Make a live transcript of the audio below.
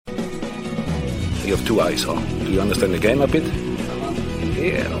You have two eyes, huh? Do you understand the game a bit?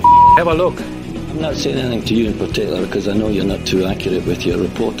 Yeah, have a look. I'm not saying anything to you in particular because I know you're not too accurate with your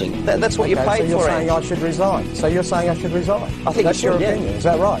reporting. That's what you paid so you're for. Saying I should resign. So you're saying I should resign? I think that's you your should, opinion. Is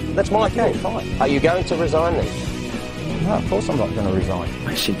that right? That's my opinion. Fine. Are you going to resign then? No, of course I'm not going to resign.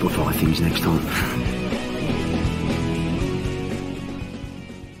 I simplify things next time.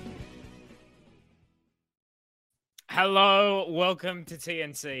 Hello, welcome to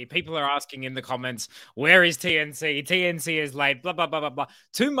TNC. People are asking in the comments, where is TNC? TNC is late, blah, blah, blah, blah, blah.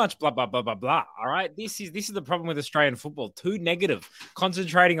 Too much blah, blah, blah, blah, blah. All right, this is the problem with Australian football. Too negative,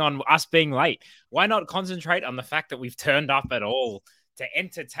 concentrating on us being late. Why not concentrate on the fact that we've turned up at all to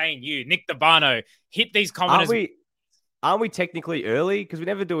entertain you? Nick DeBano, hit these commenters. Aren't we technically early? Because we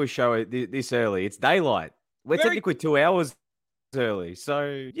never do a show this early. It's daylight. We're technically 2 hours early.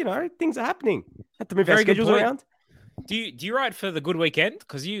 So, things are happening. Have to move our schedules around. Do you write for the good weekend?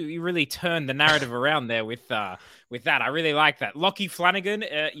 Because you really turned the narrative around there with that. I really like that. Lachie Flanagan,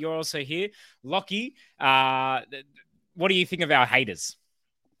 you're also here. Lachie, what do you think of our haters?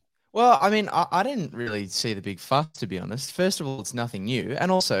 Well, I mean, I didn't really see the big fuss, to be honest. First of all, it's nothing new.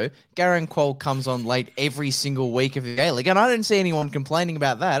 And also, Garang Kuol comes on late every single week of the A-League. And I don't see anyone complaining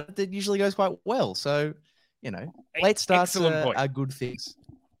about that. It usually goes quite well. So, late starts are good things.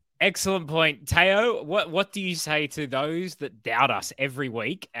 Excellent point. Teo, what do you say to those that doubt us every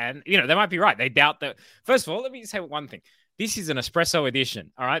week? And, they might be right. They doubt that. First of all, let me say one thing. This is an espresso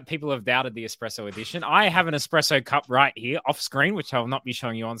edition, all right? People have doubted the espresso edition. I have an espresso cup right here off screen, which I will not be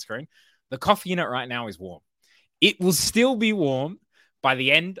showing you on screen. The coffee in it right now is warm. It will still be warm by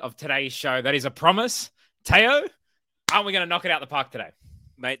the end of today's show. That is a promise. Teo, aren't we going to knock it out the park today?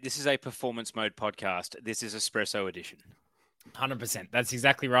 Mate, this is a performance mode podcast. This is espresso edition. 100%. That's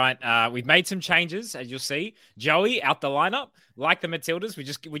exactly right. We've made some changes, as you'll see. Joey out the lineup, like the Matildas.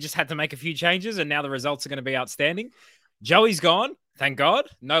 We just had to make a few changes, and now the results are going to be outstanding. Joey's gone, thank God.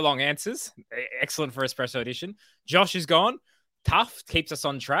 No long answers. Excellent for Espresso Edition. Josh is gone. Tough, keeps us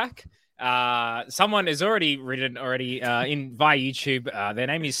on track. Someone has already written in via YouTube. Their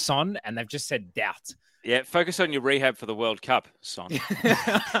name is Son, and they've just said doubt. Yeah, focus on your rehab for the World Cup, Son.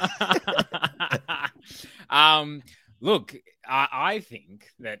 Look, I think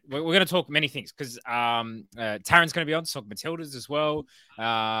that we're going to talk many things because Taryn's going to be on to talk Matildas as well.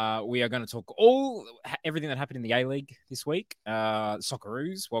 We are going to talk everything that happened in the A-League this week.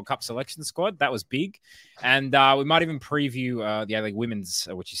 Socceroos World Cup selection squad. That was big. And we might even preview the A-League women's,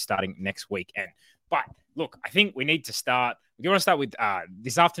 which is starting next weekend. But look, I think we need to start. Do you want to start with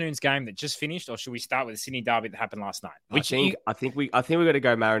this afternoon's game that just finished, or should we start with the Sydney derby that happened last night? I think we got to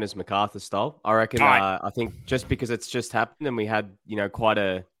go Mariners Macarthur style. I reckon. Right. I think just because it's just happened and we had quite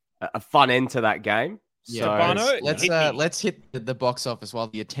a fun end to that game. Yeah, so, let's hit the box office while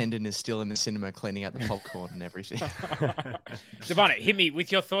the attendant is still in the cinema cleaning out the popcorn and everything. Devano, hit me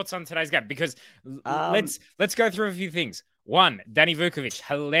with your thoughts on today's game because let's go through a few things. One, Danny Vukovic,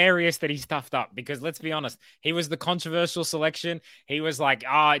 hilarious that he stuffed up because let's be honest, he was the controversial selection. He was like,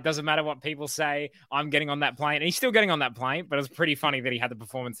 it doesn't matter what people say. I'm getting on that plane. And he's still getting on that plane, but it was pretty funny that he had the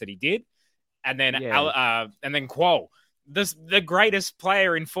performance that he did. And then, and then Kuol, the greatest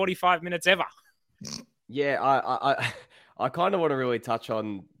player in 45 minutes ever. Yeah, I kind of want to really touch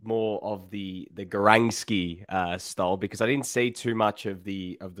on more of the Garangsky style because I didn't see too much of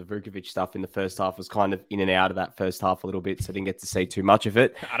the Vukovic stuff in the first half. I was kind of in and out of that first half a little bit, so I didn't get to see too much of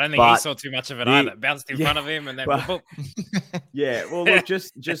it. I don't think he saw too much of it either. Bounced in front of him and then yeah, well, look,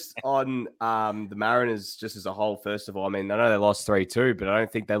 just on the Mariners just as a whole, first of all, I mean, I know they lost 3-2, but I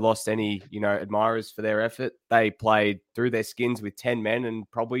don't think they lost any, admirers for their effort. They played through their skins with 10 men and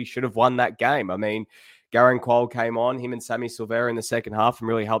probably should have won that game. I mean, Garang Kuol came on, him and Sammy Silvera in the second half and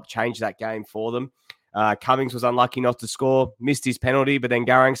really helped change that game for them. Cummings was unlucky not to score, missed his penalty, but then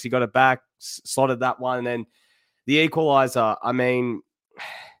Garang, he got it back, slotted that one. And then the equaliser, I mean,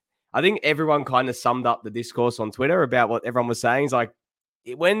 I think everyone kind of summed up the discourse on Twitter about what everyone was saying. It's like,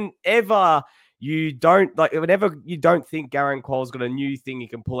 whenever you don't think Garang Kuol's got a new thing he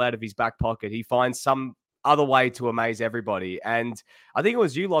can pull out of his back pocket, he finds some other way to amaze everybody. And I think it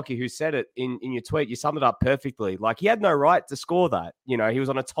was you, Lachie, who said it in your tweet. You summed it up perfectly. Like, he had no right to score that. He was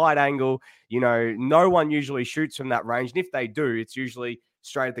on a tight angle. No one usually shoots from that range. And if they do, it's usually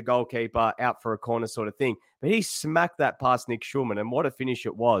straight at the goalkeeper, out for a corner sort of thing. But he smacked that past Nick Schulman, and what a finish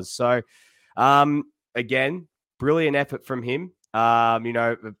it was. So, again, brilliant effort from him.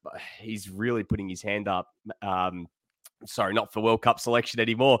 He's really putting his hand up. Sorry, not for World Cup selection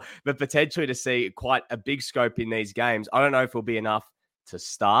anymore, but potentially to see quite a big scope in these games. I don't know if it'll be enough to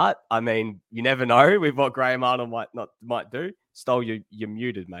start. I mean, you never know with what Graham Arnold might do. Stoll, you're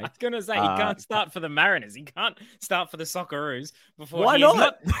muted, mate. I was going to say, he can't start for the Mariners. He can't start for the Socceroos before Why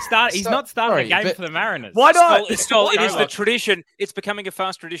not? He's not starting a game for the Mariners. Why not? Stoll, it is the tradition. It's becoming a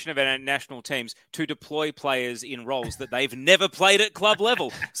fast tradition of our national teams to deploy players in roles that they've never played at club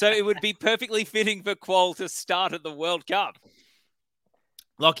level. So it would be perfectly fitting for Kuol to start at the World Cup.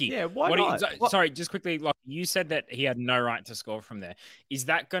 Lachie, yeah, why not? Sorry, just quickly, Lachie, you said that he had no right to score from there. Is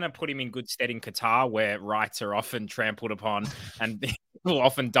that going to put him in good stead in Qatar, where rights are often trampled upon and people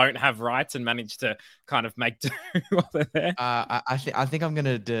often don't have rights and manage to kind of make do while they're there? I think I'm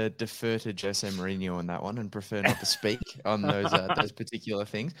going to defer to Jose Mourinho on that one and prefer not to speak on those particular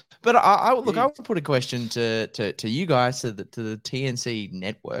things. But I want to put a question to you guys, to the TNC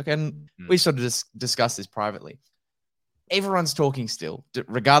network, and we sort of discussed this privately. Everyone's talking still,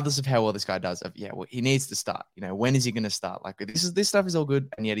 regardless of how well this guy does. He needs to start. When is he going to start? Like this stuff is all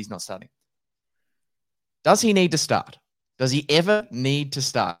good, and yet he's not starting. Does he need to start? Does he ever need to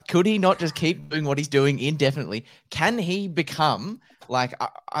start? Could he not just keep doing what he's doing indefinitely? Can he become like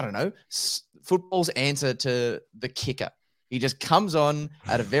I don't know, football's answer to the kicker? He just comes on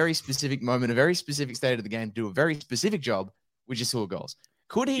at a very specific moment, a very specific state of the game, do a very specific job, which is score goals.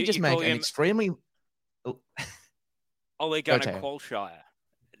 Could he just make an extremely Ole Gunnar Qualshire.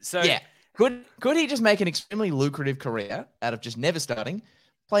 So yeah, could he just make an extremely lucrative career out of just never starting,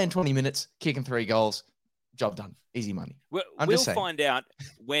 playing 20 minutes, kicking 3 goals, job done, easy money? We'll find out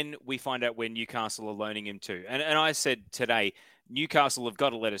when Newcastle are loaning him to. And I said today, Newcastle have got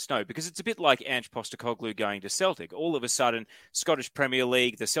to let us know, because it's a bit like Ange Postecoglou going to Celtic. All of a sudden, Scottish Premier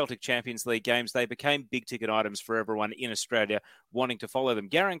League, the Celtic Champions League games, they became big-ticket items for everyone in Australia wanting to follow them.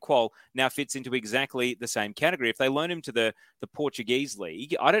 Garang Kuol now fits into exactly the same category. If they loan him to the Portuguese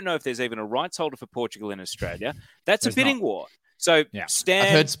league, I don't know if there's even a rights holder for Portugal in Australia. That's a bidding war. So Stan,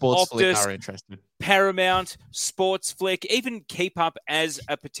 I've heard Sports Optus, Flick are interested. Paramount, Sports Flick, even Keep Up as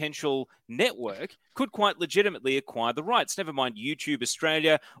a potential network could quite legitimately acquire the rights. Never mind YouTube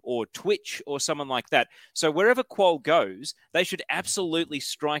Australia or Twitch or someone like that. So wherever Kuol goes, they should absolutely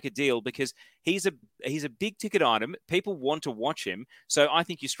strike a deal, because he's a big ticket item. People want to watch him. So I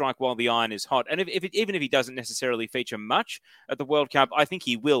think you strike while the iron is hot. And even if he doesn't necessarily feature much at the World Cup, I think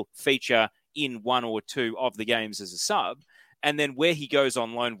he will feature in 1 or 2 of the games as a sub. And then where he goes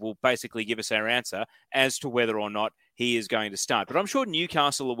on loan will basically give us our answer as to whether or not he is going to start. But I'm sure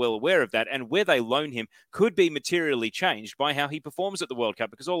Newcastle are well aware of that, and where they loan him could be materially changed by how he performs at the World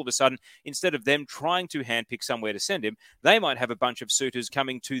Cup, because all of a sudden, instead of them trying to handpick somewhere to send him, they might have a bunch of suitors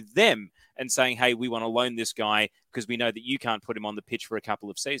coming to them and saying, hey, we want to loan this guy because we know that you can't put him on the pitch for a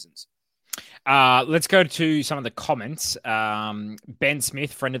couple of seasons. Let's go to some of the comments. Ben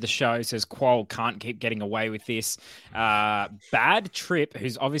Smith, friend of the show, says Kuol can't keep getting away with this. Bad Trip,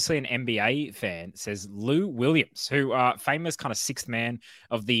 who's obviously an NBA fan, says Lou Williams, who famous kind of 6th man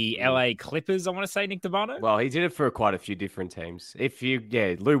of the LA Clippers, I want to say, Nick Dabano. Well, he did it for quite a few different teams.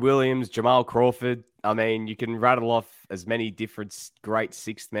 Lou Williams, Jamal Crawford. I mean, you can rattle off as many different great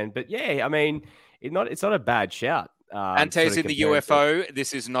 6th men. But yeah, I mean, it's not a bad shout. Ante's in the UFO.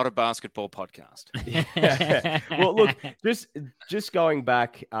 This is not a basketball podcast. Yeah. Well, look, just going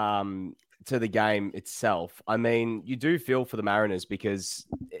back to the game itself. I mean, you do feel for the Mariners, because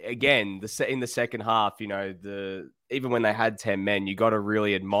again, in the second half, even when they had 10 men, you got to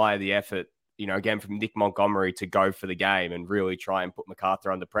really admire the effort. Again, from Nick Montgomery to go for the game and really try and put Macarthur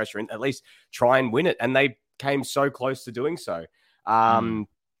under pressure and at least try and win it. And they came so close to doing so.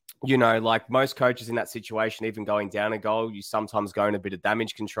 Like most coaches in that situation, even going down a goal, you sometimes go in a bit of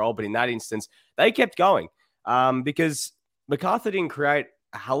damage control. But in that instance, they kept going because Macarthur didn't create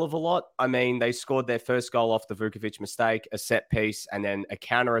a hell of a lot. I mean, they scored their first goal off the Vukovic mistake, a set piece, and then a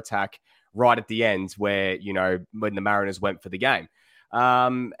counter-attack right at the end where, when the Mariners went for the game.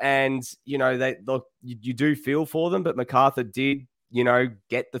 You do feel for them, but Macarthur did,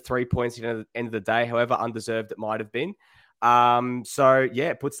 get the 3 points at the end of the day, however undeserved it might have been.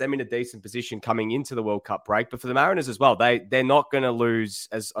 It puts them in a decent position coming into the World Cup break. But for the Mariners as well, they're not going to lose,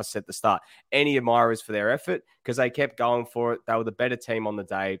 as I said at the start, any admirers for their effort, because they kept going for it. They were the better team on the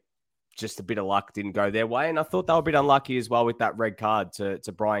day. Just a bit of luck didn't go their way. And I thought they were a bit unlucky as well with that red card to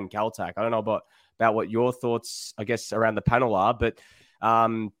Brian Kaltak. I don't know about what your thoughts, I guess, around the panel are, but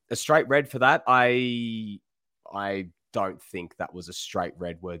a straight red for that, I don't think that was a straight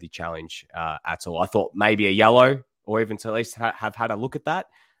red worthy challenge at all. I thought maybe a yellow, or even to at least have had a look at that.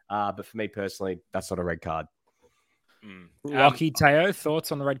 But for me personally, that's not a red card. Lachie, Teo,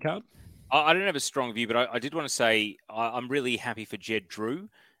 thoughts on the red card? I don't have a strong view, but I did want to say I'm really happy for Jed Drew.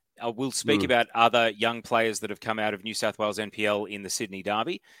 We'll speak about other young players that have come out of New South Wales NPL in the Sydney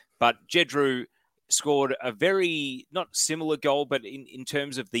Derby, but Jed Drew scored a very, not similar goal, but in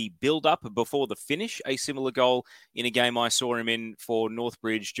terms of the build-up before the finish, a similar goal in a game I saw him in for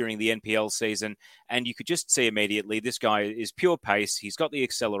Northbridge during the NPL season. And you could just see immediately, this guy is pure pace. He's got the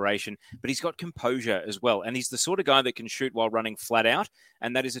acceleration, but he's got composure as well. And he's the sort of guy that can shoot while running flat out,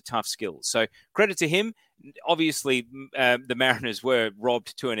 and that is a tough skill. So credit to him. Obviously, the Mariners were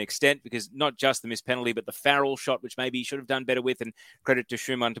robbed to an extent because not just the missed penalty, but the Farrell shot, which maybe he should have done better with, and credit to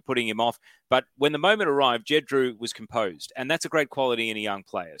Schumann to putting him off. But when the moment arrived, Jed Drew was composed, and that's a great quality in a young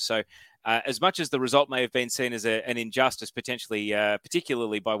player. So as much as the result may have been seen as an injustice, potentially,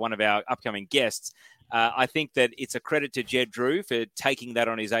 particularly by one of our upcoming guests, I think that it's a credit to Jed Drew for taking that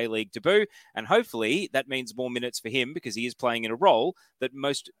on his A-League debut, and hopefully that means more minutes for him because he is playing in a role that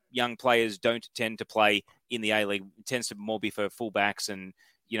most young players don't tend to play in the A-League. It tends to more be for fullbacks and,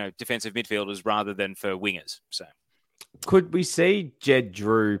 defensive midfielders rather than for wingers. So, could we see Jed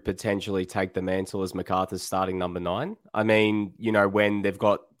Drew potentially take the mantle as Macarthur's starting number 9? I mean, when they've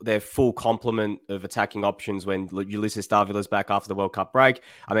got their full complement of attacking options, when Ulysses Davila's back after the World Cup break.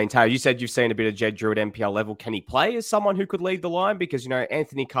 I mean, Teo, you said you've seen a bit of Jed Drew at NPL level. Can he play as someone who could lead the line? Because,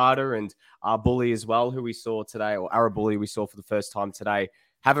 Anthony Carter and Bully as well, who we saw today, or Arabully we saw for the first time today,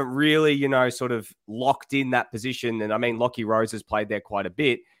 haven't really, sort of locked in that position. And I mean, Lachie Rose has played there quite a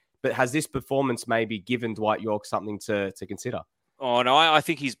bit. But has this performance maybe given Dwight York something to consider? Oh, no, I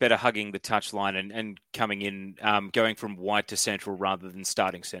think he's better hugging the touchline and coming in, going from wide to central rather than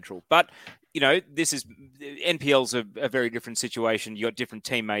starting central. But, this is NPL's a very different situation. You got different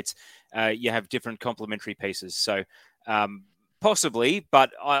teammates. You have different complementary pieces. So possibly,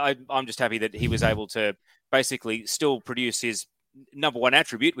 but I'm just happy that he was able to basically still produce his number one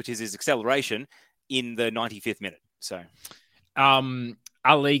attribute, which is his acceleration, in the 95th minute. So,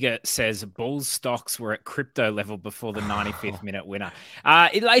 Our Liga says Bulls stocks were at crypto level before the 95th minute winner.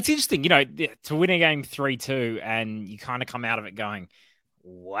 It's interesting, to win a game 3-2 and you kind of come out of it going,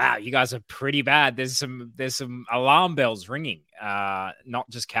 wow, you guys are pretty bad. There's some alarm bells ringing, not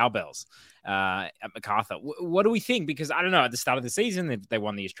just cowbells at Macarthur. What do we think? Because I don't know, at the start of the season, they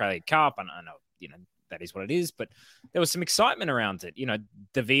won the Australia Cup. And I know, that is what it is, but there was some excitement around it.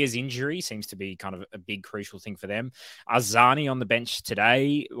 De Vere's injury seems to be kind of a big crucial thing for them. Arzani on the bench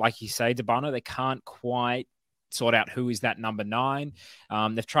today, like you say, Debano, they can't quite sort out who is that number 9.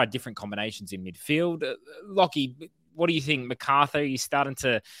 They've tried different combinations in midfield. Lachie, what do you think? Macarthur, are you starting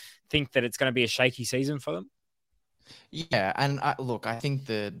to think that it's going to be a shaky season for them? Yeah, and I think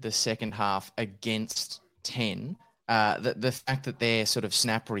the second half against 10, the fact that their sort of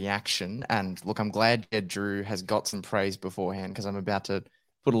snap reaction, and look, I'm glad Jed Drew has got some praise beforehand because I'm about to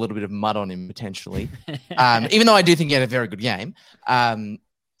put a little bit of mud on him potentially. Even though I do think he had a very good game.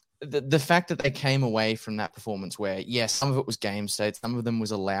 The fact that they came away from that performance where, yes, some of it was game state, some of them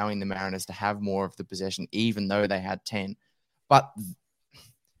was allowing the Mariners to have more of the possession, even though they had 10. But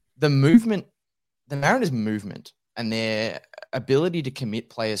the Mariners' movement and their ability to commit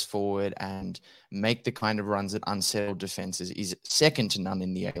players forward and make the kind of runs that unsettled defenses is second to none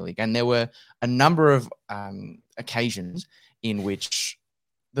in the A-League. And there were a number of occasions in which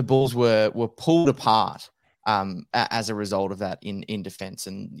the Bulls were pulled apart as a result of that in defense.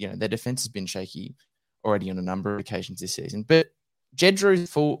 And, their defense has been shaky already on a number of occasions this season. But Jed Drew's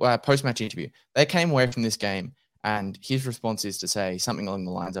full post-match interview, they came away from this game and his response is to say something along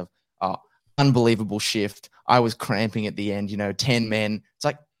the lines of, unbelievable shift. I was cramping at the end, 10 men. It's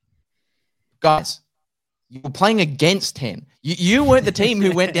like, guys, you were playing against 10. You weren't the team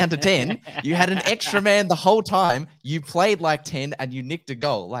who went down to 10. You had an extra man the whole time. You played like 10 and you nicked a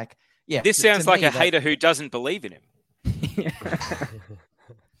goal. Like, yeah. This sounds like a hater who doesn't believe in him.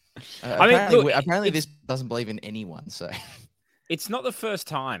 Apparently this doesn't believe in anyone. So it's not the first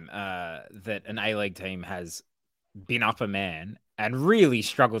time that an A-League team has been up a man and really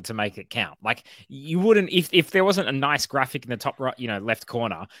struggled to make it count. Like, you wouldn't, if there wasn't a nice graphic in the top right, left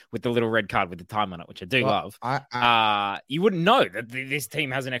corner with the little red card with the time on it, which I do love, you wouldn't know that this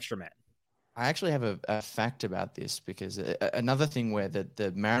team has an extra man. I actually have a fact about this because another thing where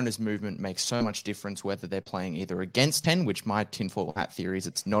the Mariners movement makes so much difference, whether they're playing either against 10, which my tinfoil hat theory is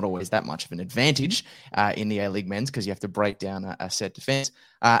it's not always that much of an advantage in the A-League men's because you have to break down a set defense,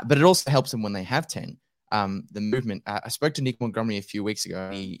 but it also helps them when they have 10. The movement. I spoke to Nick Montgomery a few weeks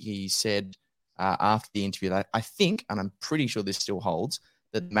ago. He said after the interview that I think, and I'm pretty sure this still holds,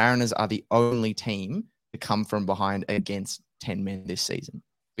 that the Mariners are the only team to come from behind against 10 men this season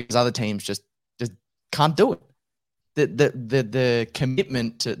because other teams just can't do it. The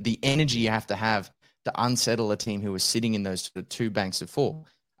commitment to the energy you have to unsettle a team who is sitting in those sort of two banks of 4.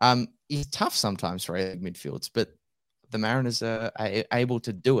 He's tough sometimes for A-League midfields, but the Mariners are able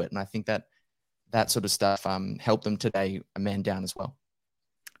to do it. And I think that sort of stuff helped them today, a man down as well.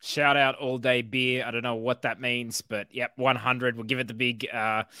 Shout out All Day Beer. I don't know what that means, but yep, 100. We'll give it the big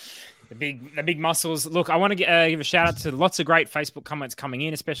muscles. Look, I want to give a shout out to lots of great Facebook comments coming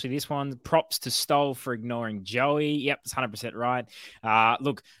in, especially this one. Props to Stoll for ignoring Joey. Yep, that's 100% right.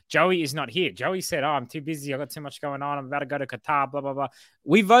 Look, Joey is not here. Joey said, I'm too busy. I got too much going on. I'm about to go to Qatar, blah, blah, blah.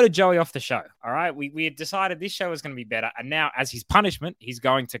 We voted Joey off the show. All right. We had decided this show was going to be better. And now, as his punishment, he's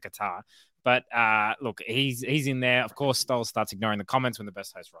going to Qatar. But look, he's in there. Of course, Stoll starts ignoring the comments when the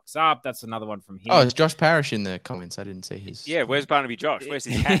best host rocks up. That's another one from him. Oh, it's Josh Parrish in the comments. I didn't see his. Yeah, where's Barnaby Josh? Where's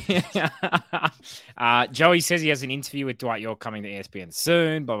his hat? Joey says he has an interview with Dwight York coming to ESPN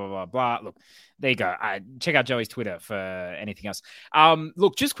soon. Blah, blah, blah, blah. Look, there you go. Check out Joey's Twitter for anything else.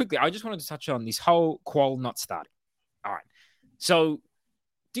 Look, just quickly, I just wanted to touch on this whole Kuol not starting. All right. So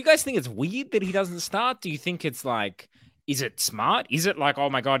do you guys think it's weird that he doesn't start? Do you think it's like... Is it smart? Is it like, oh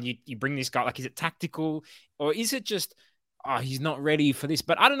my God, you bring this guy, like, is it tactical? Or is it just, oh, he's not ready for this?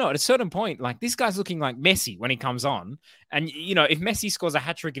 But I don't know. At a certain point, like, this guy's looking like Messi when he comes on. And, you know, if Messi scores a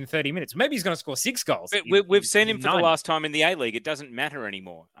hat-trick in 30 minutes, maybe he's going to score 6 goals. We've seen him for the last time in the A-League. It doesn't matter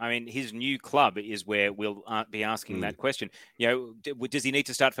anymore. I mean, his new club is where we'll be asking that question. You know, does he need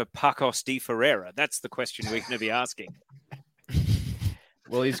to start for Pacos de Ferreira? That's the question we're going to be asking.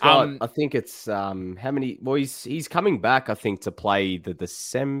 Well, he's got, I think it's how many? Well, he's coming back, I think, to play the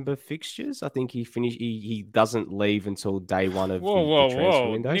December fixtures. I think he doesn't leave until day one of the transfer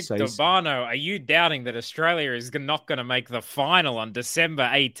window. Nick Dobano, are you doubting that Australia is not going to make the final on December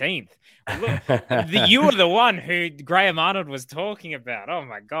 18th? Look, you were the one who Graham Arnold was talking about. Oh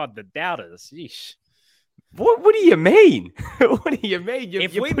my God, the doubters. Yeesh. What do you mean? What do you mean?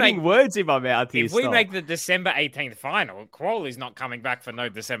 You're putting words in my mouth here. If we make the December 18th final, Kuol is not coming back for no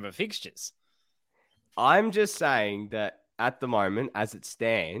December fixtures. I'm just saying that at the moment, as it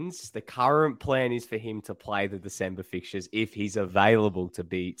stands, the current plan is for him to play the December fixtures if he's available to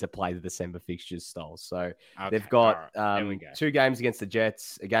play the December fixtures, Stoll. So they've got 2 games against the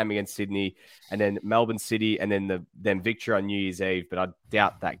Jets, a game against Sydney, and then Melbourne City, and then Victory on New Year's Eve. But I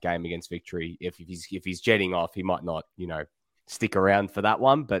doubt that game against Victory. If he's jetting off, he might not, stick around for that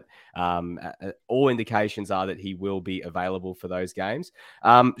one. But all indications are that he will be available for those games.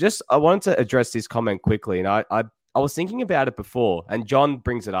 I wanted to address this comment quickly, and I was thinking about it before, and John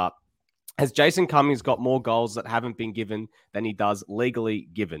brings it up. Has Jason Cummings got more goals that haven't been given than he does legally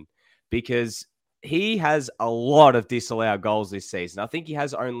given? Because he has a lot of disallowed goals this season. I think he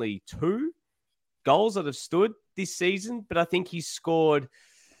has only 2 goals that have stood this season, but I think he's scored,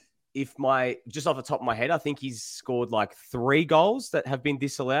 just off the top of my head, I think he's scored like 3 goals that have been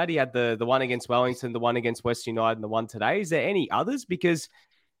disallowed. He had the one against Wellington, the one against West United, and the one today. Is there any others? Because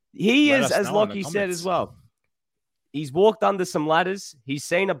he is, as Lachie said as well, he's walked under some ladders. He's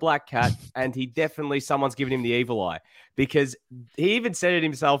seen a black cat, and someone's given him the evil eye, because he even said it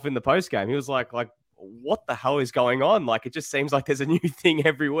himself in the postgame. He was like, what the hell is going on? Like, it just seems like there's a new thing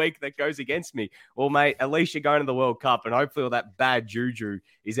every week that goes against me. Well, mate, at least you're going to the World Cup, and hopefully all that bad juju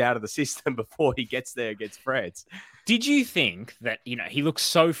is out of the system before he gets there against France. Did you think that, he looked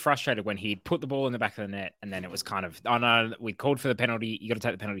so frustrated when he'd put the ball in the back of the net, and then it was kind of, oh no, we called for the penalty, you got to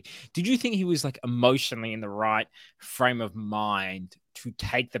take the penalty. Did you think he was like emotionally in the right frame of mind to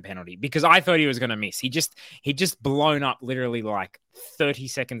take the penalty? Because I thought he was going to miss. He just blown up literally like 30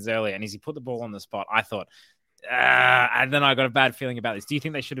 seconds earlier, and as he put the ball on the spot, I thought, and then I got a bad feeling about this. Do you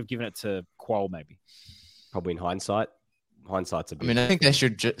think they should have given it to Kuol maybe? Probably in hindsight. Hindsight's a bit. I mean, I think they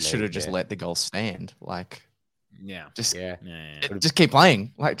should have just let the goal stand. Like, just keep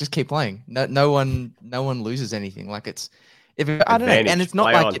playing. Like, just keep playing. No one loses anything. Like, I don't know, and it's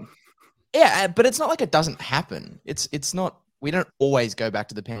not like but it's not like it doesn't happen. It's not. We don't always go back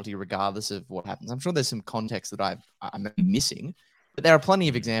to the penalty regardless of what happens. I'm sure there's some context that I'm missing, but there are plenty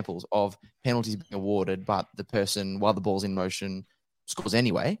of examples of penalties being awarded, but the person, while the ball's in motion, scores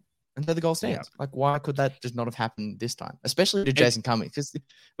anyway, and so the goal stands. Like, why could that just not have happened this time? Especially to Jason Cummings, because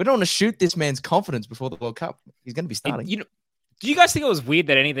we don't want to shoot this man's confidence before the World Cup. He's going to be starting. Do you guys think it was weird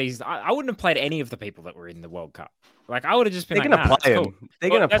that any of these? I wouldn't have played any of the people that were in the World Cup. Like, I would have just been. They're going to play him. Cool. They're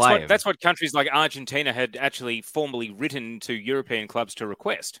going to play him. That's what countries like Argentina had actually formally written to European clubs to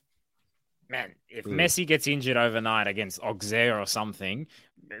request. Man, if Messi gets injured overnight against Auxerre or something,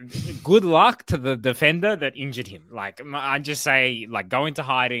 good luck to the defender that injured him. Like, I just say, like, go into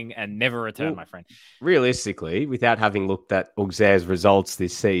hiding and never return, my friend. Realistically, without having looked at Auxerre's results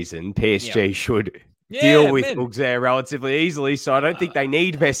this season, PSG should deal with man. Auxerre relatively easily. So I don't think they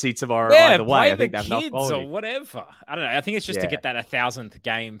need Messi tomorrow Yeah, either way. play I think the they have enough kids quality. or whatever. I don't know. I think it's just to Yeah. get that 1,000th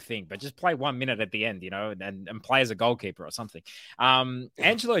game thing, but just play 1 minute at the end, and play as a goalkeeper or something.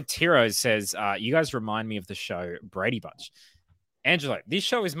 Angelo Tiro says, you guys remind me of the show Brady Bunch. Angelo, this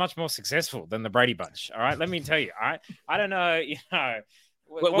show is much more successful than the Brady Bunch. All right, let me tell you. All right, I don't know.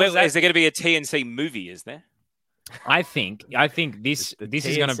 Is there going to be a TNC movie? Is there? I think this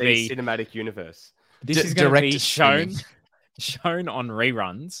is going to be cinematic universe. This is going to be shown on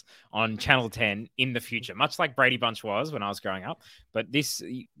reruns on Channel 10 in the future, much like Brady Bunch was when I was growing up. But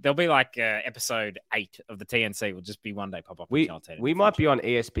there'll be like episode 8 of the TNC will just be one day pop up on Channel 10. We might be on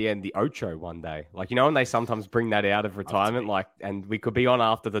ESPN the Ocho one day, and they sometimes bring that out of retirement, and we could be on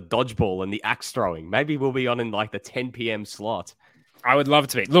after the dodgeball and the axe throwing. Maybe we'll be on in like the 10 p.m. slot. I would love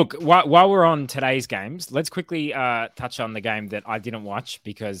to be. Look, while we're on today's games, let's quickly touch on the game that I didn't watch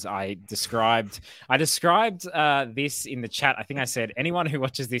because I described this in the chat. I think I said anyone who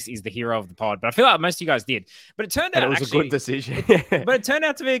watches this is the hero of the pod, but I feel like most of you guys did. But it turned out it was a good decision. But it turned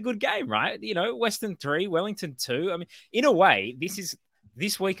out to be a good game, right? Western 3, Wellington 2. I mean, in a way,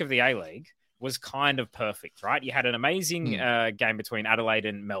 this week of the A-League was kind of perfect, right? You had an amazing game between Adelaide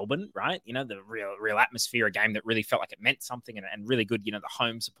and Melbourne, right? The real atmosphere, a game that really felt like it meant something and really good, the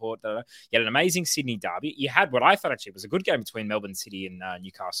home support. You had an amazing Sydney derby. You had what I thought actually was a good game between Melbourne City and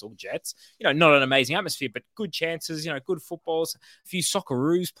Newcastle Jets. Not an amazing atmosphere, but good chances, good footballs, a few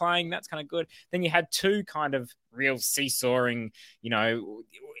Socceroos playing. That's kind of good. Then you had two kind of real seesawing,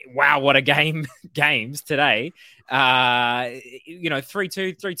 wow, what a game games today. 3-2,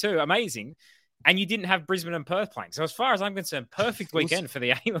 3-2, amazing. And you didn't have Brisbane and Perth playing. So as far as I'm concerned, perfect weekend for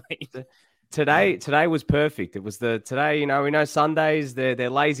the A-League. Today was perfect. It was today, we know Sundays, they're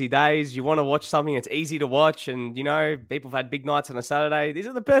lazy days. You want to watch something that's easy to watch. And, people have had big nights on a Saturday. These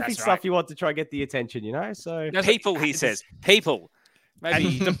are the perfect stuff you want to try and get the attention, So people, he says, people.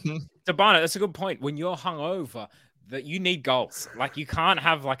 Maybe Dabana, that's a good point. When you're hungover, that you need goals. Like you can't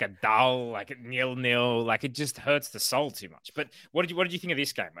have like a dull, like a 0-0. Like it just hurts the soul too much. But what did you think of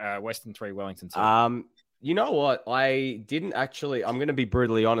this game? Western 3, Wellington 2. You know what? I didn't actually. I'm going to be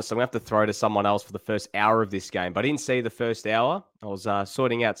brutally honest. I'm going to have to throw to someone else for the first hour of this game. But I didn't see the first hour. I was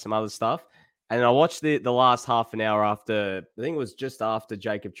sorting out some other stuff, and I watched the last half an hour after. I think it was just after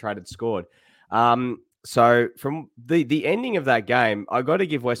Jacob Trade had scored. So from the ending of that game, I got to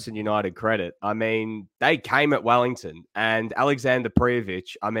give Western United credit. I mean, they came at Wellington and Alexander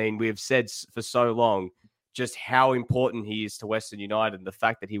Prijovic. I mean, we have said for so long just how important he is to Western United and the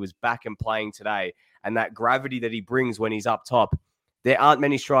fact that he was back and playing today and that gravity that he brings when he's up top. There aren't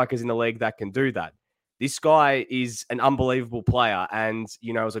many strikers in the league that can do that. This guy is an unbelievable player. And,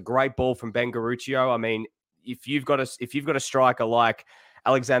 it was a great ball from Ben Garuccio. I mean, if you've got a striker like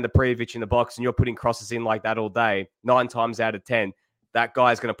Alexander Prijovic in the box and you're putting crosses in like that all day, 9 times out of 10, that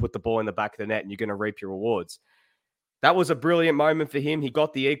guy's going to put the ball in the back of the net and you're going to reap your rewards. That was a brilliant moment for him. He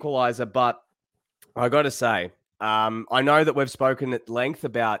got the equalizer, but I got to say, I know that we've spoken at length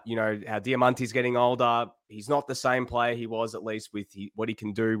about, how Diamante's getting older. He's not the same player he was, at least with what he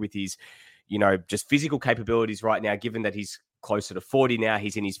can do with his, just physical capabilities right now, given that he's closer to 40 now.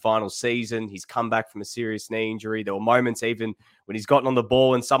 He's in his final season. He's come back from a serious knee injury. There were moments even when he's gotten on the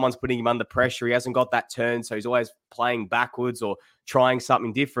ball and someone's putting him under pressure. He hasn't got that turn, so he's always playing backwards or trying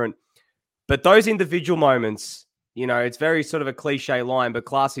something different. But those individual moments, it's very sort of a cliche line, but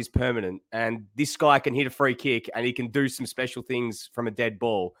class is permanent. And this guy can hit a free kick and he can do some special things from a dead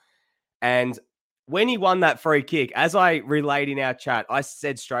ball. And when he won that free kick, as I relayed in our chat, I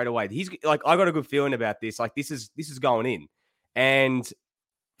said straight away, he's like, I got a good feeling about this. Like this is going in. And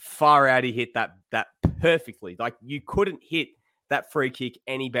far out, he hit that perfectly. Like you couldn't hit that free kick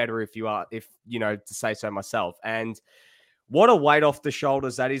any better if to say so myself. And what a weight off the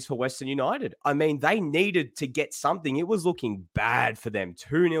shoulders that is for Western United. I mean, they needed to get something. It was looking bad for them.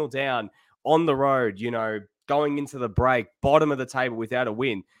 2-0 down on the road, going into the break, bottom of the table without a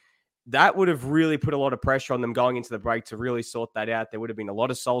win. That would have really put a lot of pressure on them going into the break to really sort that out. There would have been a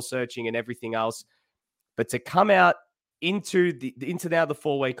lot of soul searching and everything else. But to come out into now the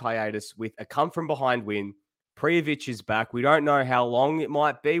 4-week hiatus with a come from behind win, Prijovic is back. We don't know how long it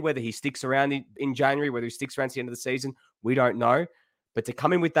might be, whether he sticks around in January, whether he sticks around to the end of the season. We don't know. But to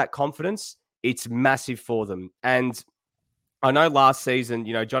come in with that confidence, it's massive for them. And I know last season,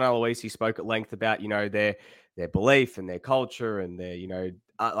 John Aloisi spoke at length about, their belief and their culture and their,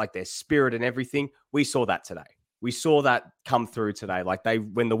 like their spirit and everything. We saw that today. We saw that come through today. Like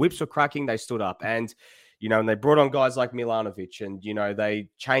when the whips were cracking, they stood up and, and they brought on guys like Milanovic and, they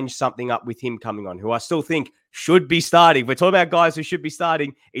changed something up with him coming on, who I still think should be starting. We're talking about guys who should be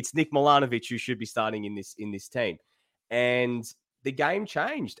starting. It's Nick Milanovic who should be starting in this team. And the game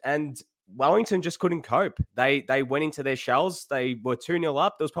changed. And Wellington just couldn't cope. They went into their shells. They were 2-0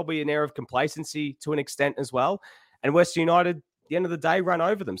 up. There was probably an air of complacency to an extent as well. And Western United, at the end of the day, ran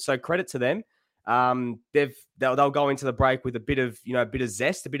over them. So credit to them. They'll go into the break with a bit of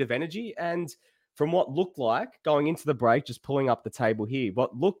zest, a bit of energy. And from what looked like going into the break, just pulling up the table here,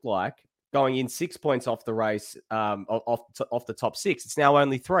 what looked like going in 6 points off the race, off the top 6, it's now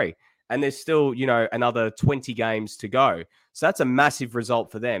only 3. And there's still, another 20 games to go. So that's a massive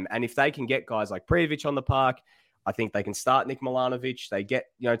result for them. And if they can get guys like Prijovic on the park, I think they can start Nick Milanovic. They get,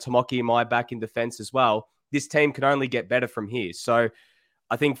 Tomoki and Mai back in defense as well. This team can only get better from here. So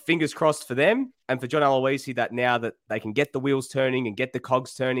I think fingers crossed for them and for John Aloisi that now that they can get the wheels turning and get the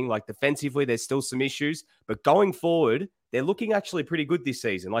cogs turning, like defensively, there's still some issues. But going forward, they're looking actually pretty good this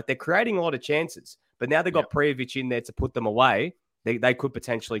season. Like they're creating a lot of chances. But now they've got Prijovic in there to put them away. They could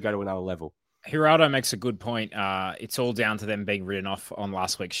potentially go to another level. Geraldo makes a good point. It's all down to them being written off on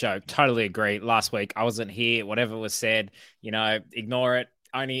last week's show. Totally agree. Last week, I wasn't here. Whatever was said, ignore it.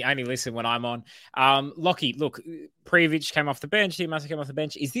 Only listen when I'm on. Lachie, look, Prijovic came off the bench. Diamasa came off the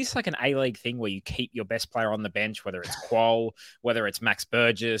bench. Is this like an A-League thing where you keep your best player on the bench, whether it's Kuol, whether it's Max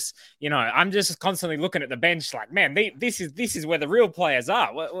Burgess? I'm just constantly looking at the bench like, man, this is where the real players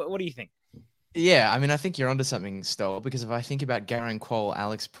are. What do you think? Yeah, I mean, I think you're onto something, Stoll, because if I think about Garang Kuol,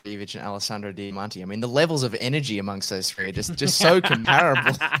 Alex Prijovic, and Alessandro Diamanti, I mean, the levels of energy amongst those three are just so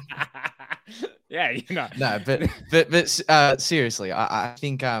comparable. Yeah, No, but seriously, I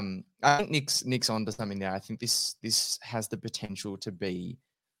think Nick's onto something there. I think this has the potential to be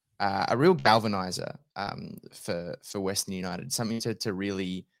a real galvanizer for Western United, something to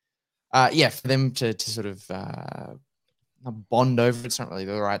really, for them to sort of bond over. It's not really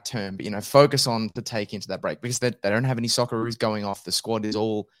the right term, but focus on to take into that break because they don't have any Socceroos going off. The squad is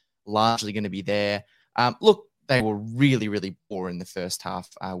all largely going to be there. Look. They were really, really poor in the first half.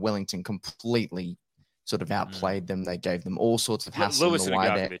 Wellington completely sort of outplayed them. They gave them all sorts of hassle Lewis in the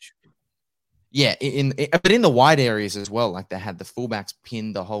wide area. Yeah, but in the wide areas as well. Like they had the fullbacks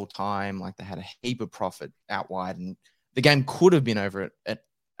pinned the whole time. Like they had a heap of profit out wide, and the game could have been over at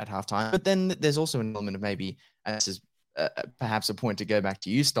halftime. But then there's also an element of maybe, and this is perhaps a point to go back to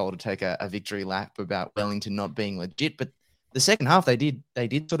you, Stoll, to take a victory lap about Wellington not being legit. But the second half, they did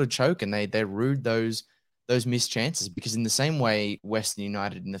sort of choke, and they rued those missed chances, because in the same way Western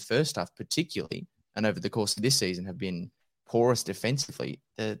United in the first half particularly, and over the course of this season, have been porous defensively,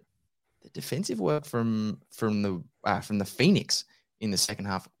 the defensive work from the Phoenix in the second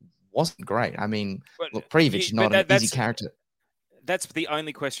half wasn't great. I mean, look, Prijovic, not an easy character. That's the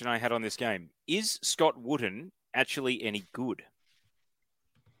only question I had on this game. Is Scott Wootton actually any good?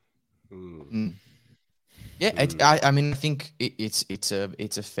 Yeah, I mean, I think it's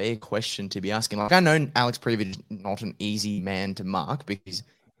a fair question to be asking. Like, I know Alex Prijovic is not an easy man to mark because he's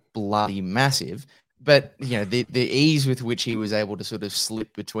bloody massive, but the ease with which he was able to sort of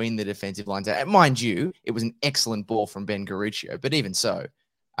slip between the defensive lines. Mind you, it was an excellent ball from Ben Garuccio, but even so,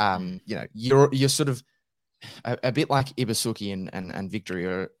 you're sort of a bit like Ibasuki and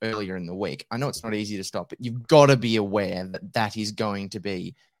Victory earlier in the week. I know it's not easy to stop, but you've got to be aware that is going to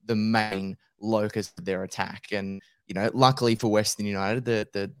be the main locus of their attack. And luckily for Western United,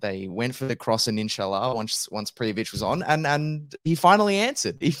 that they went for the cross and inshallah once Prijovic was on, and he finally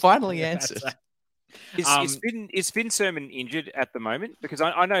answered. Is Finn Sermon injured at the moment? Because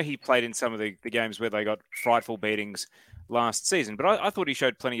I know he played in some of the games where they got frightful beatings last season, but I thought he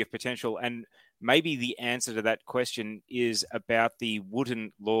showed plenty of potential. And maybe the answer to that question is about the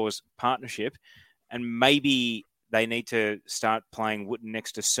Wootton-Laws partnership, and maybe they need to start playing Wootton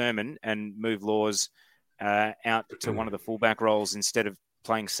next to Sermon and move Laws out to one of the fullback roles instead of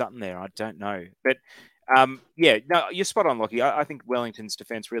playing Sutton there. I don't know. But, you're spot on, Lachie. I think Wellington's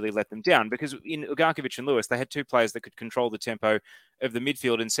defence really let them down because in Ugarkovic and Lewis, they had two players that could control the tempo of the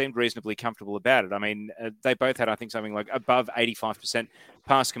midfield and seemed reasonably comfortable about it. I mean, they both had, I think, something like above 85%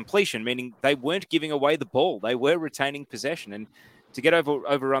 pass completion, meaning they weren't giving away the ball. They were retaining possession. And to get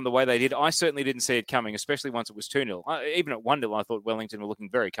overrun the way they did, I certainly didn't see it coming, especially once it was 2-0. Even at 1-0, I thought Wellington were looking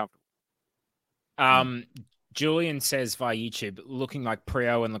very comfortable. Julian says via YouTube, looking like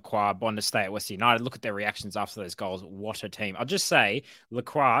Prio and Lacroix bond to stay at West United. Look at their reactions after those goals. What a team. I'll just say,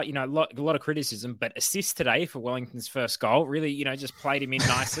 Lacroix, a lot of criticism, but assist today for Wellington's first goal. Really, just played him in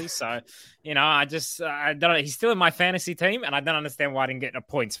nicely. So, I don't know. He's still in my fantasy team, and I don't understand why I didn't get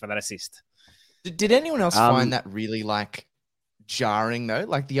points for that assist. Did anyone else find that really, jarring, though?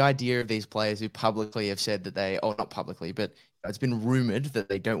 Like, the idea of these players who publicly have said that not publicly, but it's been rumoured that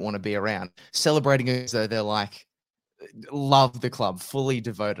they don't want to be around, celebrating as though they're like, love the club, fully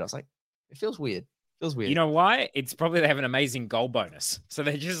devoted. I was like, it feels weird. Feels weird. You know why? It's probably they have an amazing goal bonus. So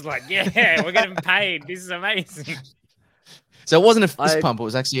they're just like, yeah, we're getting paid. This is amazing. So it wasn't a fist pump. It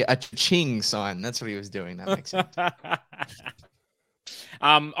was actually a ching sign. That's what he was doing. That makes sense.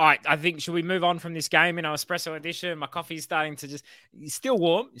 All right. I think, should we move on from this game in our espresso edition? My coffee's starting to it's still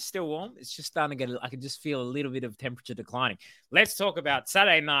warm. It's still warm. It's just starting to I can just feel a little bit of temperature declining. Let's talk about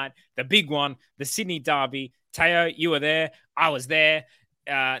Saturday night, the big one, the Sydney Derby. Teo, you were there. I was there.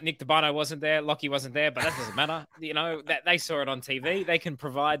 Nick DeBano wasn't there. Lachie wasn't there, but that doesn't matter. You know, that they saw it on TV. They can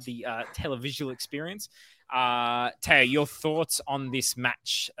provide the televisual experience. Teo, your thoughts on this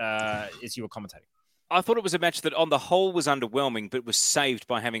match as you were commentating? I thought it was a match that on the whole was underwhelming, but was saved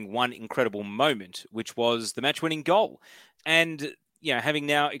by having one incredible moment, which was the match-winning goal. And, you know, having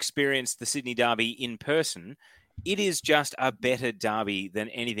now experienced the Sydney Derby in person, it is just a better derby than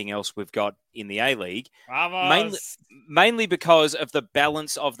anything else we've got in the A-League. Mainly because of the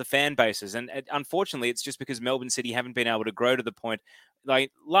balance of the fan bases. And unfortunately, it's just because Melbourne City haven't been able to grow to the point.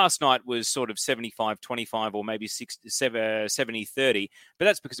 Like last night was sort of 75-25 or maybe 70-30, but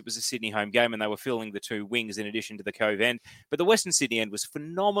that's because it was a Sydney home game and they were filling the two wings in addition to the Cove end. But the Western Sydney end was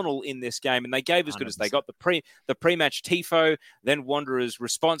phenomenal in this game, and they gave as good 100%. As they got. The pre-match tifo, then Wanderers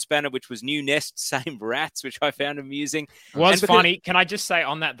response banner, which was new nest, same rats, which I found amusing. Was funny. Can I just say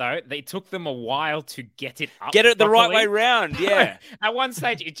on that though, they took them a while to get it up. Get it the right way round, yeah. At one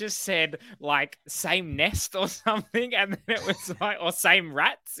stage, it just said like same nest or something, and then it was like, or same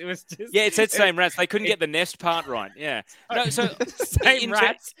rats. It was just it said same rats. They couldn't get the nest part right. Yeah, no, so same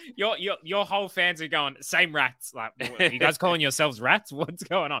rats. Your whole fans are going same rats. Like, are you guys calling yourselves rats? What's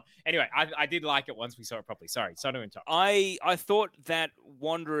going on? Anyway, I did like it once we saw it properly. Sorry to interrupt. I thought that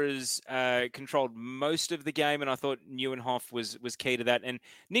Wanderers controlled most of the game, and I thought Neuenhoff was key to that. And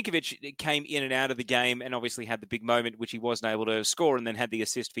Ninkovic came in and out of the game, and obviously had the big moment which he wasn't able to score, and then had the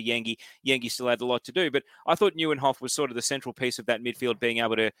assist for Yengi. Yengi still had a lot to do, but I thought Neuenhoff was sort of the central piece of that midfield, being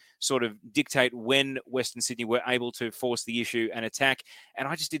able to sort of dictate when Western Sydney were able to force the issue and attack. And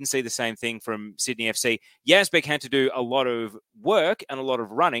I just didn't see the same thing from Sydney FC. Yazbek had to do a lot of work and a lot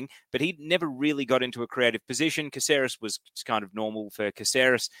of running, but he never really got into a creative position. Caceres was kind of normal for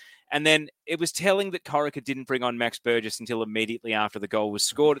Caceres. And then it was telling that Corica didn't bring on Max Burgess until immediately after the goal was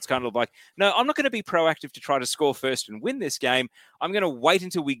scored. It's kind of like, no, I'm not going to be proactive to try to score first and win this game. I'm going to wait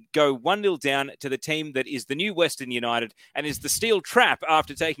until we go 1-0 down to the team that is the new Western United and is the steel trap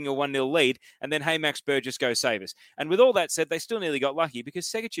after taking a 1-0 lead. And then, hey, Max Burgess, go save us. And with all that said, they still nearly got lucky because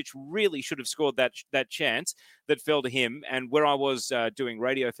Segicic really should have scored that chance that fell to him. And where I was doing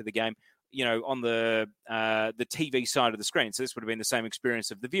radio for the game, you know, on the TV side of the screen. So this would have been the same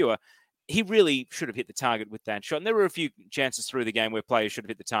experience of the viewer. He really should have hit the target with that shot. And there were a few chances through the game where players should have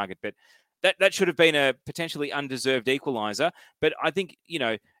hit the target, but that should have been a potentially undeserved equaliser. But I think, you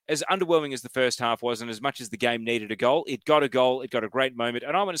know, as underwhelming as the first half was, and as much as the game needed a goal, it got a great moment.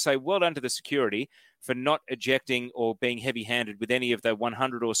 And I want to say well done to the security for not ejecting or being heavy-handed with any of the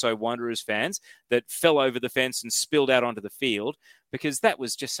 100 or so Wanderers fans that fell over the fence and spilled out onto the field, because that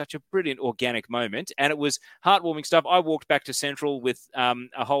was just such a brilliant organic moment. And it was heartwarming stuff. I walked back to Central with a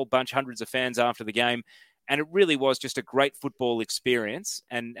whole bunch, hundreds of fans after the game, and it really was just a great football experience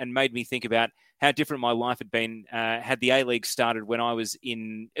and made me think about how different my life had been had the A-League started when I was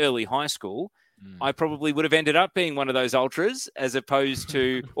in early high school. I probably would have ended up being one of those ultras as opposed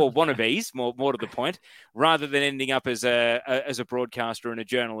to, or wannabes, more to the point, rather than ending up as a broadcaster and a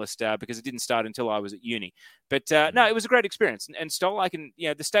journalist because it didn't start until I was at uni. But no, it was a great experience. And Stoll,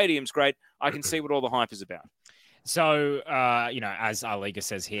 the stadium's great. I can see what all the hype is about. So, as our Liga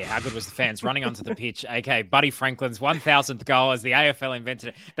says here, how good was the fans running onto the pitch, aka Buddy Franklin's 1,000th goal as the AFL invented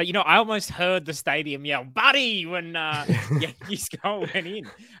it. But, I almost heard the stadium yell, Buddy, when Yankees goal went in.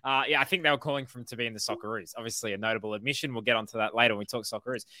 I think they were calling for him to be in the Socceroos. Obviously, a notable admission. We'll get onto that later when we talk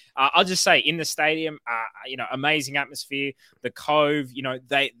Socceroos. I'll just say, in the stadium, amazing atmosphere. The Cove,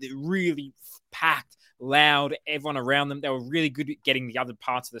 they're really packed, loud, everyone around them. They were really good at getting the other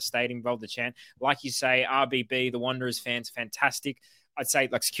parts of the stadium involved to chant. Like you say, RBB, the Wanderers fans, fantastic. I'd say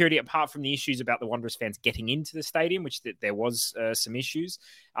security, apart from the issues about the Wanderers fans getting into the stadium, which there was some issues.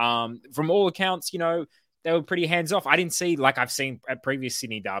 From all accounts, they were pretty hands-off. I didn't see, like I've seen at previous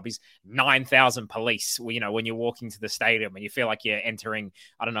Sydney derbies, 9,000 police, when you're walking to the stadium and you feel like you're entering,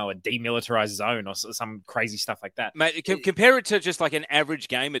 I don't know, a demilitarized zone or some crazy stuff like that. Mate, compare it to just like an average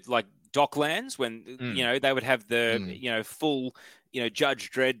game at like Docklands when, they would have the, full,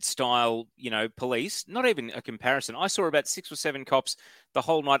 Judge Dredd style, police. Not even a comparison. I saw about 6 or 7 cops the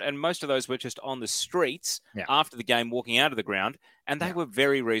whole night, and most of those were just on the streets after the game, walking out of the ground, and they were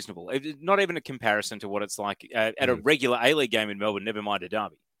very reasonable. Not even a comparison to what it's like at a regular A-League game in Melbourne, never mind a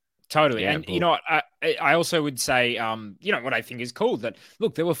derby. Totally. And, I also would say, what I think is cool that,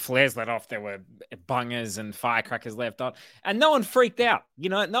 look, there were flares let off. There were bungers and firecrackers left on. And no one freaked out.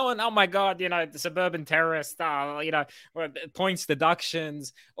 No one, oh, my God, the suburban terrorist, points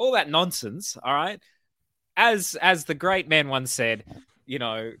deductions, all that nonsense. All right. As the great man once said,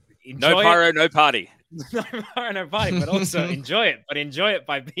 enjoy no pyro, no party. No pyro, no party, but also enjoy it. But enjoy it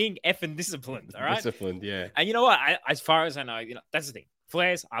by being effing disciplined. All right. Disciplined, yeah. And you know what? As far as I know, that's the thing.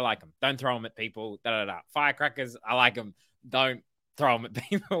 Flares, I like them. Don't throw them at people. Firecrackers, I like them. Don't throw them at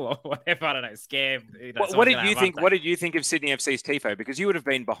people or whatever. I don't know. Scare. What did you think? What did you think of Sydney FC's tifo? Because you would have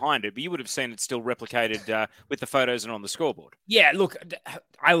been behind it, but you would have seen it still replicated with the photos and on the scoreboard. Yeah, look,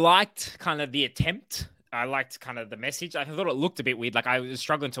 I liked kind of the attempt. I liked kind of the message. I thought it looked a bit weird. Like I was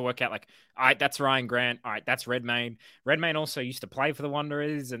struggling to work out, like, all right, that's Ryan Grant. All right, that's Redmayne. Redmayne also used to play for the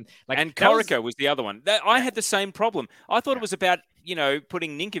Wanderers, and Corica was the other one. I had the same problem. I thought it was about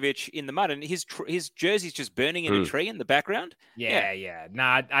putting Ninkovic in the mud, and his jersey's just burning in a tree in the background. Yeah.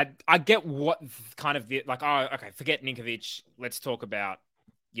 Nah, I get what kind of forget Ninkovic. Let's talk about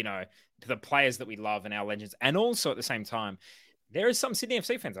the players that we love and our legends, and also at the same time, there are some Sydney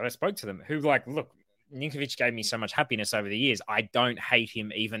FC fans that I spoke to them who look. Ninkovic gave me so much happiness over the years. I don't hate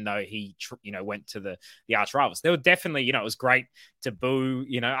him, even though he, went to the arch rivals. There were definitely, it was great to boo.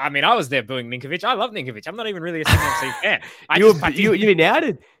 I was there booing Ninkovic. I love Ninkovic. I'm not even really a CFC fan. You've been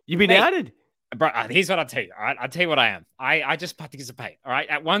outed. You've been outed. Bro, here's what I'll tell you. All right, I'll tell you what I am. I just participate. All right.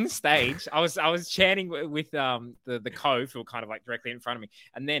 At one stage, I was chanting with the Cove, who were kind of directly in front of me,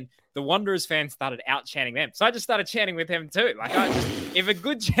 and then the Wanderers fans started out chanting them. So I just started chanting with them too. If a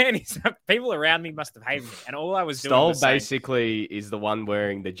good chant is up, people around me must have hated me, and all I was doing. Stoll basically is the one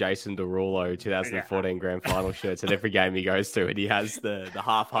wearing the Jason Derulo 2014 Grand Final shirts at every game he goes to, and he has the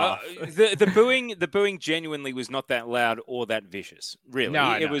half. The booing genuinely was not that loud or that vicious. Really,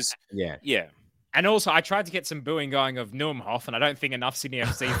 it was. Yeah. And also, I tried to get some booing going of Neuenhoff, and I don't think enough Sydney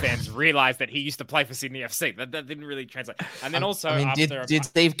FC fans realised that he used to play for Sydney FC. That didn't really translate. And then also, did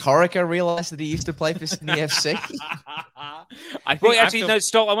Steve Corica realise that he used to play for Sydney FC?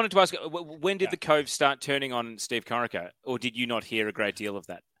 Stoll, I wanted to ask, when did the Cove start turning on Steve Corica, or did you not hear a great deal of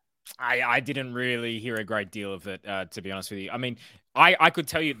that? I didn't really hear a great deal of it, to be honest with you. I mean, I could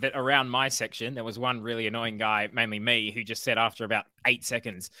tell you that around my section, there was one really annoying guy, mainly me, who just said after about 8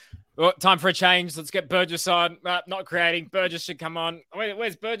 seconds, well, time for a change. Let's get Burgess on. Not creating. Burgess should come on.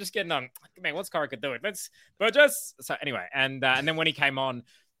 Where's Burgess getting on? Man, what's Corica doing? Burgess. So anyway, and then when he came on,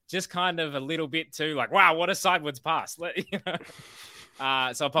 just kind of a little bit too wow, what a sideways pass.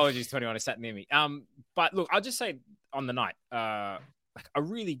 So apologies to anyone who sat near me. But look, I'll just say on the night, I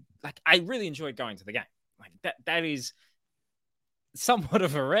really enjoyed going to the game. That is somewhat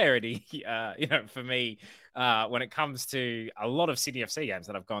of a rarity, for me, when it comes to a lot of Sydney FC games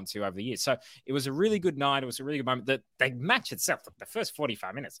that I've gone to over the years. So it was a really good night. It was a really good moment. The match itself, the first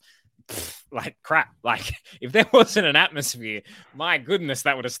 45 minutes, crap. If there wasn't an atmosphere, my goodness,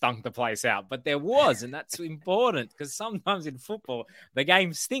 that would have stunk the place out. But there was, and that's important because sometimes in football, the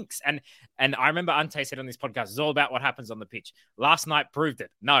game stinks. And I remember Ante said on this podcast, it's all about what happens on the pitch. Last night proved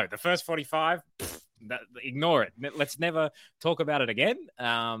it. No, the first 45, ignore it. Let's never talk about it again.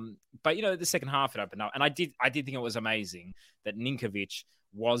 But the second half it opened up, and I did think it was amazing that Ninkovic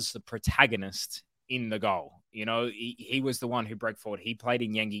was the protagonist in the goal. He was the one who broke forward. He played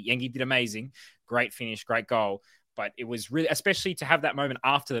in Yengi. Yengi did amazing, great finish, great goal. But it was really, especially to have that moment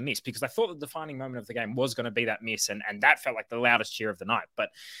after the miss, because I thought the defining moment of the game was going to be that miss, and that felt like the loudest cheer of the night. But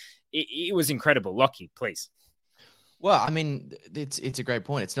it was incredible. Lachie, please. Well, I mean, it's a great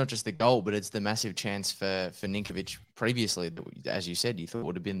point. It's not just the goal, but it's the massive chance for Ninkovic previously that, as you said, you thought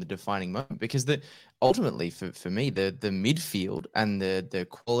would have been the defining moment. Because ultimately, for me, the midfield and the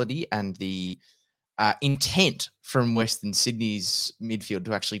quality and the intent from Western Sydney's midfield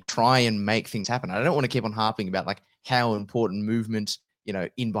to actually try and make things happen. I don't want to keep on harping about how important movement,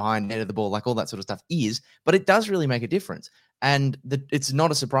 in behind head of the ball, all that sort of stuff is, but it does really make a difference. And it's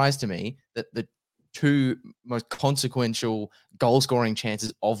not a surprise to me that the two most consequential goal-scoring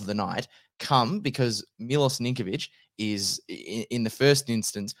chances of the night come because Milos Ninkovic is, in the first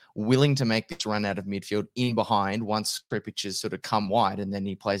instance, willing to make this run out of midfield in behind once Kripic has sort of come wide, and then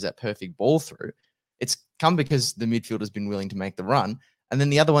he plays that perfect ball through. It's come because the midfield has been willing to make the run. And then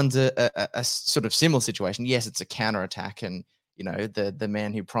the other one's a sort of similar situation. Yes, it's a counter-attack, and the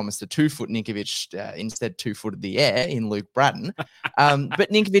man who promised a 2-foot Ninkovic instead 2-footed the air in Luke Bratton.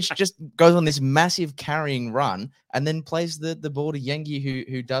 But Ninkovic just goes on this massive carrying run and then plays the ball to Yengi,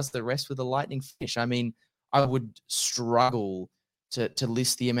 who does the rest with a lightning finish. I mean, I would struggle to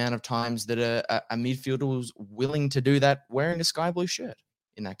list the amount of times that a midfielder was willing to do that wearing a sky blue shirt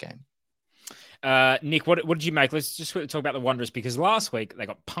in that game. Nick, what did you make? Let's just talk about the Wanderers, because last week they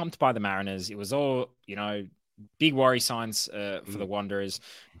got pumped by the Mariners. It was all, big worry signs for the Wanderers,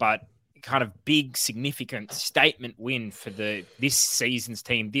 but kind of big, significant statement win for this season's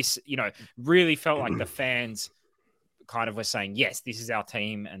team. This, really felt like the fans kind of were saying, yes, this is our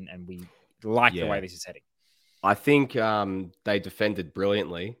team, and we like the way this is heading. I think they defended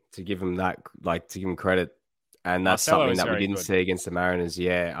brilliantly, to give them credit. And that's something that we didn't see against the Mariners.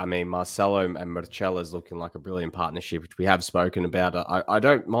 Yeah, I mean, Marcelo and Marchella's looking like a brilliant partnership, which we have spoken about. I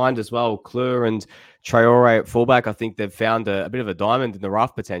don't mind as well Klur and Traore at fullback. I think they've found a bit of a diamond in the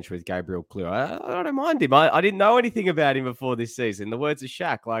rough potential with Gabriel Klur. I don't mind him. I didn't know anything about him before this season. The words of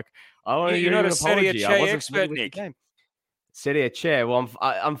Shaq, I want to give him an apology. I wasn't expert, Nick. Serie Chair. Well,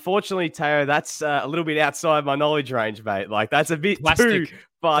 unfortunately, Teo, that's a little bit outside my knowledge range, mate. That's a bit too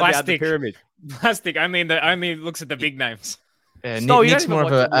far down the pyramid. Plastic. Only looks at the big names. Stoll, Nick's more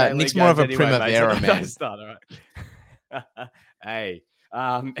of a Primavera man. Start, all right. Hey.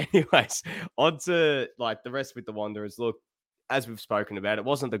 Anyways, on to the rest with the Wanderers. Look, as we've spoken about, it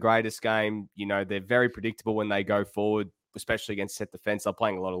wasn't the greatest game. They're very predictable when they go forward, especially against set defense. They're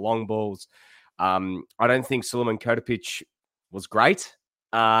playing a lot of long balls. I don't think Suleiman Kotipic was great.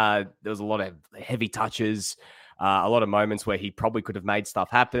 There was a lot of heavy touches, a lot of moments where he probably could have made stuff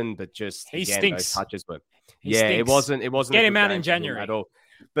happen, but just those touches were. It wasn't. Get him out in January at all.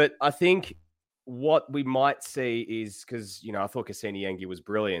 But I think what we might see is, because I thought Cassini Yengi was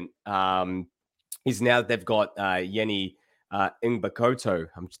brilliant. Is now they've got Yengi Ngbakoto,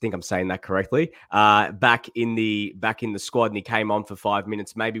 I think I'm saying that correctly, back in the squad, and he came on for 5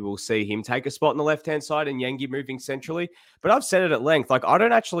 minutes. Maybe we'll see him take a spot on the left-hand side and Yengi moving centrally. But I've said it at length, I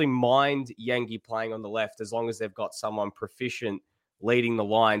don't actually mind Yengi playing on the left as long as they've got someone proficient leading the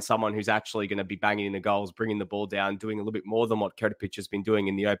line, someone who's actually going to be banging in the goals, bringing the ball down, doing a little bit more than what Kotipic has been doing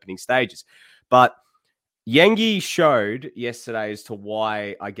in the opening stages. But Yengi showed yesterday as to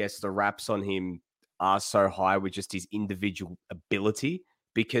why, I guess, the raps on him are so high with just his individual ability,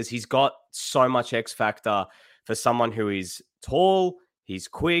 because he's got so much X factor for someone who is tall, he's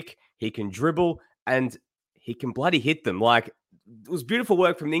quick, he can dribble, and he can bloody hit them. It was beautiful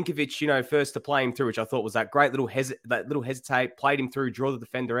work from Ninkovic, first to play him through, which I thought was that great little hesitate, played him through, draw the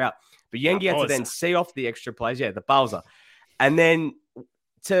defender out. But Yengi had to then see off the extra plays, the Bowser, and then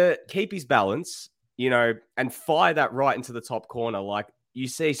to keep his balance, and fire that right into the top corner. You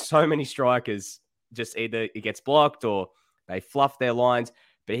see so many strikers just either it gets blocked or they fluff their lines,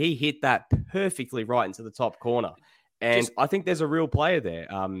 but he hit that perfectly right into the top corner. And I think there's a real player there.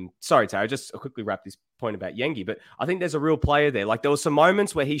 Sorry, Tara, just quickly wrap this point about Yengi, but I think there's a real player there. There were some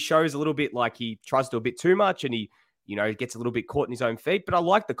moments where he shows a little bit like he tries to do a bit too much and he, gets a little bit caught in his own feet, but I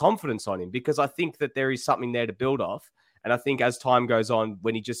like the confidence on him because I think that there is something there to build off. And I think as time goes on,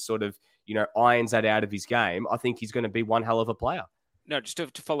 when he just sort of, irons that out of his game, I think he's going to be one hell of a player. No, just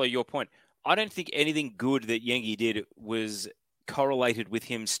to follow your point, I don't think anything good that Yengi did was correlated with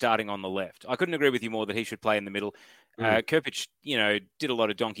him starting on the left. I couldn't agree with you more that he should play in the middle. Kopic, did a lot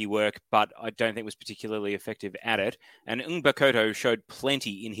of donkey work, but I don't think was particularly effective at it. And Ngbakoto showed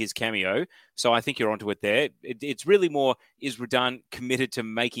plenty in his cameo, so I think you're onto it there. It's really more, is Radan committed to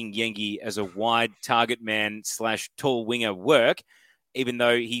making Yengi as a wide target man / tall winger work, even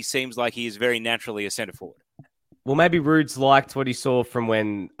though he seems like he is very naturally a centre forward? Well, maybe Rude's liked what he saw from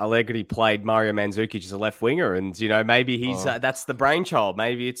when Allegri played Mario Mandzukic as a left winger. And, maybe he's that's the brainchild.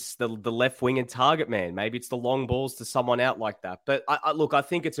 Maybe it's the left winger target man. Maybe it's the long balls to someone out like that. But I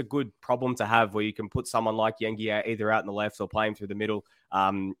think it's a good problem to have where you can put someone like Yengi either out in the left or play him through the middle.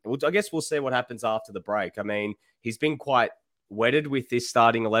 I guess we'll see what happens after the break. I mean, he's been quite wedded with this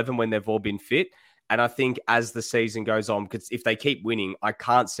starting 11 when they've all been fit. And I think as the season goes on, because if they keep winning, I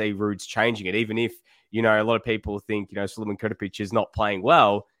can't see Rude's changing it, even if, a lot of people think, Suleiman Kotipic is not playing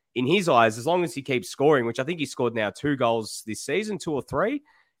well. In his eyes, as long as he keeps scoring, which I think he scored now 2 goals this season, 2 or 3,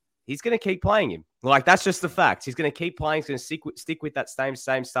 he's going to keep playing him. That's just the fact. He's going to keep playing. He's going to stick with that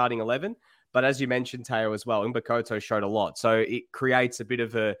same starting 11. But as you mentioned, Teo, as well, Ngbakoto showed a lot. So it creates a bit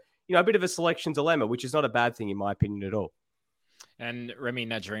of a selection dilemma, which is not a bad thing in my opinion at all. And Remy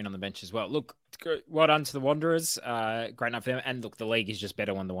Najarine on the bench as well. Look, well done to the Wanderers. Great enough for them. And look, the league is just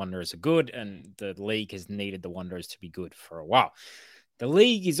better when the Wanderers are good, and the league has needed the Wanderers to be good for a while. The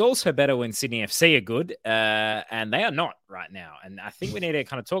league is also better when Sydney FC are good, and they are not right now. And I think we need to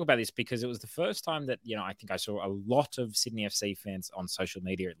kind of talk about this because it was the first time that, I think I saw a lot of Sydney FC fans on social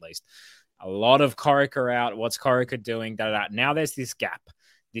media, at least. A lot of Corica out. What's Corica doing? Now there's this gap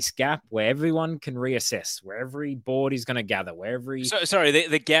where everyone can reassess, where every board is going to gather, where every... Sorry,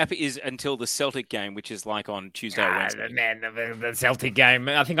 the gap is until the Celtic game, which is like on Tuesday or Wednesday. Man, the Celtic game.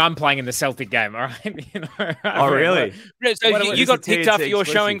 I think I'm playing in the Celtic game, all right? Oh, really? So you got picked up for your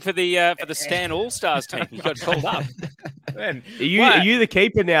showing for the Stan All-Stars team. You got called up. Man, are you the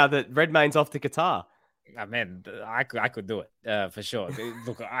keeper now that Redmayne's off to Qatar? Oh, man, I could do it for sure.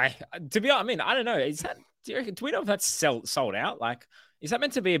 Look, I don't know. Do we know if that's sold out? Like, is that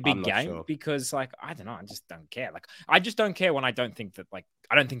meant to be a big game? Sure. Because, I don't know. I just don't care. I just don't care when I don't think that,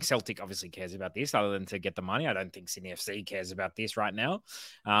 I don't think Celtic obviously cares about this other than to get the money. I don't think Sydney FC cares about this right now.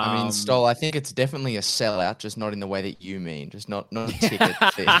 Stoll, I think it's definitely a sellout, just not in the way that you mean. Just not a ticket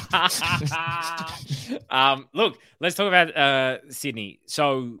thing. Look, let's talk about Sydney.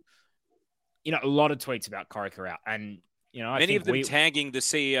 So, a lot of tweets about Corica out. And, many of them tagging the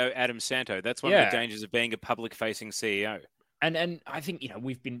CEO, Adam Santo. That's one of the dangers of being a public-facing CEO. And I think,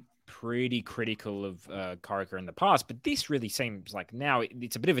 we've been pretty critical of Corica in the past, but this really seems like now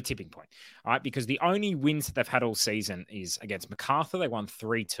it's a bit of a tipping point, all right? Because the only wins that they've had all season is against Macarthur. They won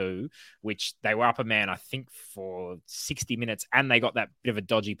 3-2, which they were up a man, I think, for 60 minutes, and they got that bit of a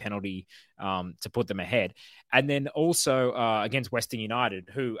dodgy penalty to put them ahead. And then also against Western United,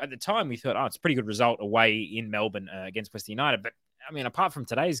 who at the time we thought, it's a pretty good result away in Melbourne against Western United, but apart from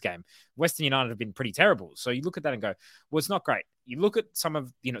today's game, Western United have been pretty terrible. So you look at that and go, well, it's not great. You look at some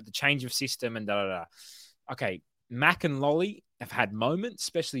of, the change of system and da-da-da. Okay, Mac and Lolly have had moments,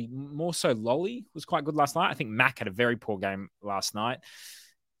 especially more so Lolly was quite good last night. I think Mac had a very poor game last night.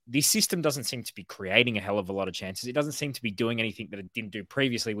 This system doesn't seem to be creating a hell of a lot of chances. It doesn't seem to be doing anything that it didn't do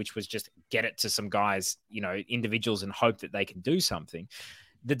previously, which was just get it to some guys, individuals, and hope that they can do something.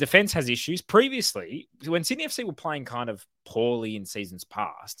 The defense has issues. Previously, when Sydney FC were playing kind of poorly in seasons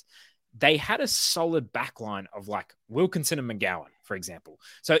past, they had a solid backline of Wilkinson and McGowan, for example.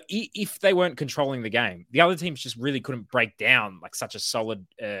 So if they weren't controlling the game, the other teams just really couldn't break down such a solid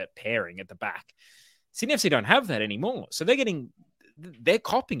pairing at the back. Sydney FC don't have that anymore. So they're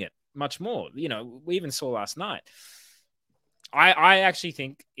copying it much more. We even saw last night. I actually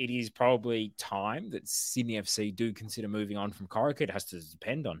think it is probably time that Sydney FC do consider moving on from Corica. It has to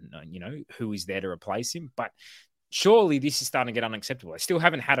depend on, who is there to replace him. But surely this is starting to get unacceptable. They still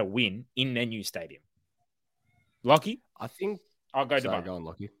haven't had a win in their new stadium. Lachie? I think... I'll go to go on,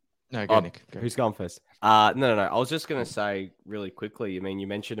 Lachie. No, go, Nick. Go. Who's going first? No. I was just going to say really quickly, you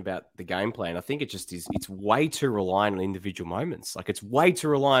mentioned about the game plan. I think it just is, it's way too reliant on individual moments. It's way too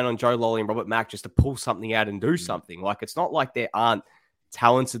reliant on Joe Lolly and Robert Mack just to pull something out and do something. It's not like there aren't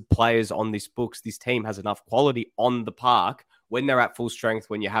talented players on this books. This team has enough quality on the park when they're at full strength,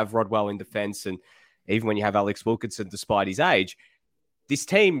 when you have Rodwell in defense, and even when you have Alex Wilkinson, despite his age. This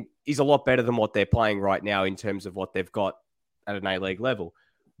team is a lot better than what they're playing right now in terms of what they've got at an A-League level.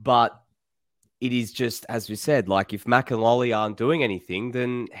 But it is just, as we said, if Mac and Lolly aren't doing anything,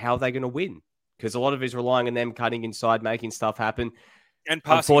 then how are they going to win? Because a lot of it is relying on them cutting inside, making stuff happen. And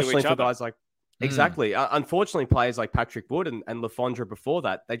passing to each other. Guys exactly. Unfortunately, players like Patrick Wood and Lafondra before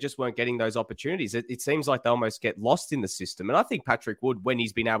that, they just weren't getting those opportunities. It seems like they almost get lost in the system. And I think Patrick Wood, when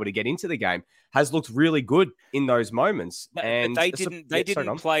he's been able to get into the game, has looked really good in those moments. But they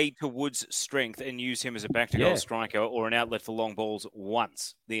didn't play to Wood's strength and use him as a back-to-goal striker or an outlet for long balls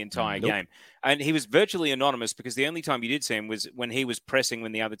once the entire game. And he was virtually anonymous because the only time you did see him was when he was pressing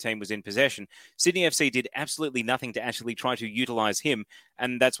when the other team was in possession. Sydney FC did absolutely nothing to actually try to utilize him,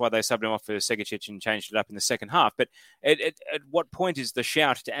 and that's why they subbed him off for Segacic and changed it up in the second half. But at what point is the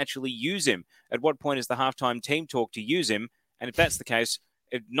shout to actually use him? At what point is the halftime team talk to use him? And if that's the case,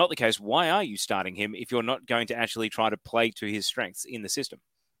 if not the case, why are you starting him if you're not going to actually try to play to his strengths in the system?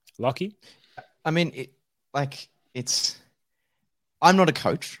 Lachie? I'm not a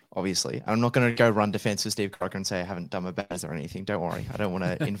coach, obviously. I'm not going to go run defense with Steve Corica and say I haven't done my best or anything. Don't worry. I don't want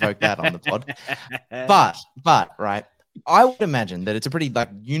to invoke that on the pod. But, right, I would imagine that it's a pretty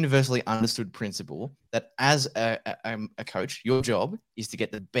universally understood principle that as a coach, your job is to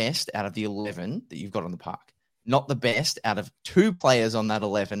get the best out of the 11 that you've got on the park, not the best out of 2 players on that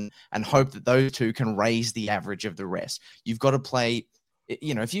 11 and hope that those 2 can raise the average of the rest. You've got to play,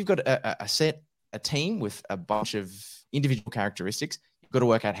 if you've got a team with a bunch of individual characteristics, you've got to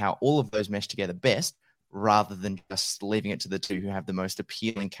work out how all of those mesh together best rather than just leaving it to the 2 who have the most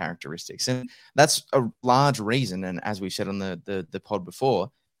appealing characteristics. And that's a large reason. And as we've said on the pod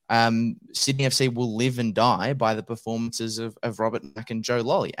before, Sydney FC will live and die by the performances of Robert Mack and Joe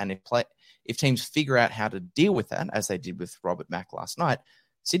Lolly. And if teams figure out how to deal with that, as they did with Robert Mack last night,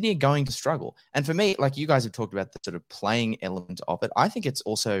 Sydney are going to struggle. And for me, like you guys have talked about the sort of playing element of it, I think it's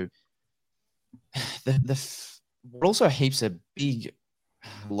also what also heaps a big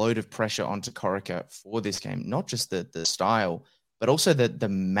load of pressure onto Corica for this game, not just the style, but also the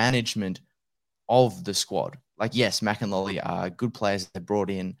management of the squad. Like, yes, Mac and Lolly are good players they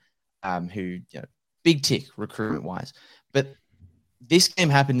brought in who, big tick recruitment-wise. But this game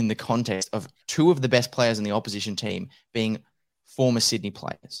happened in the context of two of the best players in the opposition team being former Sydney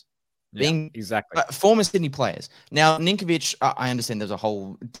players. Exactly. Former Sydney players. Now, Ninkovic, I understand there's a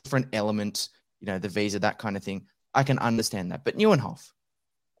whole different element, the visa, that kind of thing. I can understand that. But Nieuwenhof,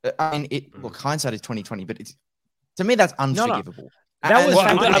 I mean, look, hindsight is 2020, but to me, that's unforgivable. That was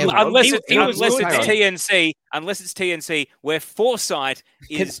unless it's TNC, where foresight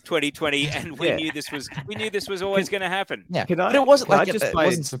is 2020, and we knew this was always going to happen. Yeah, but it wasn't like it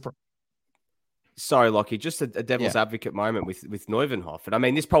wasn't surprising. Sorry, Lachie, just a devil's advocate moment with Nieuwenhof. And I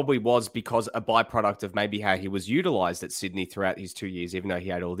mean, this probably was because a byproduct of maybe how he was utilised at Sydney throughout his 2 years, even though he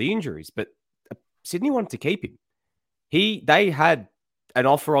had all the injuries. But Sydney wanted to keep him. They had an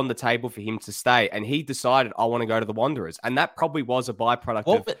offer on the table for him to stay, and he decided, I want to go to the Wanderers. And that probably was a byproduct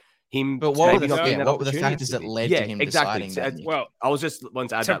of him. But what were the factors that led to him deciding that? Well, I was just wanting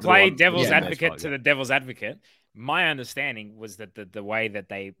to add to play devil's advocate to the devil's advocate. My understanding was that the way that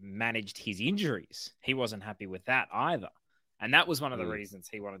they managed his injuries, he wasn't happy with that either. And that was one of the reasons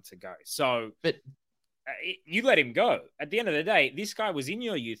he wanted to go. So, but you let him go. At the end of the day, this guy was in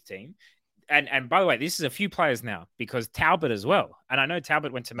your youth team. And by the way, this is a few players now because Talbot as well. And I know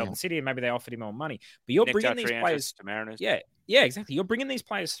Talbot went to Melbourne City and maybe they offered him more money. But you're bringing these players to Mariners. Yeah, exactly. You're bringing these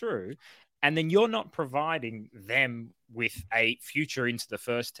players through, and then you're not providing them with a future into the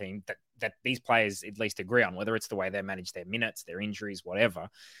first team that these players at least agree on, whether it's the way they manage their minutes, their injuries, whatever.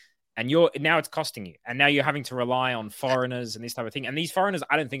 And now it's costing you. And now you're having to rely on foreigners and this type of thing. And these foreigners,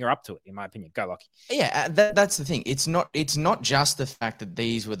 I don't think are up to it, in my opinion. Go, Lachie. Yeah, that's the thing. It's not just the fact that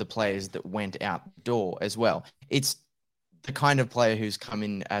these were the players that went out the door as well. It's the kind of player who's come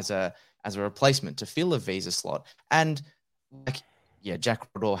in as a replacement to fill a visa slot. And Jack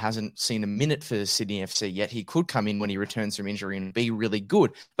Rodwell hasn't seen a minute for Sydney FC yet. He could come in when he returns from injury and be really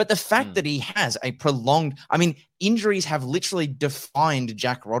good. But the fact that he has a prolonged... I mean, injuries have literally defined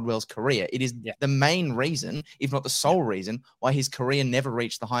Jack Rodwell's career. It is the main reason, if not the sole reason, why his career never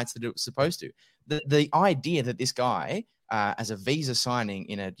reached the heights that it was supposed to. The idea that this guy, as a visa signing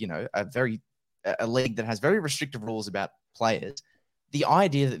in a league that has very restrictive rules about players, the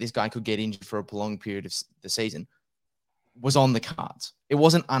idea that this guy could get injured for a prolonged period of the season was on the cards. It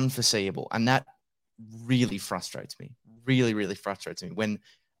wasn't unforeseeable. And that really frustrates me. Really, really frustrates me when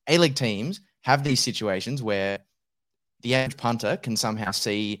A-League teams have these situations where the average punter can somehow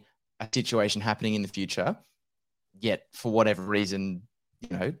see a situation happening in the future, yet for whatever reason,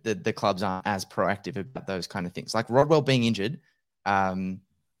 the clubs aren't as proactive about those kind of things. Like Rodwell being injured and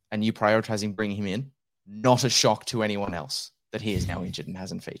you prioritizing bringing him in, not a shock to anyone else that he is now injured and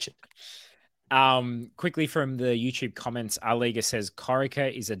hasn't featured. Quickly from the YouTube comments, Aliga says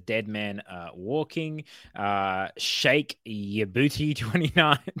Corica is a dead man walking. Sheikh Yabuti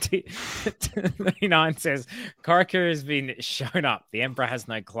 29 says Corica has been shown up. The Emperor has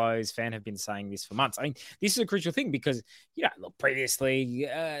no clothes. Fan have been saying this for months. I mean, this is a crucial thing because look, previously,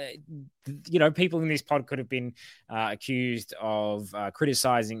 people in this pod could have been accused of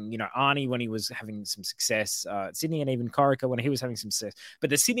criticizing, Arnie when he was having some success, Sydney, and even Corica when he was having some success.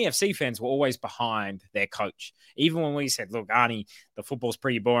 But the Sydney FC fans were always behind their coach. Even when we said, look, Arnie, the football's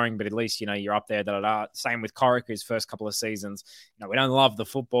pretty boring, but at least, you're up there. Same with Corica's first couple of seasons. We don't love the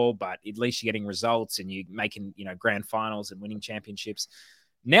football, but at least you're getting results and you're making, grand finals and winning championships.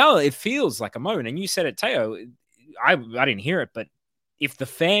 Now it feels like a moment. And you said it, Teo, I didn't hear it, but if the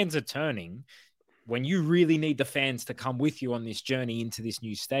fans are turning, when you really need the fans to come with you on this journey into this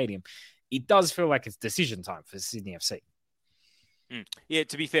new stadium, it does feel like it's decision time for Sydney FC. Yeah,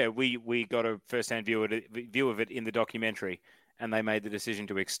 to be fair, we got a first-hand view of it in the documentary, and they made the decision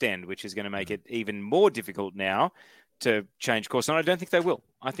to extend, which is going to make it even more difficult now to change course. And I don't think they will.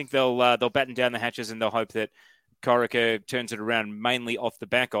 I think they'll batten down the hatches and they'll hope that Corica turns it around mainly off the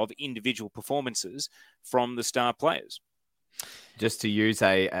back of individual performances from the star players. Just to use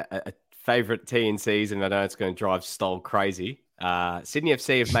a favourite TNCs, and I know it's going to drive Stoll crazy, Sydney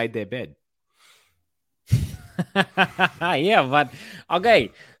FC have made their bed. Yeah, but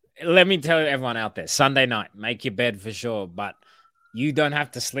okay, let me tell everyone out there, Sunday night, make your bed for sure, but you don't have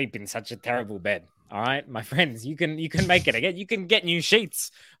to sleep in such a terrible bed. All right, my friends, you can make it again. You can get new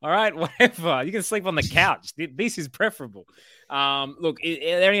sheets. All right, whatever. You can sleep on the couch. This is preferable. Look, are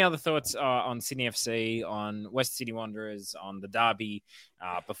there any other thoughts on Sydney FC, on West Sydney Wanderers, on the derby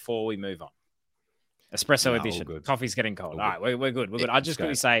before we move on? Espresso edition. Coffee's getting cold. All right, we're good. We're good. I just got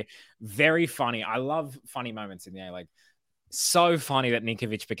to say, very funny. I love funny moments in the A-League. So funny that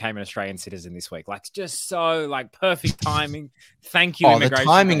Ninkovic became an Australian citizen this week. Like, just so perfect timing. Thank you. The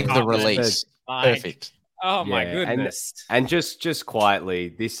timing of the release. Perfect. Oh my goodness. And just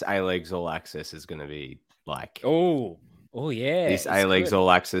quietly, this A-League's All Access is going to be like. Oh yeah. This A-League's All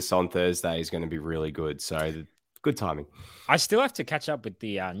Access on Thursday is going to be really good. So good timing. I still have to catch up with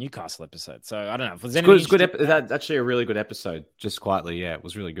the Newcastle episode. So I don't know if there's any. It's good. That's actually a really good episode. Just quietly, yeah, it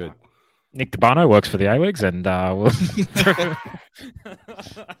was really good. Nick DeBano works for the A-Leagues, and we'll...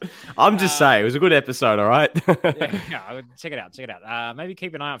 I'm just saying, it was a good episode, all right? yeah, check it out. Maybe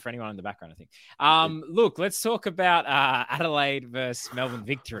keep an eye out for anyone in the background, I think. Look, let's talk about Adelaide versus Melbourne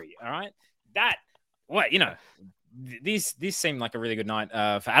Victory, all right? This seemed like a really good night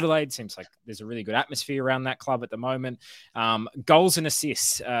for Adelaide. Seems like there's a really good atmosphere around that club at the moment. Goals and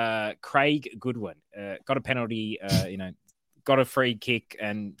assists. Craig Goodwin got a penalty, got a free kick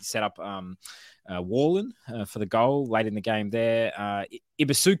and set up Wallen for the goal late in the game there.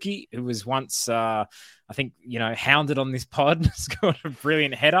 Ibasuki, who was once, I think, hounded on this pod, scored a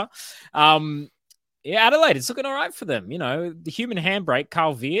brilliant header. Adelaide, it's looking all right for them. The human handbrake,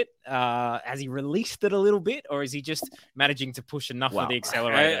 Carl Viet, has he released it a little bit, or is he just managing to push enough of the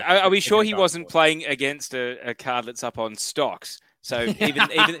accelerator? Are we sure he wasn't playing against a card that's up on stocks? So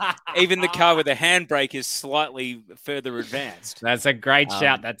even the car with the handbrake is slightly further advanced. That's a great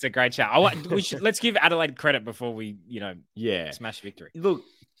shout. Let's give Adelaide credit before we, smash Victory. Look,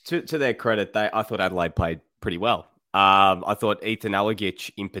 to their credit, I thought Adelaide played pretty well. I thought Ethan Alagic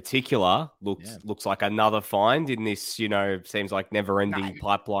in particular looks like another find in this, seems like never-ending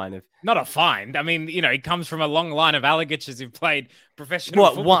pipeline of. Not a find. I mean, he comes from a long line of Alagics who've played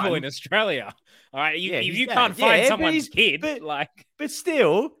professional football in Australia. All right, if you can't find someone's kid, but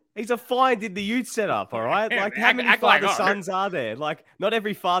still, he's a find in the youth setup. All right, like how many father sons are there? Like, not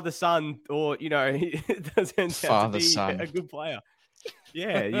every father son, or doesn't have to be a good player.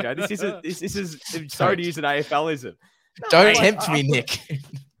 Yeah, this is sorry to use an AFLism. Don't tempt me, Nick.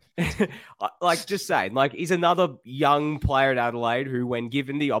 Just saying, he's another young player at Adelaide who, when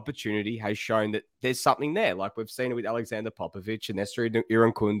given the opportunity, has shown that there's something there. Like we've seen it with Alexander Popovich and Nestor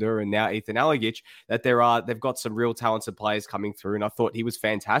Irankunda and now Ethan Alagic, that they've got some real talented players coming through. And I thought he was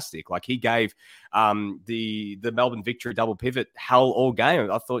fantastic. Like he gave the Melbourne Victory double pivot hell all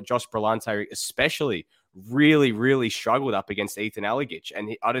game. I thought Josh Brillante especially really, really struggled up against Ethan Alagic,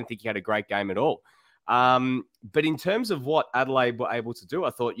 and I don't think he had a great game at all. But in terms of what Adelaide were able to do,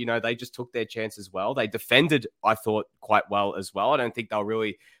 I thought, they just took their chances well. They defended, I thought, quite well as well. I don't think they were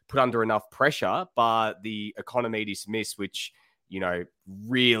really put under enough pressure, but the Economides miss, which,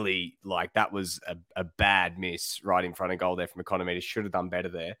 really, that was a bad miss right in front of goal there from Economides. Should have done better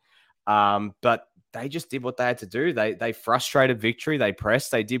there. But they just did what they had to do. They frustrated Victory. They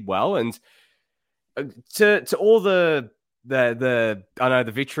pressed. They did well. And to all the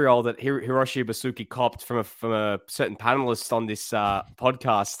vitriol that Hiroshi Basuki copped from a certain panelist on this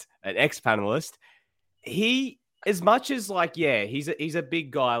podcast, an ex-panelist, he, as much as he's a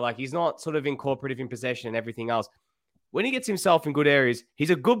big guy, he's not sort of incorporative in possession and everything else. When he gets himself in good areas,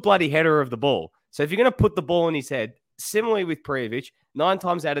 he's a good bloody header of the ball. So if you're going to put the ball in his head, similarly with Prijovic, 9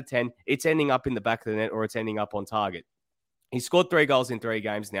 times out of 10, it's ending up in the back of the net or it's ending up on target. He scored 3 goals in 3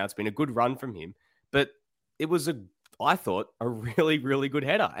 games now. It's been a good run from him. But it was, I thought, a really, really good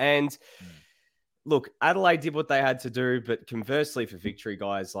header. And look, Adelaide did what they had to do, but conversely for Victory,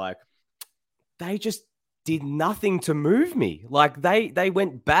 guys, they just did nothing to move me. They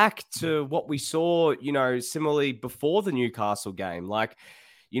went back to what we saw, similarly before the Newcastle game. I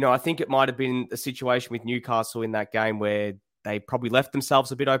think it might have been a situation with Newcastle in that game where they probably left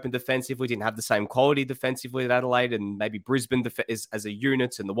themselves a bit open defensively, didn't have the same quality defensively that Adelaide and maybe Brisbane as a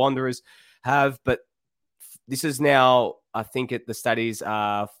unit and the Wanderers have. But this is now, I think at the studies,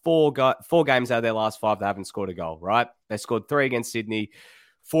 4 games out of their last 5, they haven't scored a goal, right? They scored 3 against Sydney,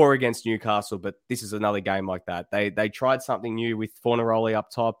 4 against Newcastle, but this is another game like that. They tried something new with Fornaroli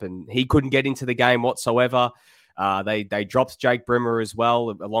up top, and he couldn't get into the game whatsoever. They dropped Jake Brimmer as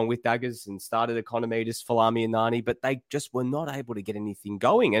well, along with Daggers, and started Economides, Falami and Nani, but they just were not able to get anything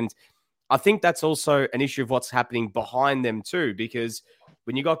going. And I think that's also an issue of what's happening behind them too, because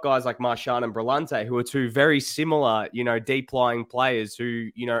when you got guys like Marchand and Brillante, who are 2 very similar, deep-lying players who,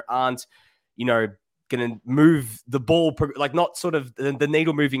 aren't, going to move the ball, like not sort of the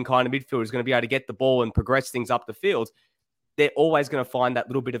needle moving kind of midfielder is going to be able to get the ball and progress things up the field, they're always going to find that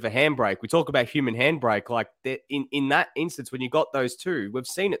little bit of a handbrake. We talk about human handbrake. Like in that instance, when you got those two, we've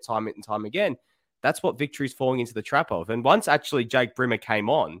seen it time and time again. That's what Victory's falling into the trap of. And once actually Jake Brimmer came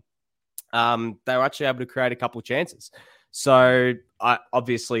on, they were actually able to create a couple of chances. So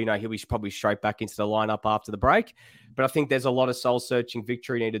obviously, he'll be probably straight back into the lineup after the break. But I think there's a lot of soul-searching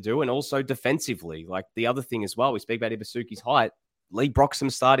Victory need to do. And also defensively, like the other thing as well, we speak about Ibasuki's height. Lee Broxham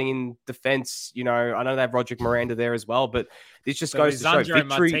starting in defense. I know they have Roderick Miranda there as well, but this just goes to show Victory.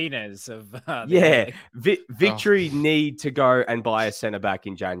 Martinez of Victory need to go and buy a centre back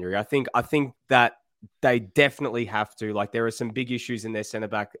in January. I think that they definitely have to. Like there are some big issues in their centre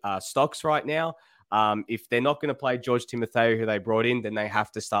back stocks right now. If they're not going to play George Timotheo, who they brought in, then they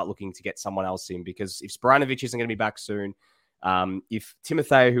have to start looking to get someone else in, because if Sporanovic isn't going to be back soon, if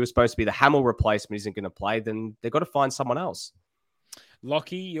Timotheo, who was supposed to be the Hamill replacement, isn't going to play, then they've got to find someone else.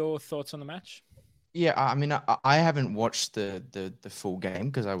 Lachie, your thoughts on the match? Yeah, I mean, I haven't watched the full game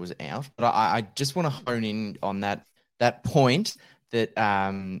because I was out, but I just want to hone in on that point that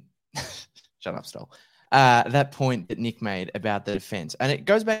shut up, Stoll. That point that Nick made about the defense, and it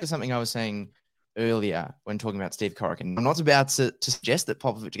goes back to something I was saying earlier when talking about Steve Corica. I'm not about to suggest that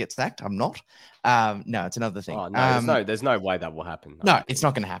Popovich gets sacked. I'm not. No, it's another thing. Oh, no, there's no way that will happen. No, it's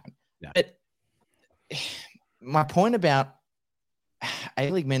not going to happen. No. But my point about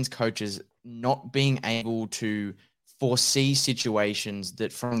A-League men's coaches not being able to foresee situations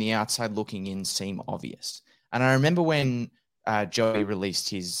that from the outside looking in seem obvious. And I remember when Joey released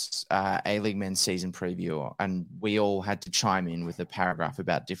his A-League men's season preview, and we all had to chime in with a paragraph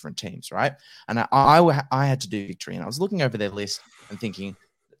about different teams, right? And I had to do Victory, and I was looking over their list and thinking,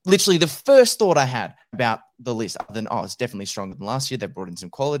 literally the first thought I had about the list, other than, it's definitely stronger than last year, they brought in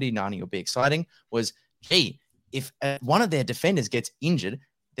some quality, Nani will be exciting, was, gee, if one of their defenders gets injured,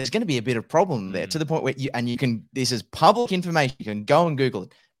 there's going to be a bit of problem there, to the point where this is public information, you can go and Google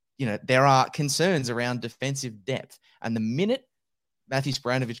it. There are concerns around defensive depth. And the minute Matthew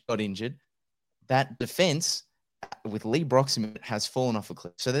Sporanovic got injured, that defense with Lee Broxham has fallen off a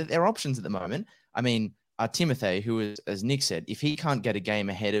cliff. So there are options at the moment. I mean, Timothy, who is, as Nick said, if he can't get a game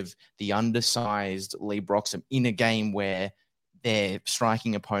ahead of the undersized Lee Broxham in a game where their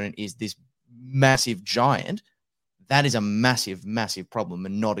striking opponent is this massive giant, that is a massive, massive problem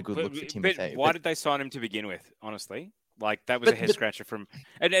and not a good look for Timothy. But why did they sign him to begin with, honestly? Like, that was a head-scratcher from...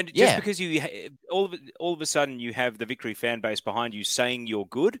 And just because you... All of a sudden, you have the Victory fan base behind you saying you're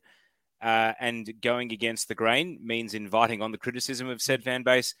good, and going against the grain means inviting on the criticism of said fan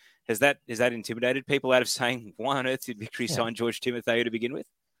base. Has that intimidated people out of saying, why on earth did Victory sign George Timotheo to begin with?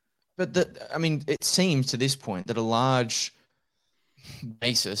 But, it seems to this point that a large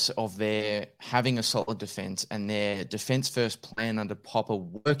basis of their having a solid defense and their defense first plan under Popper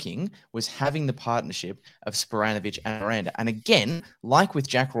working was having the partnership of Sporanovic and Miranda. And again, like with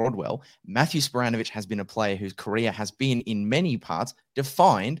Jack Rodwell, Matthew Sporanovic has been a player whose career has been in many parts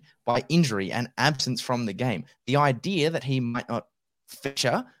defined by injury and absence from the game. The idea that he might not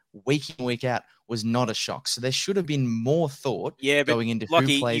feature week in, week out was not a shock. So there should have been more thought going into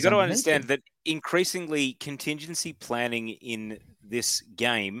Lachie, who plays. You got to understand that increasingly contingency planning in this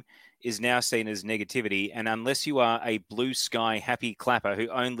game is now seen as negativity. And unless you are a blue sky happy clapper who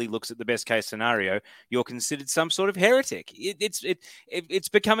only looks at the best case scenario, you're considered some sort of heretic. It's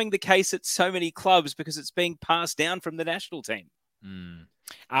becoming the case at so many clubs because it's being passed down from the national team.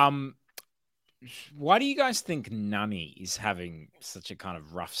 Why do you guys think Nani is having such a kind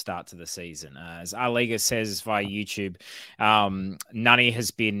of rough start to the season? As our Liga says via YouTube, Nani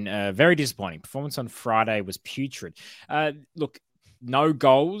has been very disappointing. Performance on Friday was putrid. Look, no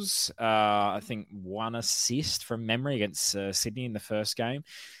goals. I think one assist from memory against Sydney in the first game.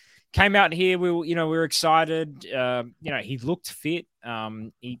 Came out here, we were excited. He looked fit.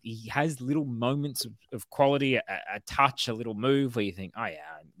 He has little moments of quality, a touch, a little move where you think, oh yeah,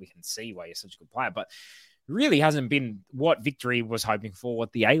 we can see why you're such a good player. But really hasn't been what Victory was hoping for,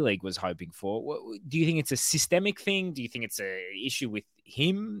 what the A-League was hoping for. Do you think it's a systemic thing? Do you think it's an issue with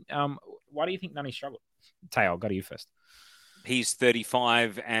him? Why do you think Nani struggled? Teo, I'll go to you first. He's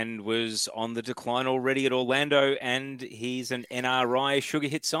 35 and was on the decline already at Orlando, and he's an NRI sugar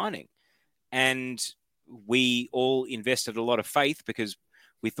hit signing. And we all invested a lot of faith because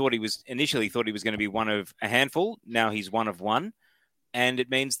we initially thought he was going to be one of a handful. Now he's one of one. And it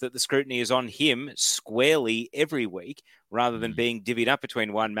means that the scrutiny is on him squarely every week rather than being divvied up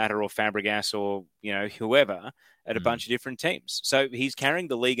between Juan Mata or Fabregas or, whoever at a bunch of different teams. So he's carrying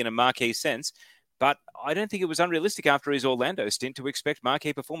the league in a marquee sense. But I don't think it was unrealistic after his Orlando stint to expect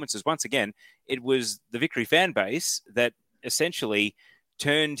marquee performances. Once again, it was the Victory fan base that essentially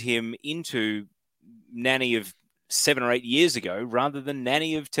turned him into Nani of 7 or 8 years ago rather than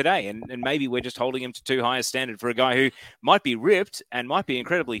Nani of today. And maybe we're just holding him to too high a standard for a guy who might be ripped and might be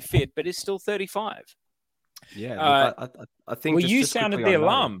incredibly fit, but is still 35. Yeah, I think. Well, you sounded the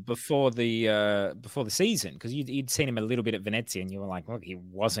alarm before the season because you'd seen him a little bit at Venezia, and you were like, "Look, he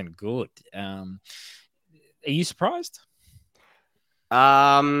wasn't good." Are you surprised?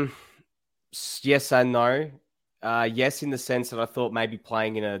 Yes and no. Yes, in the sense that I thought maybe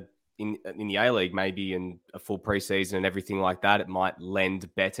playing in the A-League, maybe in a full preseason and everything like that, it might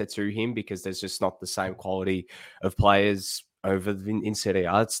lend better to him because there's just not the same quality of players over in Serie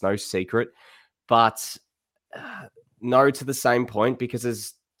A. It's no secret, but. No, to the same point, because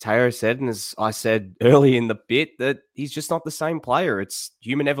as Teo said, and as I said early in the bit, that he's just not the same player. It's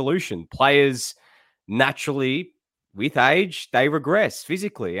human evolution. Players naturally, with age, they regress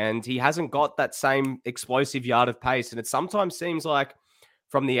physically, and he hasn't got that same explosive yard of pace. And it sometimes seems like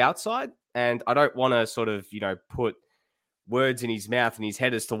from the outside, and I don't want to sort of, put words in his mouth and his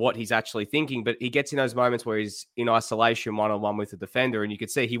head as to what he's actually thinking, but he gets in those moments where he's in isolation one-on-one with the defender, and you can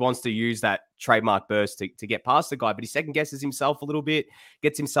see he wants to use that trademark burst to get past the guy, but he second guesses himself a little bit,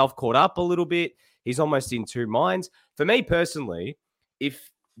 gets himself caught up a little bit. He's almost in two minds. For me personally, if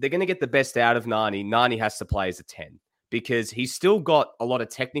they're going to get the best out of Nani has to play as a 10 because he's still got a lot of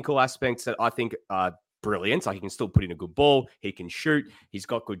technical aspects that I think are brilliant. Like he can still put in a good ball. He can shoot. He's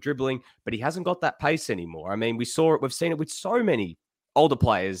got good dribbling, but he hasn't got that pace anymore. I mean, we've seen it with so many older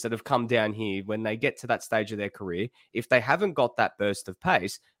players that have come down here when they get to that stage of their career. If they haven't got that burst of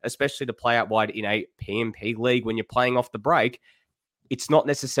pace, especially to play out wide in a PMP league when you're playing off the break, it's not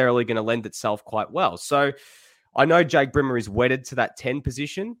necessarily going to lend itself quite well. So I know Jake Brimmer is wedded to that 10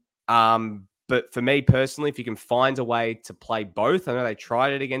 position. But for me personally, if you can find a way to play both, I know they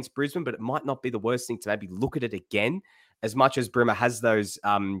tried it against Brisbane, but it might not be the worst thing to maybe look at it again. As much as Brimmer has those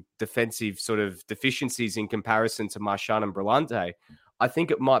defensive sort of deficiencies in comparison to Marchand and Brillante, I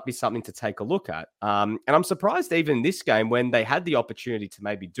think it might be something to take a look at. And I'm surprised even this game when they had the opportunity to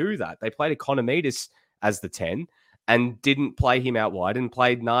maybe do that. They played Economidis as the 10 and didn't play him out wide and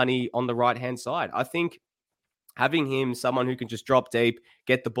played Nani on the right-hand side. I think having him, someone who can just drop deep,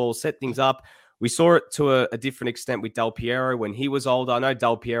 get the ball, set things up. We saw it to a different extent with Del Piero when he was older. I know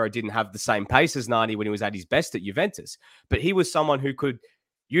Del Piero didn't have the same pace as Nani when he was at his best at Juventus, but he was someone who could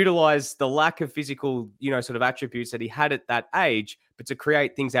utilize the lack of physical, sort of attributes that he had at that age, but to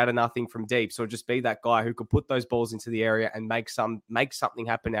create things out of nothing from deep. So just be that guy who could put those balls into the area and make something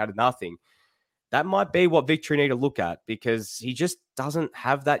happen out of nothing. That might be what Victory need to look at because he just doesn't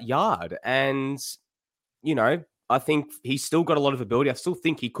have that yard. And, I think he's still got a lot of ability. I still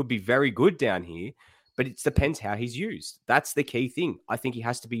think he could be very good down here, but it depends how he's used. That's the key thing. I think he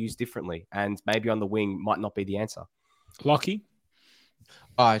has to be used differently, and maybe on the wing might not be the answer. Lachie?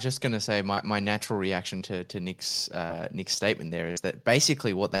 I was just going to say my natural reaction to Nick's statement there is that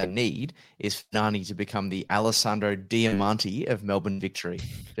basically what they need is Nani to become the Alessandro Diamante of Melbourne Victory.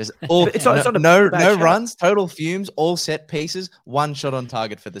 There's no runs, total fumes, all set pieces, one shot on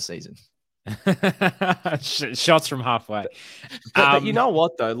target for the season. Shots from halfway. But you know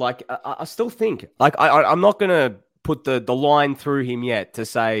what though? Like I still think I'm not gonna put the line through him yet to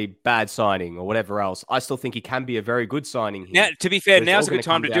say bad signing or whatever else. I still think he can be a very good signing here. Now, to be fair, now's a good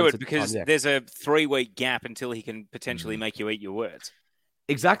time to do it because there's a 3-week gap until he can potentially make you eat your words.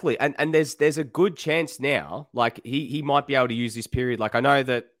 Exactly, and there's a good chance now. Like he might be able to use this period. Like I know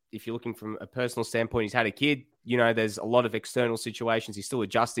that if you're looking from a personal standpoint, he's had a kid. There's a lot of external situations. He's still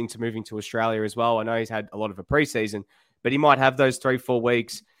adjusting to moving to Australia as well. I know he's had a lot of a preseason, but he might have those 3-4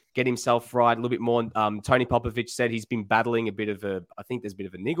 weeks, get himself right a little bit more. Tony Popovich said he's been battling I think there's a bit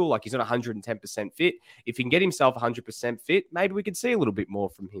of a niggle, like he's not 110% fit. If he can get himself 100% fit, maybe we could see a little bit more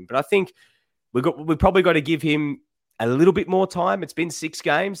from him. But I think we've probably got to give him a little bit more time. It's been 6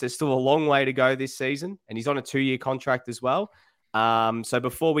 games. There's still a long way to go this season, and he's on a 2-year contract as well. So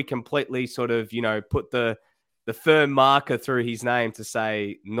before we completely sort of, put the firm marker through his name to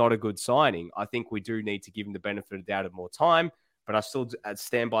say not a good signing, I think we do need to give him the benefit of the doubt of more time. But I still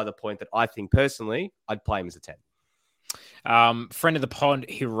stand by the point that I think personally, I'd play him as a 10. Friend of the pod,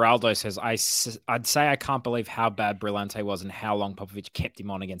 Hiraldo says, I'd say I can't believe how bad Brillante was and how long Popovich kept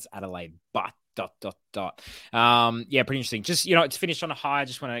him on against Adelaide, but ... Yeah, pretty interesting. Just, to finish on a high, I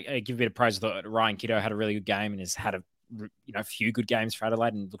just want to give a bit of praise. I thought Ryan Kiddo had a really good game and has had a few good games for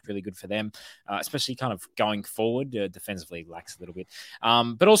Adelaide and looked really good for them, especially kind of going forward. Defensively lacks a little bit.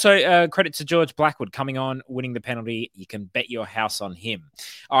 But also credit to George Blackwood coming on, winning the penalty. You can bet your house on him.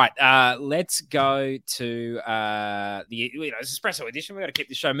 All right, let's go to the Espresso edition. We've got to keep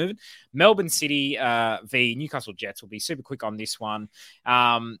the show moving. Melbourne City v Newcastle Jets. Will be super quick on this one.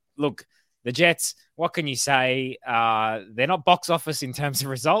 Look, the Jets, what can you say? They're not box office in terms of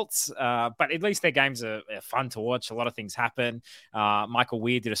results, but at least their games are fun to watch. A lot of things happen. Michael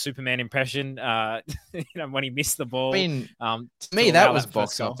Weir did a Superman impression, when he missed the ball. I mean, to me, that was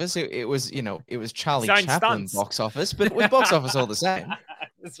box office. It was Charlie Chaplin box office, but it was box office all the same.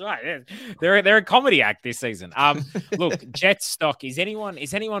 That's right. Yeah. They're a comedy act this season. Look, Jet stock. Is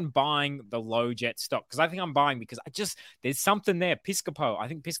anyone buying the low Jet stock? Because I think I'm buying because there's something there. Piscopo. I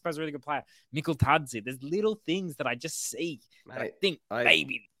think Piscopo's a really good player. Mikkel Tadzi. There's little things that I just see. That I think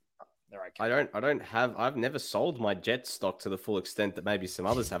maybe they're okay. I've never sold my Jet stock to the full extent that maybe some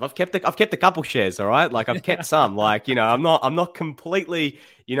others have. I've kept a couple shares. All right. Like I've kept some, I'm not completely,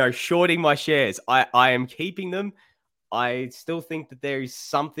 shorting my shares. I am keeping them. I still think that there is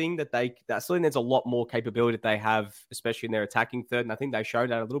something that there's a lot more capability that they have, especially in their attacking third. And I think they showed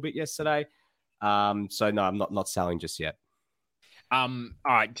that a little bit yesterday. So no, I'm not selling just yet. All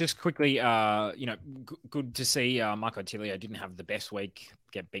right, just quickly, good to see Michael Tilio didn't have the best week,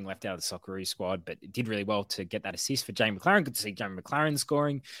 being left out of the Socceroos squad, but it did really well to get that assist for Jamie McLaren. Good to see Jamie McLaren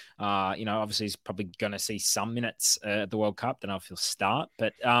scoring. Obviously he's probably going to see some minutes at the World Cup. Don't know if he'll start,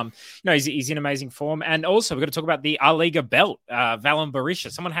 but he's in amazing form. And also we've got to talk about the A Liga belt, Valon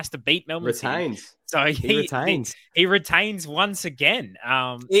Berisha. Someone has to beat Melbourne City. So he retains. He retains once again.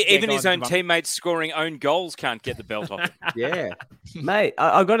 Even his own teammates scoring own goals can't get the belt off him. Yeah. Mate,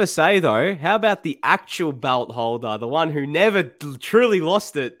 I've got to say, though, how about the actual belt holder, the one who never truly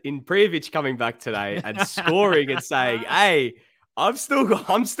lost it, in Prijovic coming back today and scoring and saying, hey, I'm still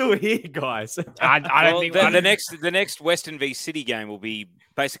here, guys. I don't think the next Western v City game will be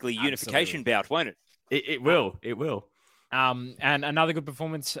basically unification bout, won't it? It will. And another good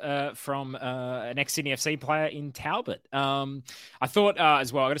performance from an ex-Sydney FC player in Talbot. I thought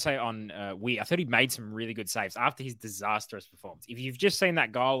as well, I got to say on I thought he made some really good saves after his disastrous performance. If you've just seen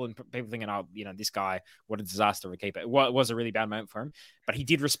that goal and people thinking, this guy, what a disaster of a keeper. It was a really bad moment for him, but he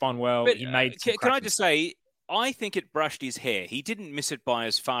did respond well. But, he made. Can I just say, I think it brushed his hair. He didn't miss it by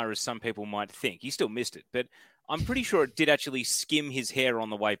as far as some people might think. He still missed it, but I'm pretty sure it did actually skim his hair on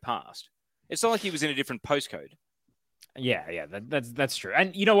the way past. It's not like he was in a different postcode. Yeah, that's true.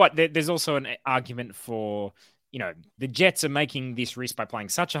 And you know what? There's also an argument for, the Jets are making this risk by playing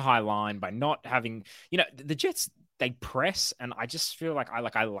such a high line, by not having, the Jets, they press, and I just feel like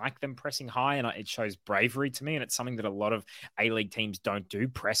I like them pressing high, and it shows bravery to me, and it's something that a lot of A-League teams don't do,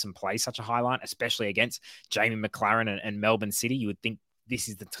 press and play such a high line, especially against Jamie McLaren and Melbourne City. You would think this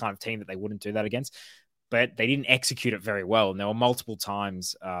is the kind of team that they wouldn't do that against. But they didn't execute it very well. And there were multiple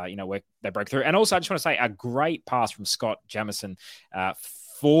times, where they broke through. And also, I just want to say a great pass from Scott Jamieson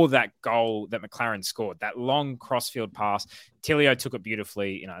for that goal that McLaren scored. That long crossfield pass. Tilio took it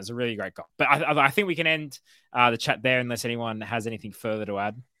beautifully. It was a really great goal. But I think we can end the chat there unless anyone has anything further to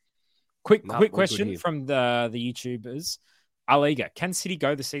add. Quick question from the YouTubers. A Liga, can City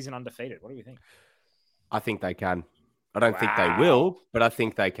go the season undefeated? What do we think? I think they can. I don't think they will, but I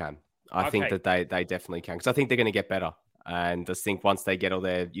think they can. I think that they definitely can, because I think they're going to get better. And I think once they get all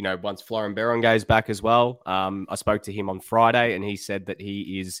their, once Florent Berenguer is back as well, I spoke to him on Friday and he said that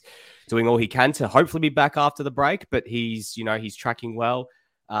he is doing all he can to hopefully be back after the break, but he's tracking well.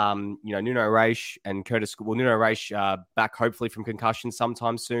 Nuno Reis and Curtis, Nuno Reis back hopefully from concussion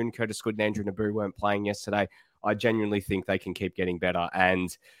sometime soon. Curtis Good and Andrew Nabu weren't playing yesterday. I genuinely think they can keep getting better, and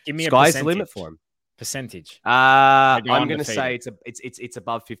sky's the limit for him. Percentage. I'm going to say it's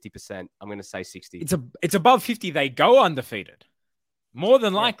above 50%. I'm going to say 60. It's above 50. They go undefeated, more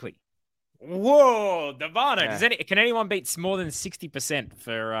than likely. Whoa, Devano. Yeah. Can anyone beat more than 60%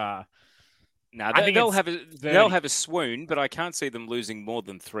 for? No, they'll have a swoon, but I can't see them losing more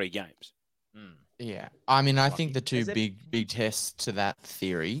than 3 games. Yeah, I mean, I think the two big tests to that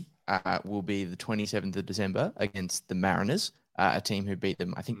theory will be the 27th of December against the Mariners, a team who beat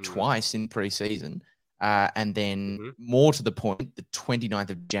them, I think, twice in pre-season. And then more to the point, the 29th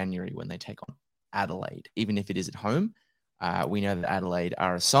of January when they take on Adelaide, even if it is at home. We know that Adelaide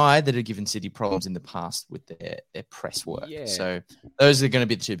are a side that have given City problems in the past with their press work. Yeah. So those are going to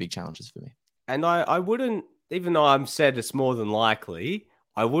be the two big challenges for me. And I wouldn't, even though I've said it's more than likely,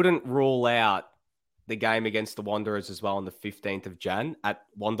 I wouldn't rule out the game against the Wanderers as well on the 15th of Jan at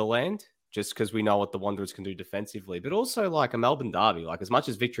Wonderland. just because we know what the Wanderers can do defensively, but also like a Melbourne derby. Like as much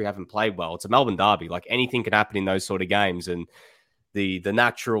as Victory haven't played well, it's a Melbourne derby. Like anything can happen in those sort of games, and the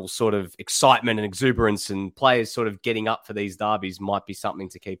natural sort of excitement and exuberance and players sort of getting up for these derbies might be something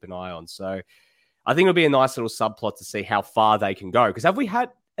to keep an eye on. So I think it'll be a nice little subplot to see how far they can go. Because have we had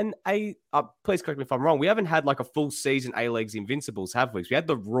please correct me if I'm wrong, we haven't had like a full season A-League's Invincibles, have we? We had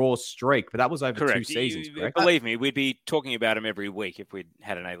the Raw streak, but that was over correct. 2 seasons, correct? Believe me, we'd be talking about them every week if we'd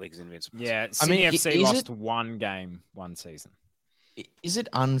had an A-League's Invincibles. Yeah, Sydney FC lost one game, one season. Is it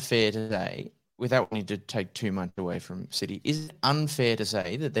unfair to say, without wanting to take too much away from City, is it unfair to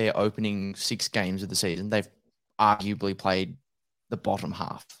say that their opening 6 games of the season, they've arguably played the bottom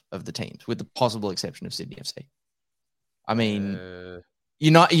half of the teams, with the possible exception of Sydney FC? I mean,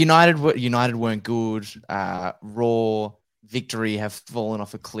 United weren't good. Raw, Victory have fallen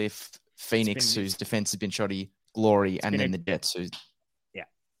off a cliff. Phoenix, whose defense has been shoddy. Glory, and then the Jets. Yeah,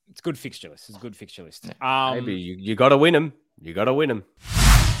 it's good fixture list. It's a good fixture list. Yeah. Maybe you got to win them. You got to win them.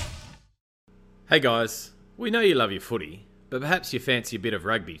 Hey guys, we know you love your footy, but perhaps you fancy a bit of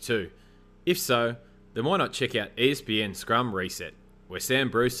rugby too. If so, then why not check out ESPN Scrum Reset, where Sam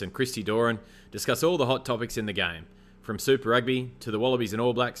Bruce and Christy Doran discuss all the hot topics in the game, from Super Rugby to the Wallabies and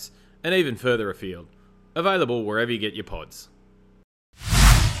All Blacks, and even further afield. Available wherever you get your pods.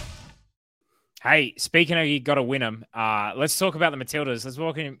 Hey, speaking of you got to win them, let's talk about the Matildas. Let's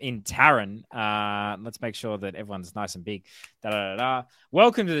walk in Taryn. Let's make sure that everyone's nice and big.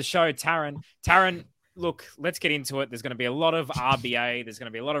 Welcome to the show, Taryn. Taryn, look, let's get into it. There's going to be a lot of RBA. There's going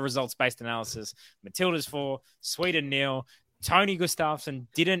to be a lot of results-based analysis. Matildas 4, Sweden 0. Tony Gustafsson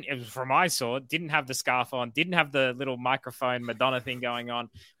from I saw, didn't have the scarf on, didn't have the little microphone Madonna thing going on.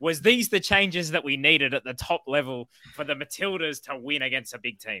 Was these the changes that we needed at the top level for the Matildas to win against a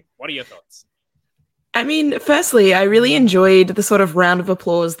big team? What are your thoughts? I mean, firstly, I really enjoyed the sort of round of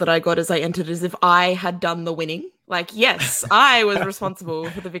applause that I got as I entered, as if I had done the winning. Like, yes, I was responsible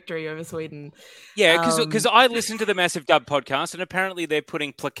for the victory over Sweden. Yeah, because I listened to the Massive Dub podcast, and apparently they're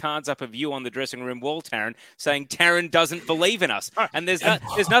putting placards up of you on the dressing room wall, Taryn, saying Taryn doesn't believe in us. And there's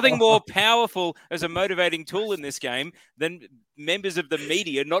nothing more powerful as a motivating tool in this game than members of the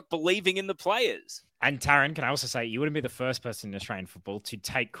media not believing in the players. And Taryn, can I also say, you wouldn't be the first person in Australian football to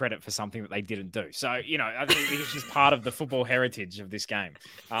take credit for something that they didn't do. So, I think it's just part of the football heritage of this game.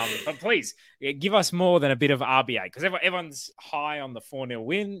 But please, give us more than a bit of RBA, because everyone's high on the 4-0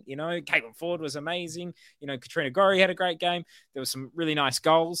 win. Caitlin Ford was amazing. Katrina Gorry had a great game. There were some really nice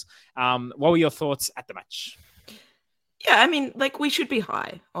goals. What were your thoughts at the match? Yeah, I mean, we should be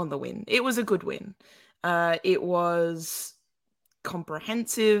high on the win. It was a good win. It was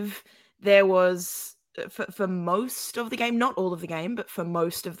comprehensive. There was, for most of the game, not all of the game, but for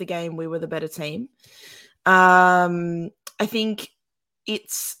most of the game, we were the better team. I think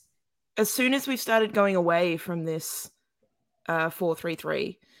it's, as soon as we've started going away from this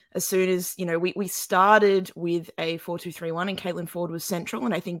 4-3-3, as soon as, we started with a 4-2-3-1 and Caitlin Ford was central.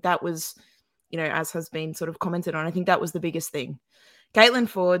 And I think that was, as has been sort of commented on, I think that was the biggest thing. Caitlin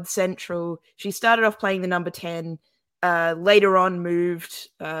Ford, central. She started off playing the number 10. Later on moved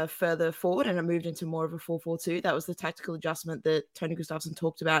further forward, and it moved into more of a 4-4-2. That was the tactical adjustment that Tony Gustafsson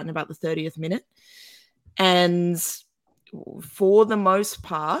talked about in about the 30th minute. And for the most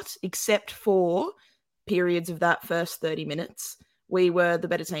part, except for periods of that first 30 minutes, we were the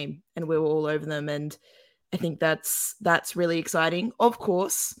better team and we were all over them. And I think that's really exciting. Of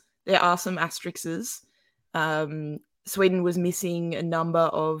course, there are some asterisks. Sweden was missing a number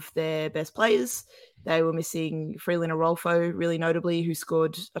of their best players. They were missing Freeland Arolfo, really notably, who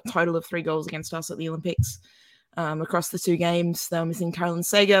scored a total of 3 goals against us at the Olympics. Across the 2 games, they were missing Caroline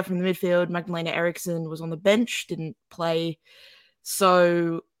Sager from the midfield. Magdalena Eriksson was on the bench, didn't play.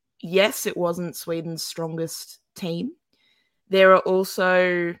 So, yes, it wasn't Sweden's strongest team. There are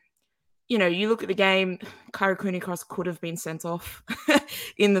also, you look at the game, Kyra Kunikos could have been sent off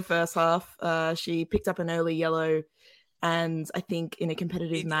in the first half. She picked up an early yellow. And I think in a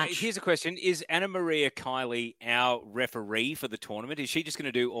competitive match... Here's a question. Is Anna Maria Kiley our referee for the tournament? Is she just going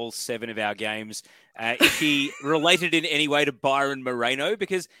to do all 7 of our games? Is she related in any way to Byron Moreno?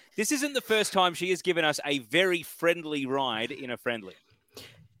 Because this isn't the first time she has given us a very friendly ride in a friendly.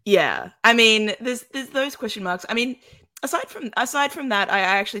 Yeah. I mean, there's those question marks. I mean, aside from that, I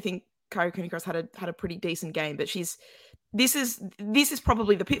actually think Kyra Kunikos had a pretty decent game. But this is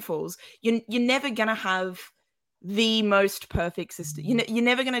probably the pitfalls. You're never going to have the most perfect system. You're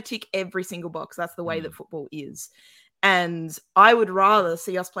never going to tick every single box. That's the way that football is. And I would rather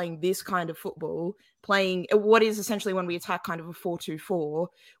see us playing this kind of football, playing what is essentially when we attack kind of a 4-2-4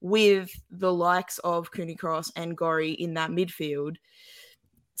 with the likes of Kunikos and Gorry in that midfield.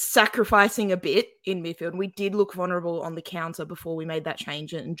 sacrificing a bit in midfield. We did look vulnerable on the counter before we made that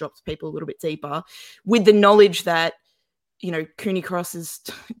change and dropped people a little bit deeper, with the knowledge that, Cooney Cross is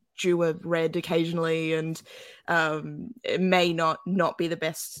due a red occasionally, and it may not be the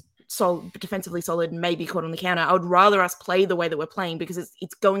best defensively solid and may be caught on the counter. I would rather us play the way that we're playing, because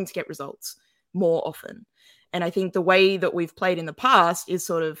it's going to get results more often. And I think the way that we've played in the past is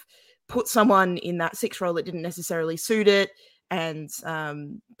sort of put someone in that 6 role that didn't necessarily suit it, and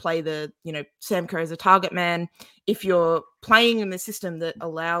play Sam Kerr as a target man. If you're playing in the system that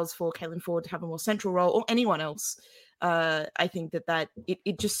allows for Caitlin Ford to have a more central role, or anyone else, I think that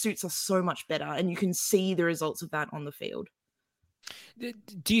it just suits us so much better, and you can see the results of that on the field.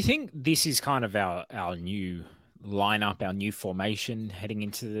 Do you think this is kind of our new lineup, our new formation heading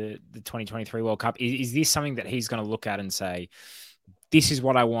into the 2023 World Cup? Is this something that he's going to look at and say, this is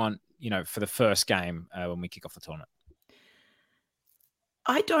what I want, for the first game when we kick off the tournament?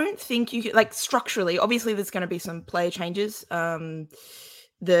 I don't think you could, structurally, obviously there's going to be some player changes.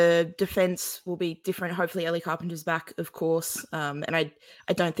 The defense will be different. Hopefully Ellie Carpenter's back, of course. And I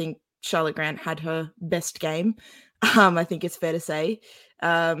don't think Charlotte Grant had her best game. I think it's fair to say.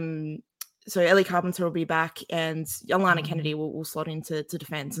 So Ellie Carpenter will be back, and Alana Kennedy will slot into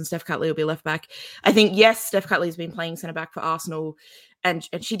defense, and Steph Cutley will be left back. I think, yes, Steph Cutley's been playing centre back for Arsenal, and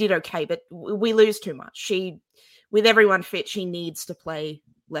she did okay, but we lose too much. With everyone fit, she needs to play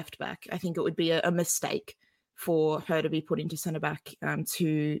left back. I think it would be a mistake for her to be put into centre back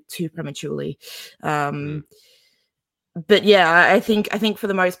too prematurely. But yeah, I think for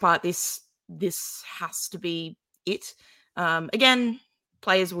the most part, this has to be it. Again,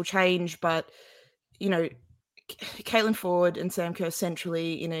 players will change, but Caitlin Ford and Sam Kerr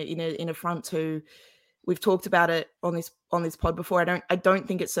centrally in a front two. We've talked about it on this pod before. I don't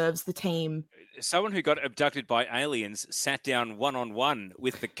think it serves the team. Someone who got abducted by aliens sat down one-on-one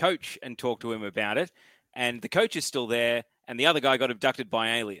with the coach and talked to him about it, and the coach is still there, and the other guy got abducted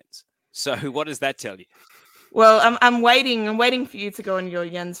by aliens. So what does that tell you? Well, I'm waiting for you to go on your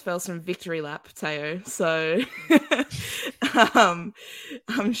Jens Felsen victory lap, Teo. So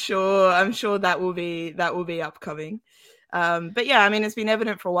I'm sure that will be upcoming. But yeah, I mean, it's been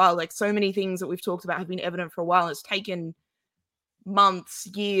evident for a while. So many things that we've talked about have been evident for a while. It's taken months,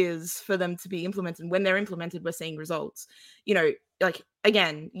 years for them to be implemented. When they're implemented, we're seeing results.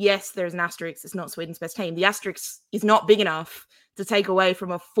 Again, yes, there's an asterisk. It's not Sweden's best team. The asterisk is not big enough to take away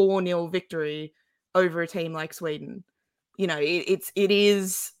from a 4-0 victory over a team like Sweden. It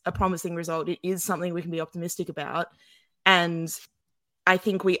is a promising result. It is something we can be optimistic about. And I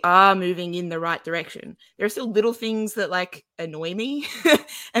think we are moving in the right direction. There are still little things that annoy me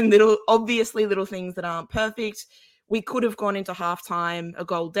and little things that aren't perfect. We could have gone into halftime a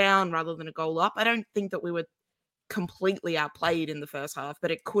goal down rather than a goal up. I don't think that we were completely outplayed in the first half,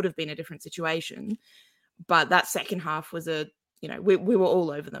 but it could have been a different situation. But that second half was we were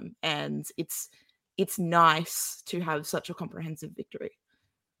all over them, and it's nice to have such a comprehensive victory.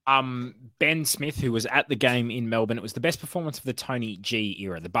 Ben Smith, who was at the game in Melbourne, it was the best performance of the Tony G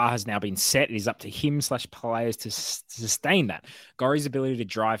era. The bar has now been set. It is up to him/players to sustain that. Gori's ability to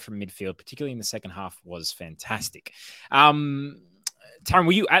drive from midfield, particularly in the second half, was fantastic. Taryn,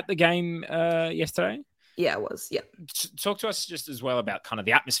 were you at the game yesterday? Yeah, I was. Yeah. Talk to us just as well about kind of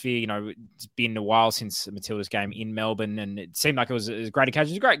the atmosphere. It's been a while since Matildas game in Melbourne, and it seemed like it was a great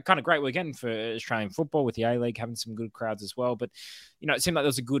occasion. It was a great weekend for Australian football with the A-League having some good crowds as well. But, it seemed like there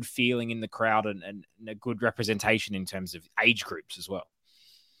was a good feeling in the crowd and a good representation in terms of age groups as well.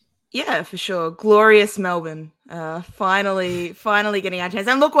 Yeah, for sure. Glorious Melbourne. Finally getting our chance.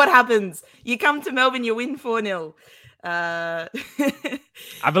 And look what happens. You come to Melbourne, you win 4-0. I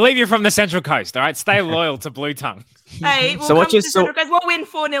believe you're from the Central Coast, all right? Stay loyal to Blue Tongue. Hey, we'll win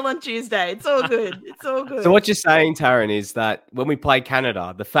 4-0 on Tuesday. It's all good. So what you're saying, Taryn, is that when we play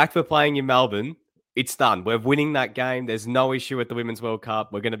Canada, the fact we're playing in Melbourne, it's done. We're winning that game. There's no issue with the Women's World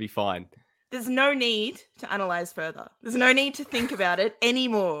Cup. We're going to be fine. There's no need to analyze further. There's no need to think about it any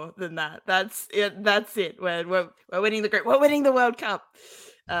more than that. That's it. We're winning the group. We're winning the World Cup.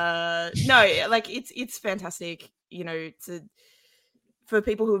 It's fantastic. For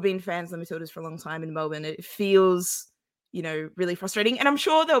people who have been fans of the Matildas for a long time in Melbourne, it feels, really frustrating. And I'm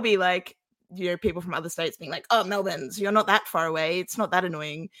sure there'll be people from other states being like, "Oh, Melbourne, so you're not that far away. It's not that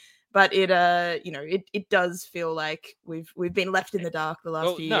annoying." But it does feel like we've been left in the dark the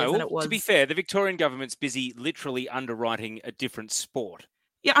last few years. And it was. To be fair, the Victorian government's busy literally underwriting a different sport.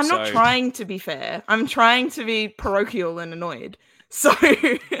 Yeah, I'm not trying to be fair. I'm trying to be parochial and annoyed. So,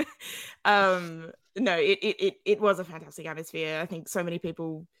 no, it was a fantastic atmosphere. I think so many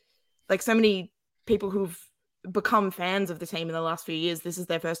people who've become fans of the team in the last few years, this is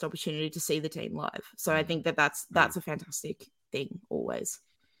their first opportunity to see the team live. So I think that's a fantastic thing always.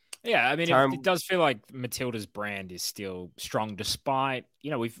 Yeah, I mean, it does feel like Matilda's brand is still strong, despite,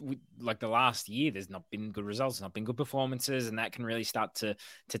 we like the last year, there's not been good results, not been good performances, and that can really start to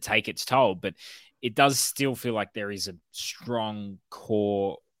take its toll. But it does still feel like there is a strong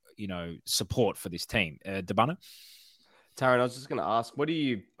core, support for this team. Debana? Taryn, I was just going to ask, what are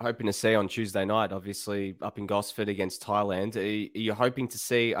you hoping to see on Tuesday night? Obviously, up in Gosford against Thailand. Are you hoping to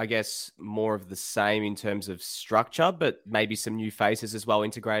see, I guess, more of the same in terms of structure, but maybe some new faces as well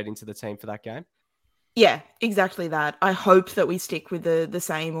integrated into the team for that game? Yeah, exactly that. I hope that we stick with the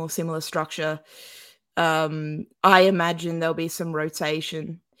same or similar structure. I imagine there'll be some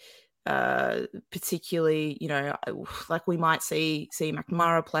rotation, particularly, like we might see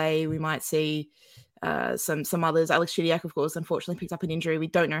McNamara play. We might see some others. Alex Chidiac, of course, unfortunately picked up an injury. We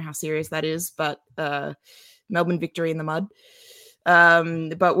don't know how serious that is, but Melbourne Victory in the mud.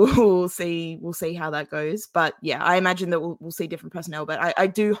 But we'll see how that goes. But yeah, I imagine that we'll see different personnel. But I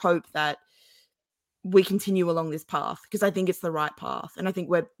do hope that we continue along this path, because I think it's the right path, and I think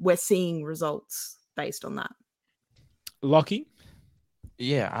we're seeing results based on that. Lachie?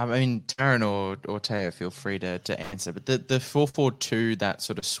 Yeah, I mean, Taryn or Teo, feel free to answer. But the 4-4-2, that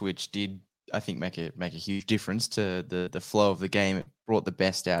sort of switch did, I think, make a huge difference to the flow of the game. It brought the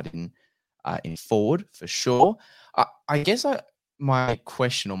best out in forward for sure. I guess my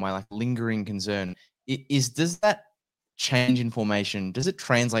question, or my lingering concern is, does that change in formation? Does it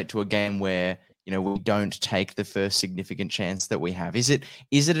translate to a game where we don't take the first significant chance that we have? Is it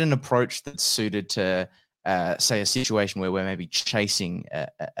an approach that's suited to say a situation where we're maybe chasing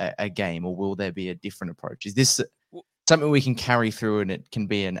a game, or will there be a different approach? Is this something we can carry through, and it can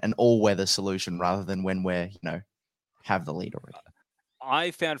be an all-weather solution rather than when we're, have the lead already?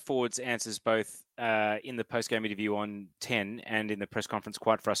 I found Ford's answers both in the post-game interview on 10 and in the press conference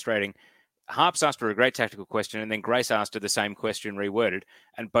quite frustrating. Harps asked her a great tactical question, and then Grace asked her the same question reworded.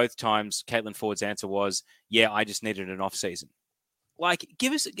 And both times, Caitlin Ford's answer was, yeah, I just needed an off-season.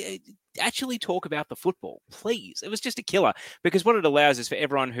 Give us, actually talk about the football, please. It was just a killer, because what it allows is for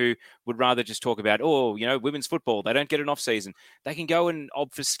everyone who would rather just talk about, women's football, they don't get an off season. They can go and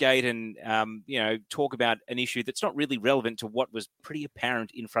obfuscate and, talk about an issue that's not really relevant to what was pretty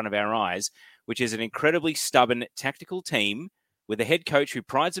apparent in front of our eyes, which is an incredibly stubborn tactical team with a head coach who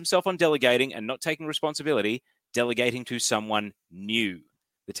prides himself on delegating and not taking responsibility, delegating to someone new.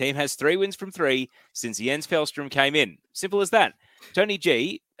 The team has 3 wins from 3 since Jens Fjellström came in. Simple as that. Tony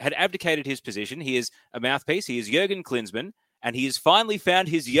G had abdicated his position. He is a mouthpiece. He is Jurgen Klinsmann, and he has finally found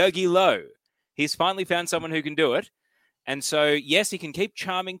his Yogi Low. He's finally found someone who can do it. And so, yes, he can keep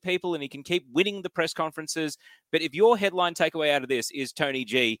charming people and he can keep winning the press conferences. But if your headline takeaway out of this is Tony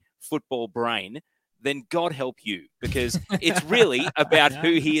G, football brain, then God help you, because it's really about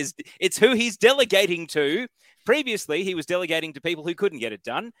who he is. It's who he's delegating to. Previously, he was delegating to people who couldn't get it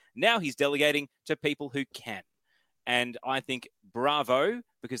done. Now he's delegating to people who can. And I think bravo,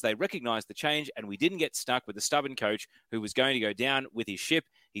 because they recognized the change and we didn't get stuck with a stubborn coach who was going to go down with his ship.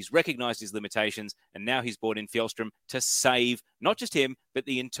 He's recognized his limitations, and now he's brought in Fjellström to save not just him, but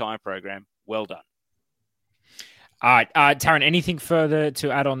the entire program. Well done. All right. Taryn, anything further to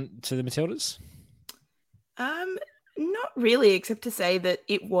add on to the Matildas? Not really, except to say that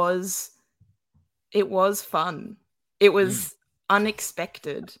it was fun. It was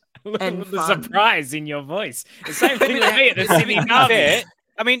unexpected. And the surprise in your voice. The same thing with me at the Sydney Derby.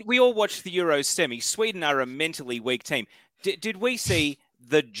 I mean, we all watched the Euros semi. Sweden are a mentally weak team. Did we see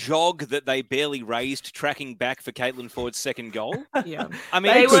the jog that they barely raised tracking back for Caitlin Ford's second goal? Yeah. I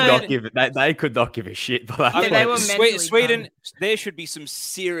mean, they could not give a shit. They were Sweden, there should be some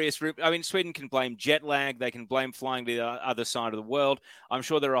serious... I mean, Sweden can blame jet lag. They can blame flying to the other side of the world. I'm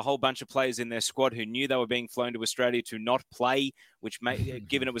sure there are a whole bunch of players in their squad who knew they were being flown to Australia to not play, which may,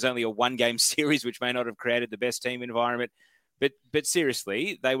 given it was only a one-game series, which may not have created the best team environment. But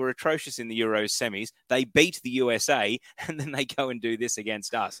seriously, they were atrocious in the Euros semis. They beat the USA, and then they go and do this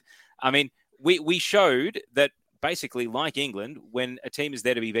against us. I mean, we showed that basically, like England, when a team is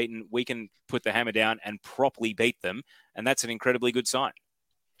there to be beaten, we can put the hammer down and properly beat them, and that's an incredibly good sign.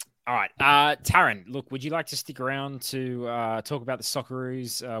 All right. Taryn, look, would you like to stick around to talk about the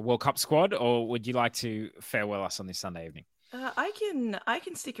Socceroos World Cup squad, or would you like to farewell us on this Sunday evening? I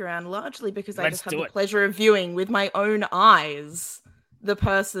can stick around largely because I just had the pleasure of viewing with my own eyes the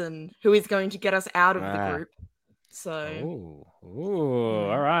person who is going to get us out of the group. So,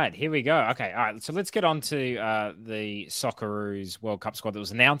 all right, here we go. Okay, all right. So let's get on to the Socceroos World Cup squad that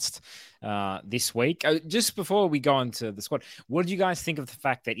was announced this week. Just before we go on to the squad, what did you guys think of the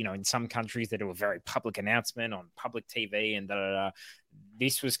fact that, in some countries they do a very public announcement on public TV and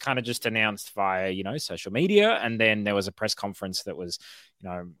this was kind of just announced via, social media, and then there was a press conference that was,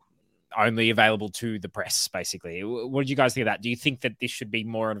 only available to the press, basically. What did you guys think of that? Do you think that this should be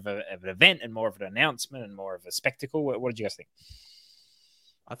more of an event and more of an announcement and more of a spectacle? What did you guys think?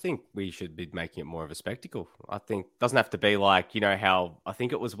 I think we should be making it more of a spectacle. I think it doesn't have to be like, how I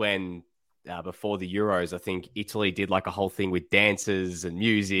think it was when before the Euros, I think Italy did like a whole thing with dances and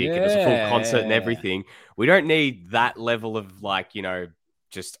music and it was a full concert and everything. We don't need that level of like,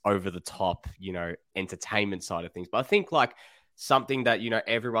 just over the top, entertainment side of things. But I think like something that,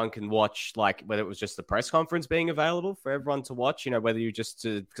 everyone can watch, like whether it was just the press conference being available for everyone to watch, whether you just,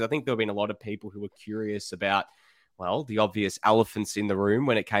 because I think there've been a lot of people who were curious about, well, the obvious elephants in the room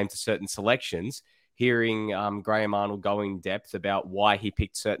when it came to certain selections, hearing Graham Arnold go in depth about why he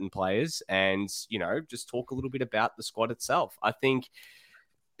picked certain players and, just talk a little bit about the squad itself. I think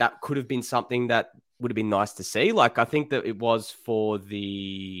that could have been something that would have been nice to see. Like, I think that it was for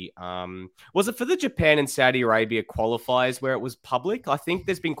the, was it for the Japan and Saudi Arabia qualifiers where it was public? I think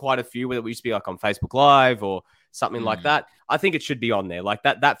there's been quite a few where it used to be like on Facebook Live or something like that. I think it should be on there. Like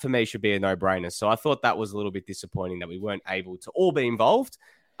that for me should be a no-brainer. So I thought that was a little bit disappointing that we weren't able to all be involved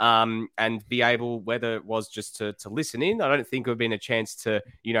and be able, whether it was just to listen in. I don't think it would have been a chance to,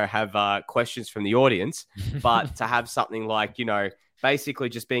 have questions from the audience, but to have something like, basically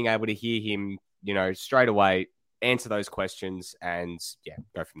just being able to hear him, straight away, answer those questions and,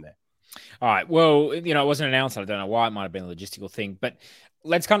 go from there. All right. Well, it wasn't announced. I don't know why. It might have been a logistical thing, but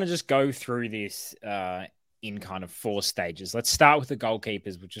let's kind of just go through this in kind of 4 stages. Let's start with the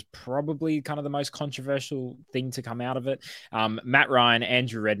goalkeepers, which is probably kind of the most controversial thing to come out of it. Matt Ryan,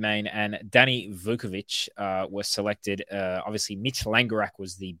 Andrew Redmayne, and Danny Vukovic were selected. Obviously, Mitch Langerak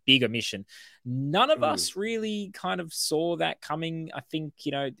was the big omission. None of us really kind of saw that coming. I think,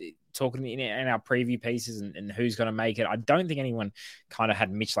 talking in our preview pieces and who's going to make it, I don't think anyone kind of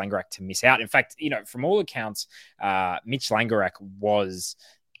had Mitch Langerak to miss out. In fact, from all accounts, Mitch Langerak was,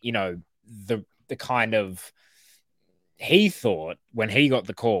 the kind of, he thought when he got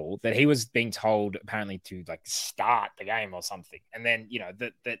the call that he was being told apparently to like start the game or something. And then,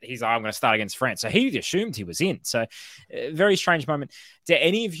 that he's like, I'm going to start against France. So he assumed he was in. So very strange moment. Do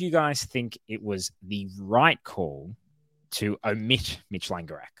any of you guys think it was the right call to omit Mitch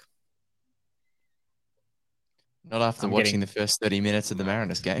Langerak? Not after watching the first 30 minutes of the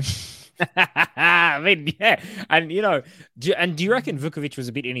Mariners game. I mean, yeah. And, do you reckon Vukovic was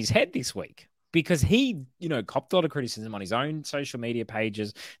a bit in his head this week? Because he, copped a lot of criticism on his own social media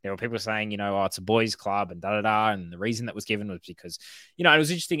pages. There were people saying, it's a boys' club and da-da-da. And the reason that was given was because, it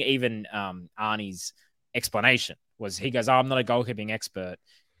was interesting. Even Arnie's explanation was he goes, I'm not a goalkeeping expert.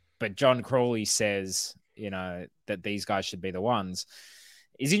 But John Crawley says, that these guys should be the ones.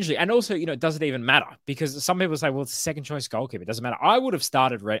 Is interesting. And also, does it even matter? Because some people say, well, it's a second choice goalkeeper. It doesn't matter. I would have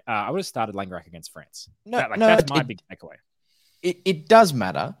started Langerak against France. That's my big takeaway. It does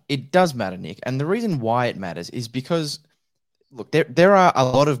matter. It does matter, Nick. And the reason why it matters is because, look, there are a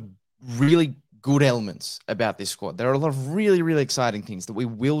lot of really good elements about this squad. There are a lot of really, really exciting things that we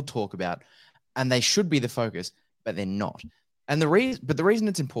will talk about, and they should be the focus, but they're not. And the reason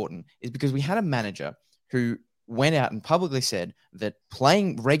it's important is because we had a manager who went out and publicly said that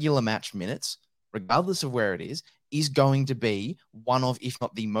playing regular match minutes, regardless of where it is going to be one of, if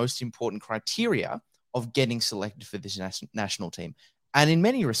not the most important criteria of getting selected for this national team. And in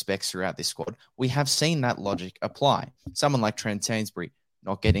many respects throughout this squad, we have seen that logic apply. Someone like Trent Sainsbury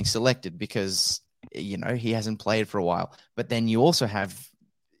not getting selected because, he hasn't played for a while. But then you also have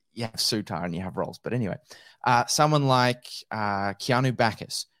Sutar and you have Rolls. But anyway, someone like Keanu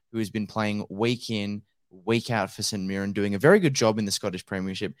Bacchus, who has been playing week in, week out for St Mirren, doing a very good job in the Scottish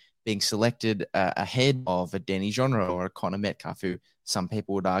Premiership, being selected ahead of a Denny Genre or a Connor Metcalf, who some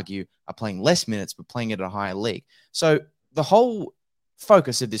people would argue are playing less minutes but playing at a higher league. So the whole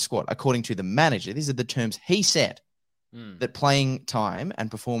focus of this squad, according to the manager, these are the terms he set, that playing time and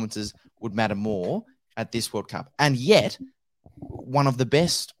performances would matter more at this World Cup. And yet, one of the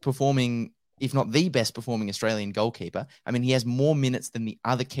best performing, if not the best performing Australian goalkeeper, I mean, he has more minutes than the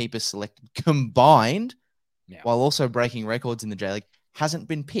other keepers selected combined, while also breaking records in the J League, hasn't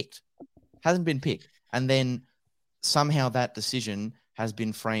been picked. And then somehow that decision has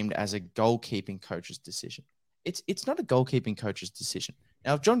been framed as a goalkeeping coach's decision. It's not a goalkeeping coach's decision.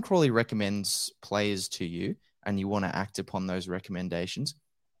 Now, if John Crawley recommends players to you and you want to act upon those recommendations,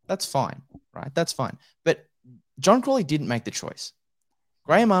 that's fine, right? That's fine. But John Crawley didn't make the choice.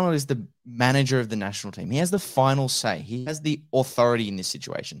 Graham Arnold is the manager of the national team. He has the final say. He has the authority in this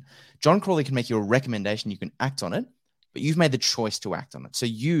situation. John Crawley can make you a recommendation. You can act on it, but you've made the choice to act on it. So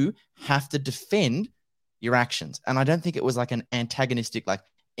you have to defend your actions. And I don't think it was like an antagonistic, like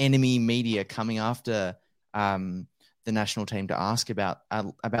enemy media coming after the national team to ask about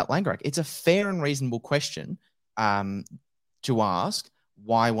Langerak. It's a fair and reasonable question to ask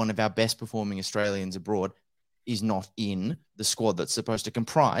why one of our best performing Australians abroad is not in the squad that's supposed to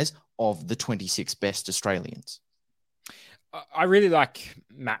comprise of the 26 best Australians. I really like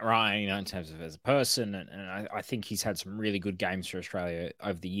Matt Ryan, in terms of as a person, and I think he's had some really good games for Australia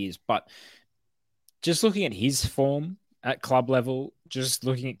over the years. But just looking at his form at club level, just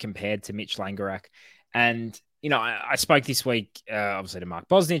looking at compared to Mitch Langerak, and I spoke this week, obviously, to Mark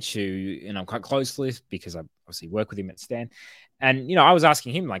Bosnich, who I'm quite close with because I obviously work with him at Stan. And, I was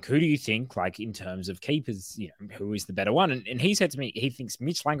asking him, like, who do you think, like, in terms of keepers, who is the better one? And he said to me, he thinks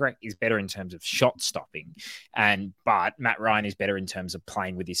Mitch Langerak is better in terms of shot stopping. But Matt Ryan is better in terms of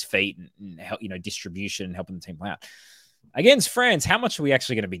playing with his feet and distribution and helping the team play out. Against France, how much are we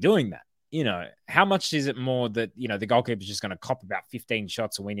actually going to be doing that? How much is it more that, the goalkeeper is just going to cop about 15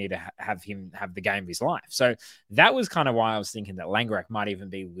 shots and we need to have him have the game of his life? So that was kind of why I was thinking that Langerak might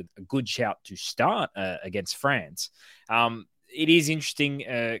even be with a good shout to start against France. It is interesting,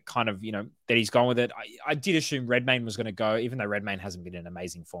 that he's gone with it. I did assume Redmayne was going to go, even though Redmayne hasn't been in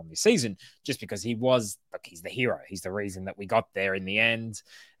amazing form this season, just because he's the hero. He's the reason that we got there in the end.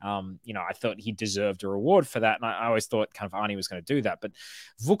 I thought he deserved a reward for that. And I always thought kind of Arnie was going to do that. But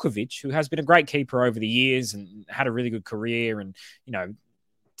Vukovic, who has been a great keeper over the years and had a really good career, and,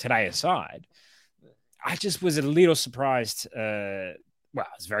 today aside, I just was a little surprised. I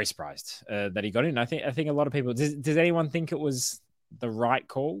was very surprised that he got in. I think a lot of people. Does anyone think it was the right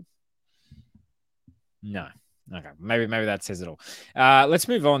call? No. Okay, maybe that says it all. Let's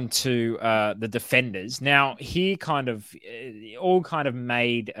move on to the defenders. Now, here all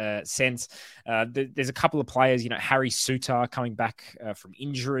made sense. There's a couple of players. Harry Sutar coming back from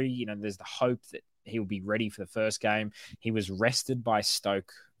injury. There's the hope that he will be ready for the first game. He was rested by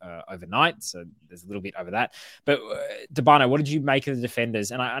Stoke overnight, so there's a little bit over that. But Debano, what did you make of the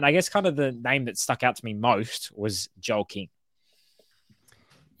defenders? And I guess kind of the name that stuck out to me most was Joel King.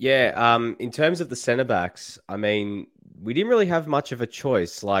 Yeah, in terms of the centre backs, I mean, we didn't really have much of a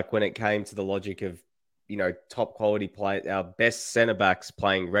choice. Like when it came to the logic of, top quality play, our best centre backs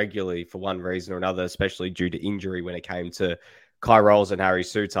playing regularly for one reason or another, especially due to injury. When it came to Kai Rolls and Harry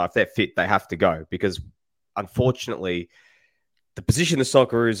Sutar, if they're fit, they have to go because, unfortunately, the position the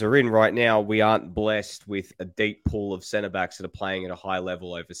Socceroos are in right now, we aren't blessed with a deep pool of centre backs that are playing at a high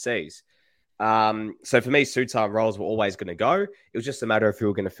level overseas. So for me, Sutar and Rolls were always going to go. It was just a matter of who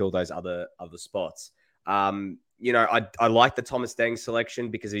were going to fill those other spots. I like the Thomas Deng selection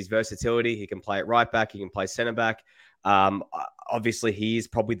because of his versatility. He can play at right back. He can play centre back. Obviously, he is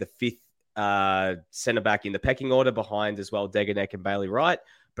probably the fifth centre back in the pecking order behind as well Deganek and Bailey Wright.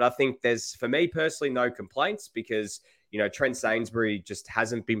 But I think there's, for me personally, no complaints because, Trent Sainsbury just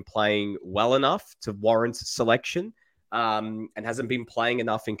hasn't been playing well enough to warrant selection. And hasn't been playing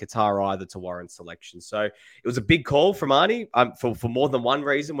enough in Qatar either to warrant selection. So it was a big call from Arnie for more than one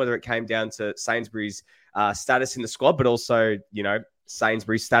reason, whether it came down to Sainsbury's status in the squad, but also,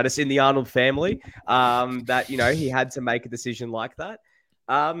 Sainsbury's status in the Arnold family, that, he had to make a decision like that.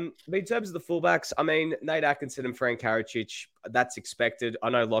 But in terms of the fullbacks, I mean, Nate Atkinson and Frank Karacic, that's expected. I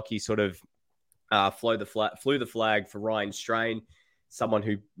know Lachie sort of flew the flag for Ryan Strain, someone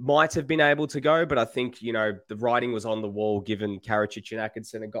who might have been able to go, but I think, the writing was on the wall given Karacic and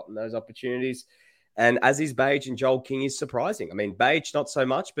Atkinson had gotten those opportunities. And as is Beige, and Joel King is surprising. I mean, Beige, not so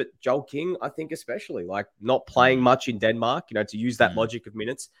much, but Joel King, I think especially, like not playing much in Denmark, to use that logic of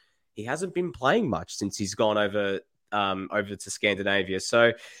minutes. He hasn't been playing much since he's gone over to Scandinavia.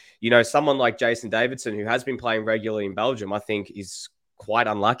 So, someone like Jason Davidson, who has been playing regularly in Belgium, I think is quite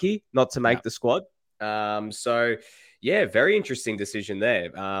unlucky not to make the squad. So, yeah, very interesting decision there.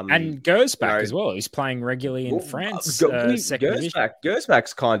 And Gersbach as well. He's playing regularly in France.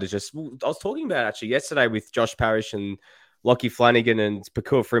 Gersbach's kind of just... I was talking about actually yesterday with Josh Parrish and Lachie Flanagan and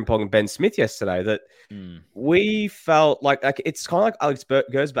Pakua Frimpong and Ben Smith yesterday that we felt like it's kind of like Alex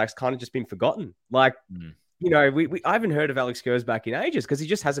Gersbach's kind of just been forgotten. Like, I haven't heard of Alex Gersbach in ages because he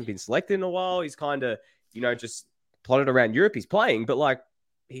just hasn't been selected in a while. He's kind of, just plotted around Europe. He's playing, but like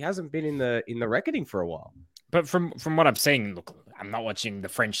he hasn't been in the reckoning for a while. But from what I'm seeing, look, I'm not watching the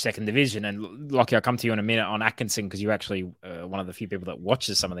French second division. And Lachie, I'll come to you in a minute on Atkinson because you're actually one of the few people that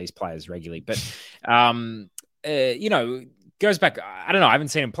watches some of these players regularly. But, goes back, I don't know, I haven't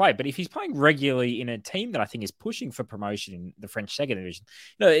seen him play, but if he's playing regularly in a team that I think is pushing for promotion in the French second division,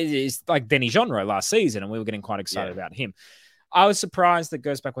 it's like Denis Genre last season, and we were getting quite excited about him. I was surprised that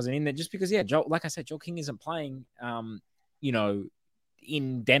Gersbach wasn't in there just because, like I said, Joel King isn't playing,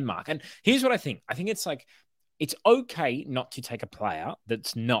 in Denmark. And here's what I think. I think it's like, it's okay not to take a player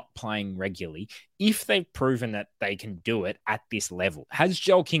that's not playing regularly if they've proven that they can do it at this level. Has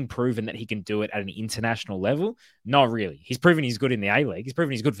Joel King proven that he can do it at an international level? Not really. He's proven he's good in the A-League. He's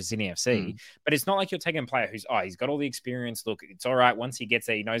proven he's good for Sydney FC. But it's not like you're taking a player who's, he's got all the experience. Look, it's all right. Once he gets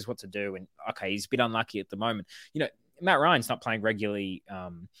there, he knows what to do. And, okay, he's a bit unlucky at the moment. Matt Ryan's not playing regularly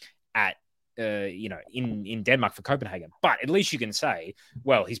in Denmark for Copenhagen. But at least you can say,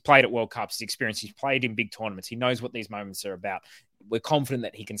 well, he's played at World Cups, he's experienced, he's played in big tournaments, he knows what these moments are about. We're confident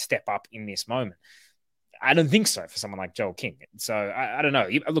that he can step up in this moment. I don't think so for someone like Joel King. So I don't know.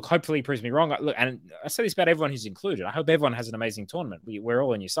 Look, hopefully he proves me wrong. Look, and I say this about everyone who's included. I hope everyone has an amazing tournament. We're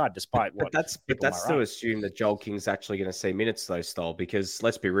all on your side, despite what. But that's to assume that Joel King's actually going to see minutes though, Stoll, because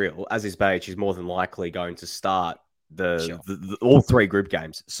let's be real, as his age, he's more than likely going to start the all three group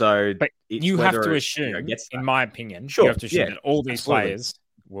games. So, but you have to assume, in my opinion, you have to assume that all these players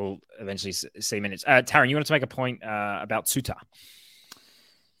will eventually see minutes. Taryn, you wanted to make a point about Suter?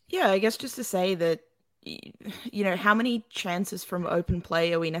 Yeah, I guess just to say that, how many chances from open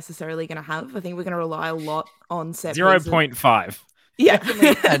play are we necessarily going to have? I think we're going to rely a lot on set 0.5. Yeah,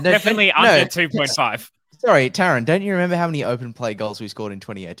 definitely under 2.5. Sorry, Taryn, don't you remember how many open play goals we scored in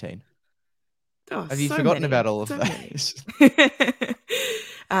 2018? Have you forgotten about all of those?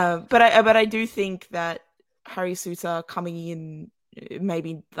 But I do think that Harry Suter coming in,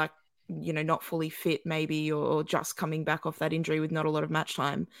 maybe not fully fit, maybe, or just coming back off that injury with not a lot of match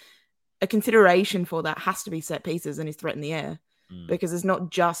time, a consideration for that has to be set pieces and his threat in the air, because it's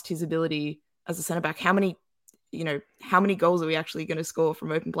not just his ability as a centre back. How many goals are we actually going to score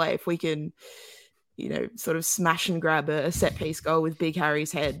from open play if we can, sort of smash and grab a set piece goal with Big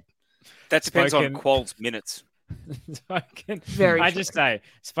Harry's head? That depends on Qual's minutes.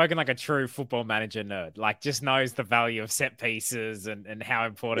 Spoken like a true football manager nerd, like just knows the value of set pieces and how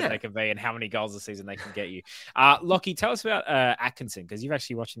important they can be and how many goals a season they can get you. Lachie, tell us about Atkinson, because you've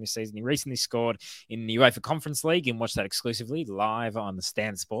actually watching this season. He recently scored in the UEFA Conference League and watched that exclusively live on the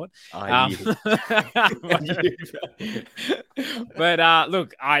Stan Sport. But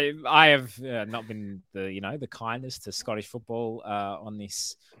look, I have not been the kindest to Scottish football on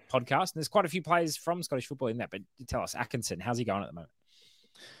this podcast, and there's quite a few players from Scottish football in that. But tell us, Atkinson, how's he going at the moment?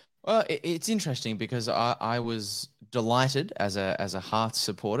 Well, it's interesting because I was delighted as a Hearts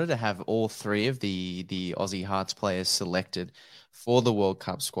supporter to have all three of the Aussie Hearts players selected for the World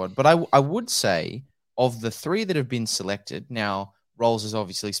Cup squad. But I would say, of the three that have been selected, now Rolls has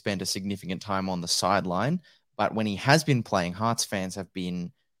obviously spent a significant time on the sideline, but when he has been playing, Hearts fans have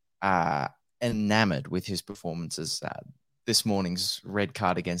been enamored with his performances. This morning's red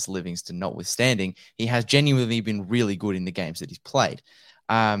card against Livingston notwithstanding, he has genuinely been really good in the games that he's played.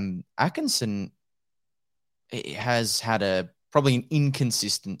 Atkinson has had probably an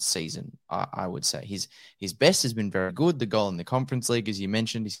inconsistent season, I would say. His best has been very good. The goal in the Conference League, as you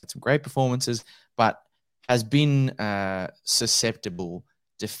mentioned, he's had some great performances, but has been susceptible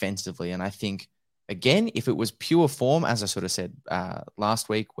defensively. And I think, again, if it was pure form, as I sort of said last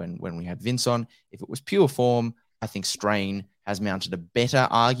week when we had Vince on, if it was pure form, I think Strain has mounted a better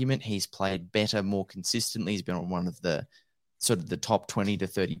argument. He's played better, more consistently. He's been on one of the sort of the top 20 to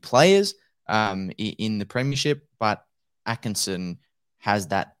 30 players in the Premiership. But Atkinson has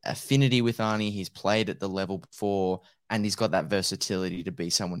that affinity with Arnie. He's played at the level before, and he's got that versatility to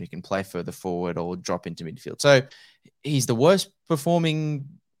be someone who can play further forward or drop into midfield. So he's the worst performing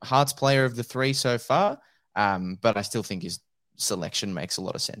Hearts player of the three so far, but I still think his selection makes a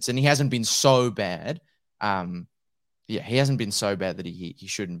lot of sense. And he hasn't been so bad. He hasn't been so bad that he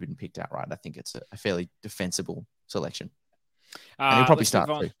shouldn't have been picked outright. I think it's a fairly defensible selection. And he'll probably start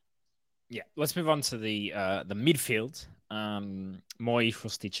through. Yeah, let's move on to the midfield. Moy,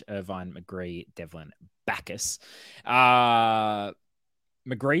 Hrustic, Irvine, McGree, Devlin, Bacchus. McGree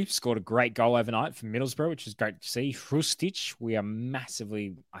scored a great goal overnight for Middlesbrough, which is great to see. Hrustic, we are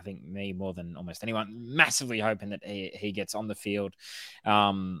massively, I think me more than almost anyone, massively hoping that he gets on the field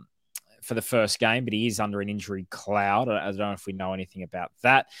for the first game, but he is under an injury cloud. I don't know if we know anything about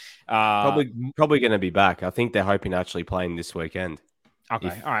that. Probably going to be back. I think they're hoping to actually play him this weekend.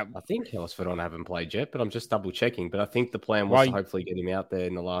 Okay, all right. I think Hellasford haven't played yet, but I'm just double checking. But I think the plan was to hopefully get him out there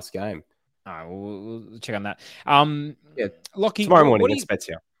in the last game. All right, we'll check on that. Yeah, Lachie, tomorrow morning at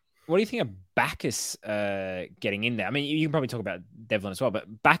Spezia. What do you think of Bacchus getting in there? I mean, you can probably talk about Devlin as well, but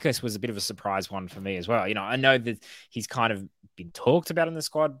Bacchus was a bit of a surprise one for me as well. You know, I know that he's kind of been talked about in the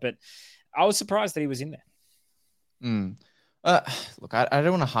squad, but I was surprised that he was in there. Look, I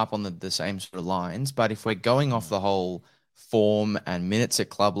don't want to harp on the same sort of lines, but if we're going off the whole form and minutes at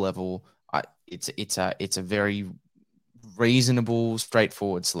club level, it's a very reasonable,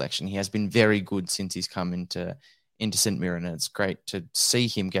 straightforward selection. He has been very good since he's come into St Mirren, and it's great to see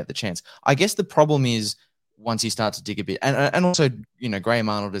him get the chance. I guess the problem is once you start to dig a bit, and also, you know, Graham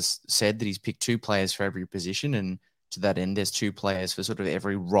Arnold has said that he's picked 2 players for every position, and to that end, there's 2 players for sort of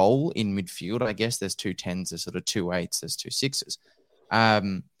every role in midfield. I guess there's 2 10s, there's sort of 2 8s, there's 2 6s.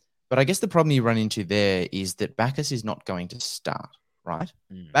 But I guess the problem you run into there is that Bacchus is not going to start, right?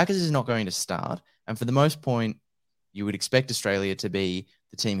 Bacchus is not going to start, and for the most point, you would expect Australia to be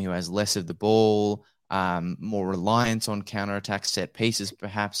the team who has less of the ball, more reliance on counter-attack, set pieces,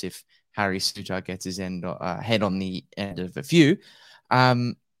 perhaps if Harry Suter gets his head on the end of a few.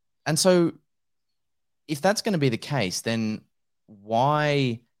 And so if that's going to be the case, then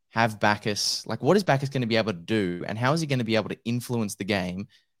why have Bacchus? Like, what is Bacchus going to be able to do? And how is he going to be able to influence the game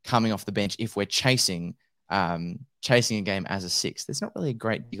coming off the bench if we're chasing a game as a 6? There's not really a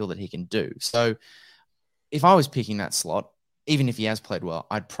great deal that he can do. So if I was picking that slot, even if he has played well,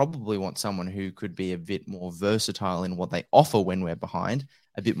 I'd probably want someone who could be a bit more versatile in what they offer when we're behind,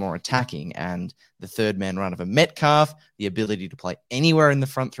 a bit more attacking, and the third man run of a Metcalf, the ability to play anywhere in the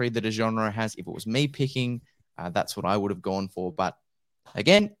front 3 that a genre has. If it was me picking, that's what I would have gone for. But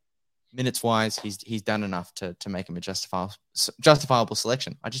again, minutes-wise, he's done enough to make him a justifiable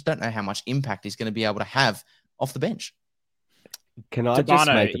selection. I just don't know how much impact he's going to be able to have off the bench. Can I just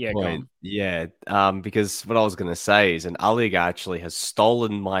make a point? Yeah, because what I was going to say is an Aliga actually has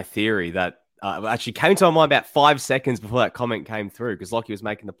stolen my theory that actually came to my mind about 5 seconds before that comment came through, because Lachie was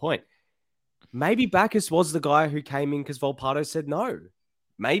making the point. Maybe Bacchus was the guy who came in because Volpato said no.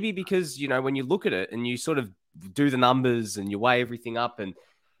 Maybe because, you know, when you look at it and you sort of do the numbers and you weigh everything up and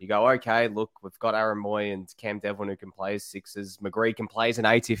you go, okay, look, we've got Aaron Moy and Cam Devlin who can play as 6s. McGree can play as an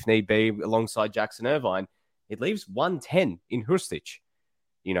 8 if need be alongside Jackson Irvine. It leaves 110 in Hrustic.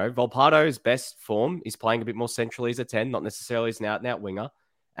 You know, Volpato's best form is playing a bit more centrally as a 10, not necessarily as an out-and-out winger.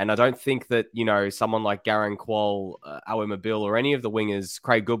 And I don't think that, you know, someone like Garang Kuol, Awi Mabil, or any of the wingers,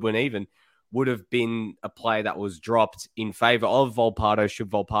 Craig Goodwin even, would have been a player that was dropped in favour of Volpato should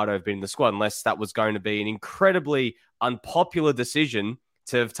Volpato have been in the squad, unless that was going to be an incredibly unpopular decision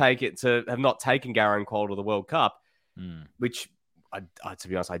to have not taken Garang Kuol to the World Cup, which, to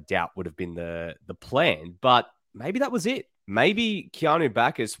be honest, I doubt would have been the plan. But maybe that was it. Maybe Keanu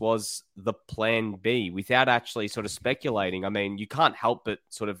Bacchus was the plan B without actually sort of speculating. I mean, you can't help but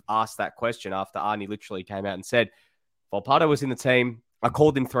sort of ask that question after Arnie literally came out and said, Volpato was in the team. I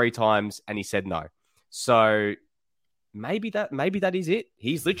called him 3 times and he said no. So maybe that is it.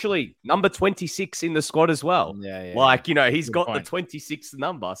 He's literally number 26 in the squad as well. Yeah. Like, you know, he's Good got point. the 26th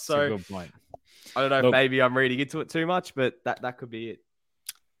number. That's So a good point. I don't know Look, if maybe I'm reading into it too much, but that could be it.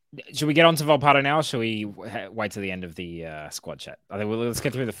 Should we get on to Volpato now, or should we wait till the end of the squad chat? I think let's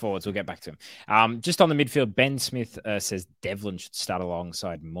get through the forwards. We'll get back to him. Just on the midfield, Ben Smith says Devlin should start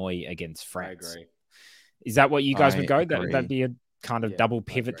alongside Moy against France. I agree. Is that what you guys I would go? agree. That'd be a kind of double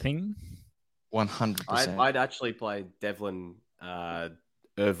pivot thing? 100%. I'd actually play Devlin,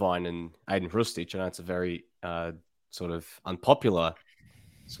 Irvine, and Aiden Hrustic. I know it's a very sort of unpopular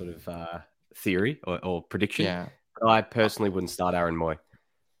sort of theory or prediction. Yeah. But I personally wouldn't start Aaron Moy.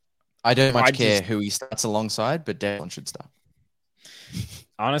 I don't much care who he starts alongside, but Devlin should start.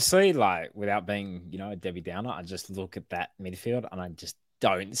 Honestly, like, without being, you know, a Debbie Downer, I just look at that midfield and I just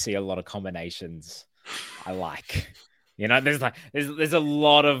don't see a lot of combinations I like. You know, there's a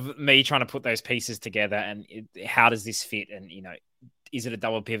lot of me trying to put those pieces together and how does this fit? And, you know, is it a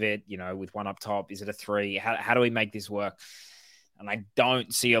double pivot, you know, with one up top? Is it a 3? How do we make this work? And I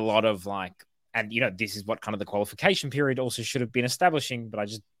don't see a lot of like, and, you know, this is what kind of the qualification period also should have been establishing, but I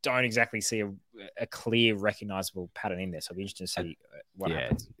just don't exactly see a clear, recognizable pattern in there. So I'll be interested to see what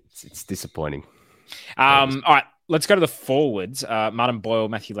happens. It's disappointing. All right, let's go to the forwards. Martin Boyle,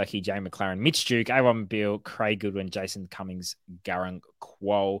 Matthew Leckie, Jay McLaren, Mitch Duke, A1 Beale, Craig Goodwin, Jason Cummings, Garang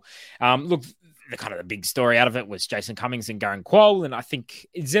Kuol. Look, the kind of the big story out of it was Jason Cummings and Garang Kuol. And I think,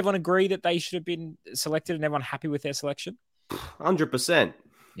 does everyone agree that they should have been selected and everyone happy with their selection? 100%.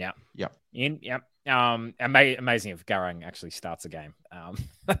 Yeah. Yep. Yep. Amazing if Garang actually starts a game.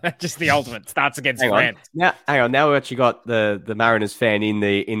 Just the ultimate starts against France. Hang on. Now we actually got the Mariners fan in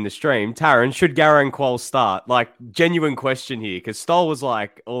the stream. Taryn, should Garang Kuol start? Like, genuine question here, because Stoll was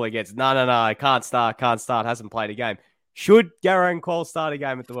like all against. No, I can't start. Hasn't played a game. Should Garang Kuol start a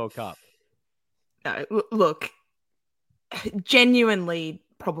game at the World Cup? No, look, genuinely,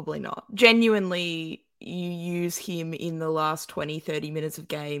 probably not. Genuinely, you use him in the last 20, 30 minutes of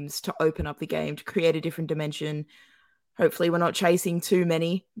games to open up the game, to create a different dimension. Hopefully we're not chasing too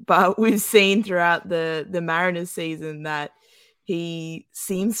many, but we've seen throughout the Mariners season that he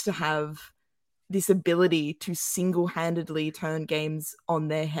seems to have this ability to single-handedly turn games on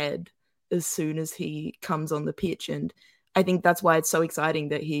their head as soon as he comes on the pitch. And I think that's why it's so exciting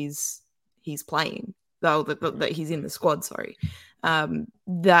that he's playing, though, that he's in the squad, sorry.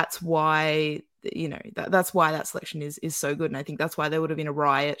 That's why, that's why that selection is so good. And I think that's why there would have been a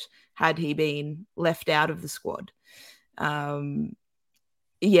riot had he been left out of the squad. My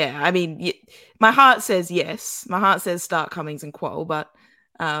heart says yes. My heart says start Cummings and Kuol, but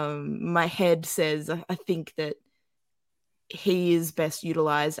my head says I think that he is best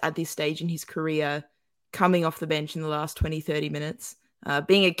utilized at this stage in his career, coming off the bench in the last 20, 30 minutes,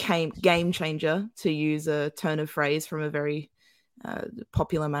 being a game changer, to use a turn of phrase from a very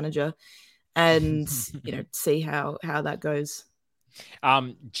popular manager, and see how that goes.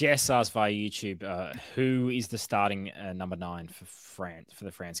 Jess asked via YouTube, who is the starting number 9 for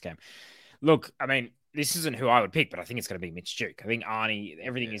the France game? Look, I mean, this isn't who I would pick, but I think it's going to be Mitch Duke. I think Arnie,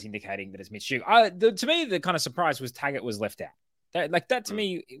 everything is indicating that it's Mitch Duke. To me, the kind of surprise was Taggart was left out. That to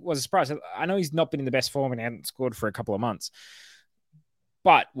me was a surprise. I know he's not been in the best form and hadn't scored for a couple of months.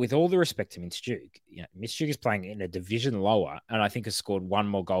 But with all the respect to Mitch Duke, Mitch Duke is playing in a division lower, and I think has scored one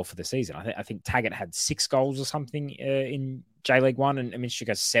more goal for the season. I think Taggart had 6 goals or something in J League 1, and Mitch Duke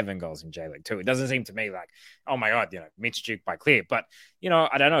has 7 goals in J League 2. It doesn't seem to me like, oh my God, Mitch Duke by clear. But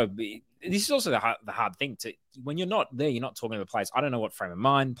I don't know. This is also the hard thing to, when you're not there, you're not talking to the players. I don't know what frame of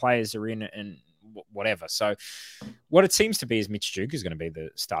mind players are in and whatever. So what it seems to be is Mitch Duke is going to be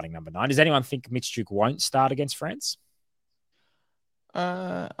the starting number 9. Does anyone think Mitch Duke won't start against France?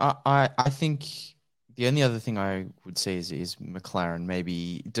 I think the only other thing I would see is McLaren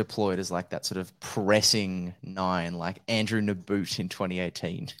maybe deployed as like that sort of pressing 9, like Andrew Naboot in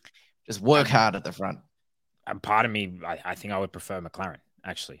 2018. Just work hard at the front. And part of me, I think I would prefer McLaren,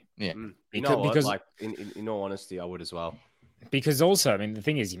 actually. Yeah. Because like in all honesty, I would as well. Because also, I mean, the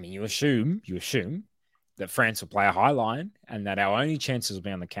thing is, you assume that France will play a high line and that our only chances will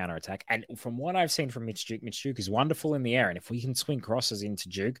be on the counter attack. And from what I've seen from Mitch Duke is wonderful in the air. And if we can swing crosses into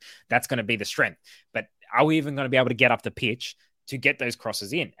Duke, that's going to be the strength. But are we even going to be able to get up the pitch to get those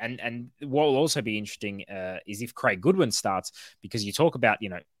crosses in? And what will also be interesting is if Craig Goodwin starts, because you talk about,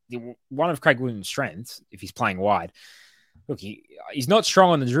 one of Craig Goodwin's strengths, if he's playing wide, look, he's not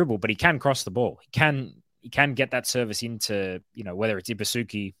strong on the dribble, but he can cross the ball. He can get that service into, whether it's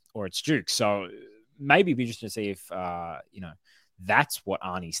Ibasuki or it's Duke. So maybe it'd be interesting to see if, that's what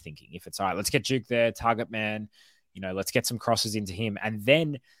Arnie's thinking. If it's all right, let's get Duke there, target man, let's get some crosses into him. And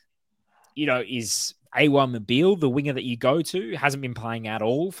then, is A1 Mobile the winger that you go to? Hasn't been playing at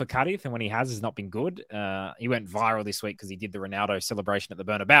all for Cardiff, and when he has not been good. He went viral this week because he did the Ronaldo celebration at the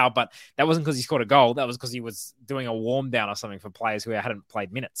Bernabeu, but that wasn't because he scored a goal. That was because he was doing a warm down or something for players who hadn't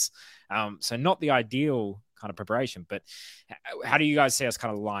played minutes. So not the ideal kind of preparation, but how do you guys see us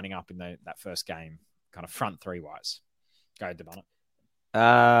kind of lining up in that first game, kind of front 3-wise? Go ahead, DeBonnet.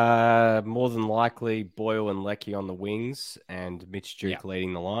 More than likely Boyle and Lachie on the wings and Mitch Duke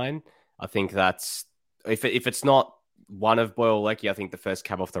leading the line. I think that's, if it's not one of Boyle or Lachie, I think the first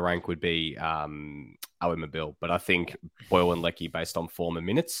cab off the rank would be Owen Mobile. But I think Boyle and Lachie, based on form and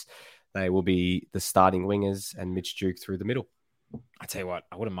minutes, they will be the starting wingers and Mitch Duke through the middle. I tell you what,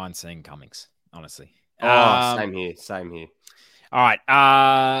 I wouldn't mind seeing Cummings, honestly. Same here. All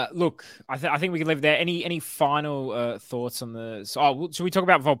right. Look, I think we can leave it there. Any final thoughts on the? Should we talk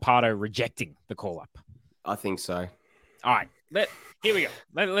about Volpato rejecting the call up? I think so. All right. Here we go.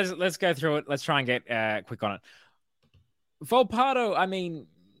 Let's go through it. Let's try and get quick on it. Volpato, I mean,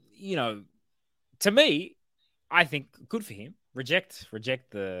 to me, I think good for him. Reject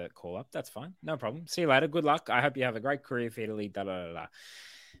the call up. That's fine. No problem. See you later. Good luck. I hope you have a great career for Italy. Da, da, da, da.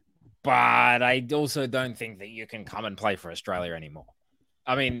 But I also don't think that you can come and play for Australia anymore.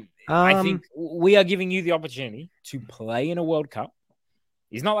 I mean, I think we are giving you the opportunity to play in a World Cup.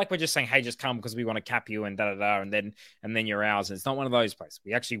 It's not like we're just saying, hey, just come because we want to cap you and da-da-da, and then you're ours. It's not one of those places.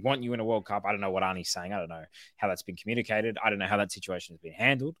 We actually want you in a World Cup. I don't know what Arnie's saying. I don't know how that's been communicated. I don't know how that situation has been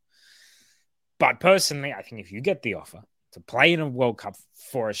handled. But personally, I think if you get the offer to play in a World Cup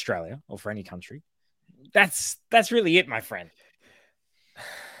for Australia or for any country, that's really it, my friend.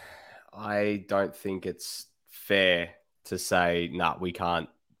 I don't think it's fair to say, we can't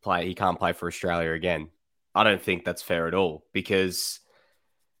play. He can't play for Australia again. I don't think that's fair at all, because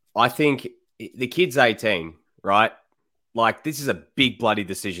I think the kid's 18, right? like, this is a big bloody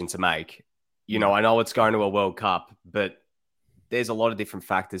decision to make. You know, I know it's going to a World Cup, but there's a lot of different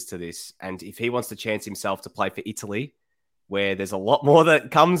factors to this. And if he wants to chance himself to play for Italy, where there's a lot more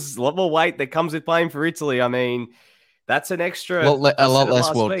weight that comes with playing for Italy, I mean, that's an extra... a lot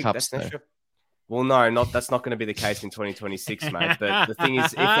less World Cups, though. Well, no, that's not going to be the case in 2026, mate. But the thing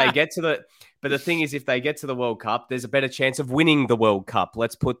is, if they get to the World Cup, there's a better chance of winning the World Cup.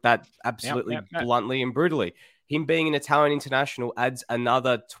 Let's put that absolutely bluntly and brutally. Him being an Italian international adds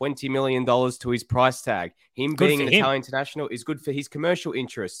another $20 million to his price tag. Him being an Italian international is good for his commercial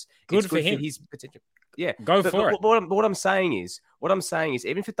interests. Good for his potential. Yeah, go for it. What I'm saying is,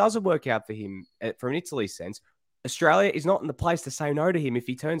 even if it doesn't work out for him from an Italy sense, Australia is not in the place to say no to him if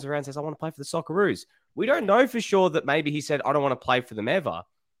he turns around and says, I want to play for the Socceroos. We don't know for sure that maybe he said, I don't want to play for them ever.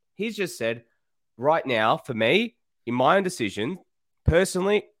 He's just said, right now, for me, in my own decision,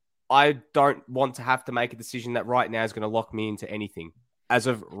 personally, I don't want to have to make a decision that right now is going to lock me into anything. As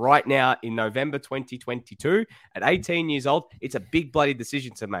of right now, in November 2022, at 18 years old, it's a big bloody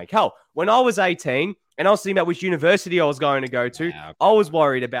decision to make. Hell, when I was 18 and I was thinking about which university I was going to go to, I was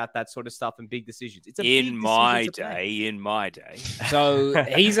worried about that sort of stuff and big decisions. It's in my day. So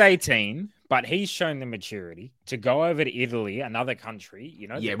he's 18, but he's shown the maturity to go over to Italy, another country. You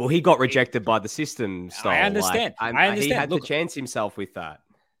know. Yeah, well, he got rejected by the system. Stoll. I understand. I understand. He had to chance himself with that.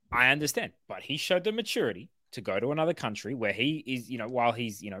 I understand, but he showed the maturity to go to another country where he is, you know, while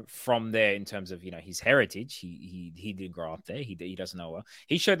he's, you know, from there in terms of, you know, his heritage, he did grow up there. He doesn't know her.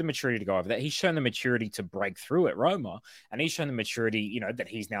 He showed the maturity to go over there. He's shown the maturity to break through at Roma, and he's shown the maturity, you know, that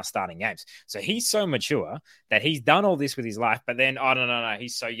he's now starting games. So he's so mature that he's done all this with his life, but then, oh, no,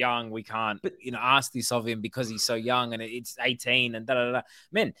 he's so young. We can't, you know, ask this of him because he's so young and it's 18 and da-da-da.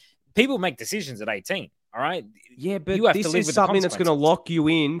 Man, people make decisions at 18. All right. Yeah, but this is something that's going to lock you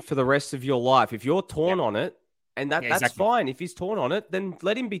in for the rest of your life. If you're torn on it, and that's fine. If he's torn on it, then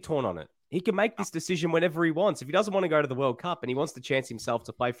let him be torn on it. He can make this decision whenever he wants. If he doesn't want to go to the World Cup and he wants to chance himself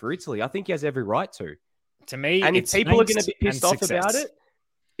to play for Italy, I think he has every right to. To me, and if people are going to be pissed off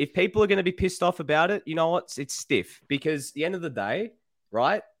about it, you know what? It's stiff because at the end of the day,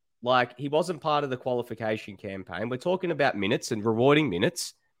 right? Like, he wasn't part of the qualification campaign. We're talking about minutes and rewarding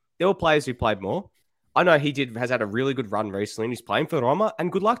minutes. There were players who played more. I know has had a really good run recently and he's playing for Roma,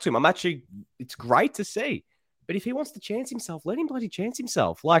 and good luck to him. It's great to see. But if he wants to chance himself, let him bloody chance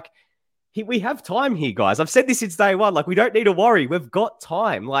himself. Like, we have time here, guys. I've said this since day one. Like, we don't need to worry. We've got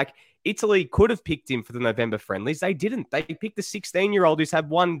time. Like, Italy could have picked him for the November friendlies. They didn't. They picked the 16-year-old who's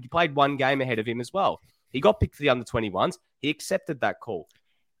played one game ahead of him as well. He got picked for the under-21s. He accepted that call.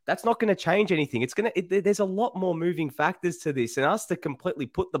 That's not going to change anything. There's a lot more moving factors to this, and us to completely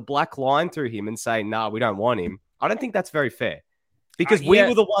put the black line through him and say, nah, we don't want him. I don't think that's very fair because we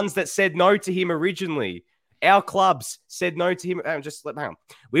were the ones that said no to him originally. Our clubs said no to him. Hang on.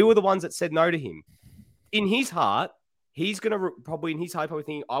 We were the ones that said no to him. In his heart, he's going to probably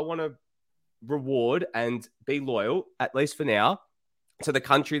thinking, I want to reward and be loyal, at least for now, to the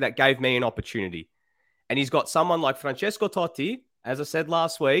country that gave me an opportunity. And he's got someone like Francesco Totti, as I said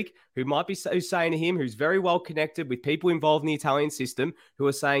last week, who's saying to him, who's very well connected with people involved in the Italian system, who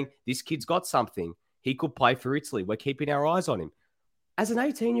are saying, this kid's got something. He could play for Italy. We're keeping our eyes on him. As an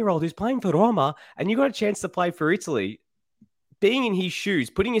 18-year-old who's playing for Roma and you got a chance to play for Italy, being in his shoes,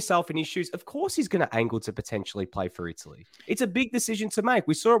 putting yourself in his shoes, of course he's going to angle to potentially play for Italy. It's a big decision to make.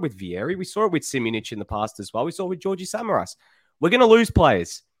 We saw it with Vieri. We saw it with Simonic in the past as well. We saw it with Georgi Samaras. We're going to lose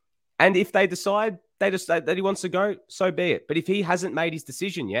players. And if they decide that he wants to go, so be it. But if he hasn't made his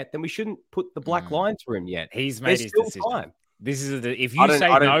decision yet, then we shouldn't put the black line through him yet. He's made his decision. Time. This is if you say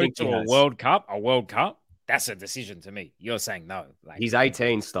no to a World Cup, that's a decision to me. You're saying no. Like, he's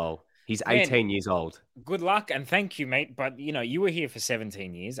 18, Stoll. He's 18 years old. Good luck and thank you, mate. But, you know, you were here for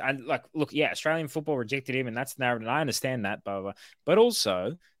 17 years. And, look, Australian football rejected him and that's the narrative. And I understand that. But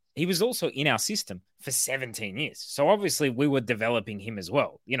also, he was also in our system for 17 years. So, obviously, we were developing him as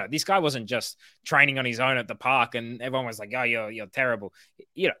well. You know, this guy wasn't just training on his own at the park and everyone was like, oh, you're terrible.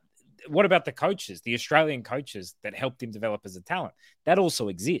 You know, what about the coaches, the Australian coaches that helped him develop as a talent? That also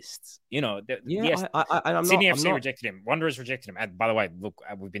exists. You know, yes, Sydney FC rejected him. Wanderers rejected him. And by the way, look,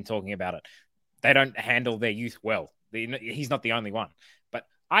 we've been talking about it. They don't handle their youth well. He's not the only one. But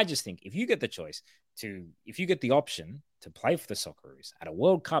I just think if you get the option to play for the Socceroos at a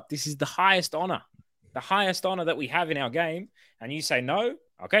World Cup, this is the highest honor that we have in our game. And you say no,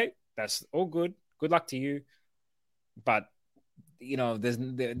 okay, that's all good. Good luck to you. But you know,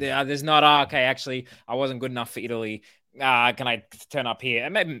 there's not, okay, actually, I wasn't good enough for Italy. Can I turn up here?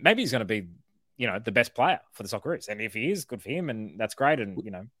 And maybe he's going to be, you know, the best player for the Socceroos. And if he is, good for him. And that's great. And,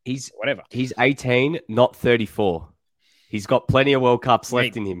 you know, he's whatever. He's 18, not 34. He's got plenty of World Cups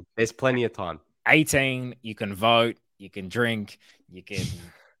left Mate. in him. There's plenty of time. 18, you can vote, you can drink, you can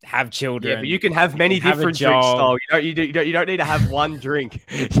have children. Yeah, but you can have many have a different drinks, job. Stoll. You don't need to have one drink.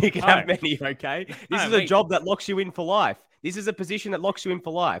 You can have many, okay? This is a job that locks you in for life. This is a position that locks you in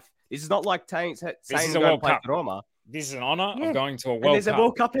for life. This is not like saying This is to a go World and play Cup. for Roma. This is an honour of going to a World And there's Cup. a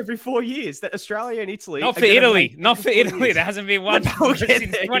World Cup every 4 years. That Australia and Italy. Not are for gonna Italy. make Not for every 4 Italy. years. There hasn't been one But they'll get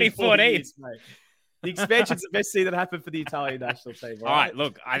since there in 4 2014. years, mate. The expansion's the best thing that happened for the Italian national team. All right,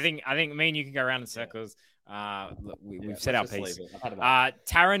 look, I think me and you can go around in circles. Look, we've said our piece.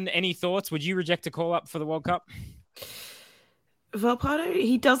 Taryn, any thoughts? Would you reject a call up for the World Cup? Volpato,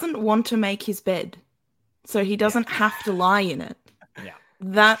 he doesn't want to make his bed, so he doesn't have to lie in it. Yeah,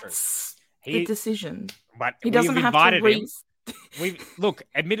 that's the decision. But he doesn't have to him. Look,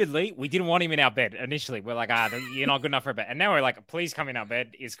 admittedly, we didn't want him in our bed initially. We're like, you're not good enough for a bed. And now we're like, please come in our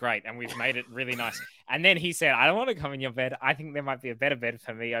bed. It's great. And we've made it really nice. And then he said, I don't want to come in your bed. I think there might be a better bed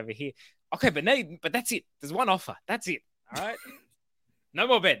for me over here. Okay, but that's it. There's one offer. That's it. All right. No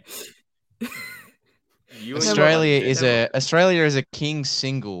more bed. Australia is a king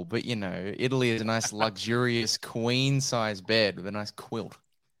single, but Italy is a nice luxurious queen size bed with a nice quilt.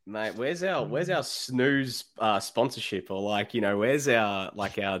 Mate, where's our snooze sponsorship, or where's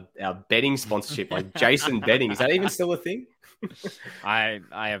our betting sponsorship, like Jason Betting? Is that even still a thing? I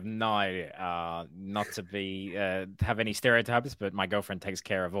have no idea. Not to be have any stereotypes, but my girlfriend takes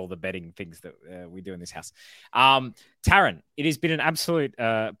care of all the betting things that we do in this house. Taryn, it has been an absolute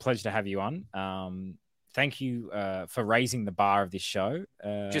pleasure to have you on. Thank you for raising the bar of this show.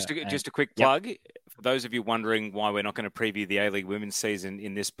 Just a quick plug. For those of you wondering why we're not going to preview the A-League women's season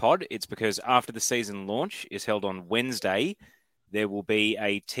in this pod, it's because after the season launch is held on Wednesday, there will be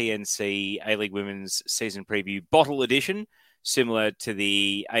a TNC A-League women's season preview bottle edition, similar to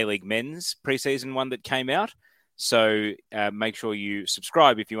the A-League men's preseason one that came out. So make sure you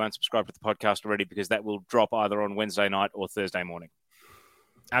subscribe if you aren't subscribed to the podcast already, because that will drop either on Wednesday night or Thursday morning.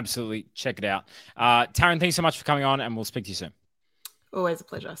 Absolutely. Check it out. Taryn, thanks so much for coming on, and we'll speak to you soon. Always a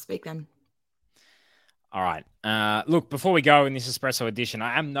pleasure. Speak then. All right. Look, before we go in this espresso edition,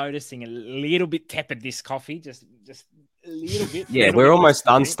 I am noticing a little bit tepid this coffee, just a little bit. Yeah, we're almost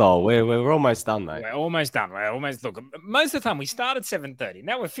done, Stoll. We're almost done, mate. We're almost done. Look, most of the time we start at 7:30.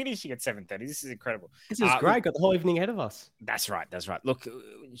 Now we're finishing at 7:30. This is incredible. This is great. Got the whole evening ahead of us. That's right. Look,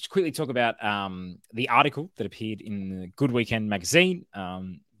 just quickly talk about the article that appeared in the Good Weekend magazine,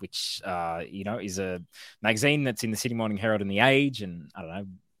 which is a magazine that's in the Sydney Morning Herald and the Age, and I don't know,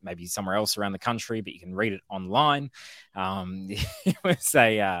 maybe somewhere else around the country, but you can read it online. It's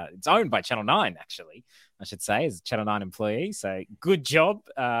owned by Channel 9, actually, I should say, as a Channel 9 employee. So good job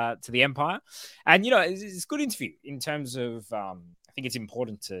to the Empire. And, it's a good interview in terms of, I think it's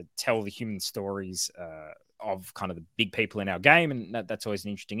important to tell the human stories of kind of the big people in our game. And that's always an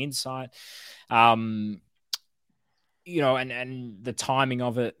interesting insight. And the timing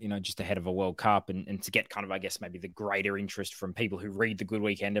of it, just ahead of a World Cup and to get kind of, I guess, maybe the greater interest from people who read the Good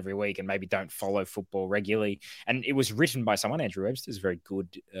Weekend every week and maybe don't follow football regularly. And it was written by someone, Andrew Webster's a very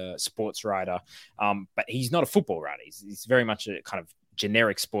good sports writer, but he's not a football writer. He's very much a kind of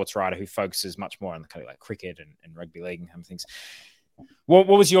generic sports writer who focuses much more on the kind of like cricket and rugby league and kind of things. What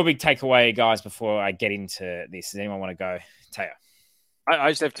was your big takeaway, guys, before I get into this? Does anyone want to go? Teo?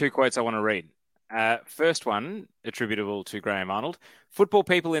 I just have two quotes I want to read. First one, attributable to Graham Arnold. Football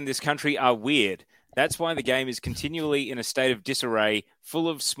people in this country are weird. That's why the game is continually in a state of disarray, full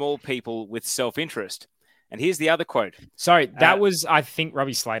of small people with self-interest. And here's the other quote. Sorry, that was, I think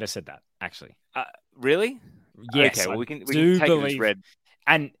Robbie Slater said that, actually. Really? Yes. Okay, well, we can take it as read.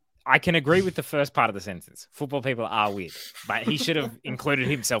 And I can agree with the first part of the sentence. Football people are weird, but he should have included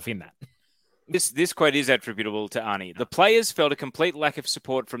himself in that. This quote is attributable to Arnie. The players felt a complete lack of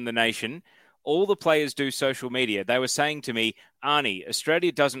support from the nation. All the players do social media. They were saying to me, Arnie,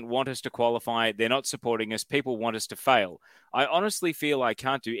 Australia doesn't want us to qualify. They're not supporting us. People want us to fail. I honestly feel I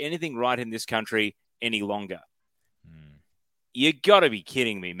can't do anything right in this country any longer. You got to be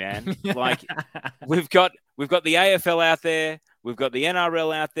kidding me, man. Like, we've got the AFL out there. We've got the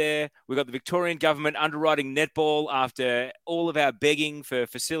NRL out there. We've got the Victorian government underwriting netball after all of our begging for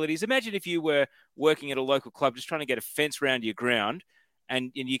facilities. Imagine if you were working at a local club just trying to get a fence around your ground,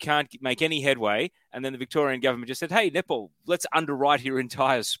 and you can't make any headway, and then the Victorian government just said, hey, netball, let's underwrite your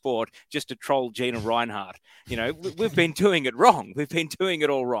entire sport just to troll Gina Reinhardt. We've been doing it wrong. We've been doing it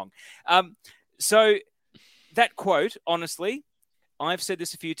all wrong. So that quote, honestly, I've said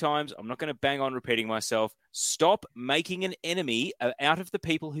this a few times. I'm not going to bang on repeating myself. Stop making an enemy out of the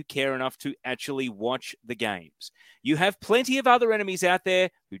people who care enough to actually watch the games. You have plenty of other enemies out there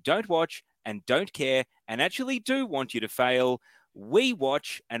who don't watch and don't care and actually do want you to fail. We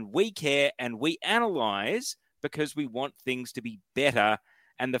watch and we care and we analyze because we want things to be better.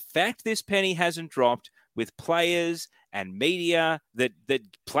 And the fact this penny hasn't dropped with players and media that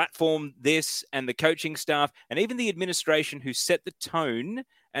platform this and the coaching staff and even the administration who set the tone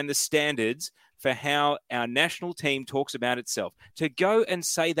and the standards for how our national team talks about itself. To go and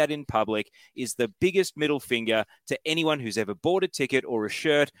say that in public is the biggest middle finger to anyone who's ever bought a ticket or a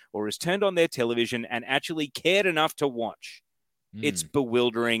shirt or has turned on their television and actually cared enough to watch. It's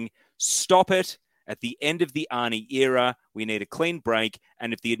bewildering. Stop it. At the end of the Arnie era, we need a clean break.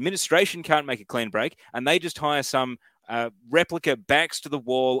 And if the administration can't make a clean break and they just hire some replica backs to the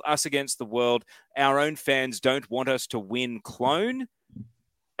wall, us against the world, our own fans don't want us to win clone,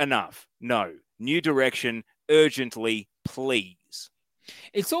 enough. No. New direction, urgently, please.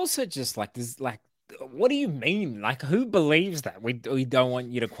 It's also just like this, like, what do you mean? Like, who believes that we don't want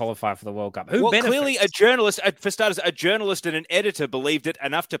you to qualify for the World Cup? Who benefits? Clearly a journalist, for starters, a journalist and an editor believed it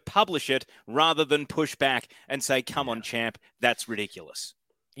enough to publish it rather than push back and say, come on, champ, that's ridiculous.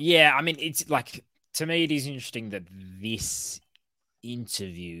 Yeah, I mean, it's like, to me, it is interesting that this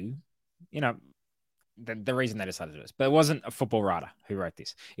interview, the reason they decided to do this, but it wasn't a football writer who wrote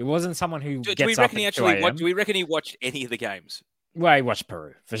this. It wasn't someone who do gets we up reckon at he 2 a.m. Do we reckon he watched any of the games? Well, he watched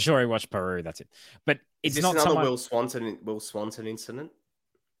Peru. For sure he watched Peru, that's it. But it's is this not another someone... Will Swanson incident?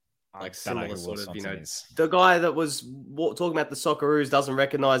 Like similar sort of, Swanson the guy that was talking about the Socceroos doesn't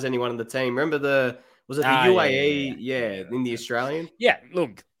recognise anyone in the team. Remember was it the UAE? Yeah, in the Australian? Yeah,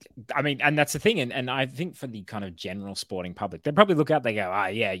 look, I mean, and that's the thing. And I think for the kind of general sporting public, they probably look out, they go,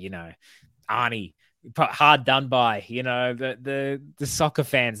 Arnie, hard done by, the soccer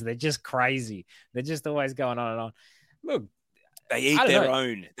fans, they're just crazy. They're just always going on and on. Look, they eat their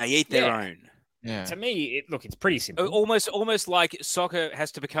own. They eat their own. Yeah. To me, it's pretty simple. Almost like soccer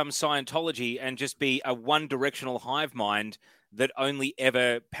has to become Scientology and just be a one-directional hive mind that only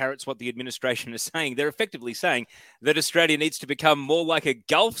ever parrots what the administration is saying. They're effectively saying that Australia needs to become more like a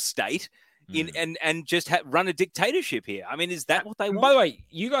Gulf state and just run a dictatorship here. I mean, is that what they want? By the way,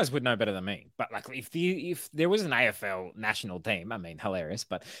 you guys would know better than me, but like if there was an AFL national team, I mean, hilarious,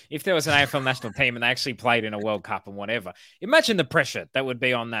 but if there was an AFL national team and they actually played in a World Cup and whatever, imagine the pressure that would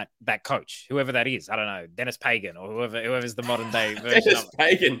be on that coach, whoever that is. I don't know, Dennis Pagan or whoever's the modern day version Dennis of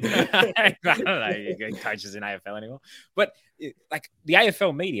Pagan. I don't know, coaches in AFL anymore. But like the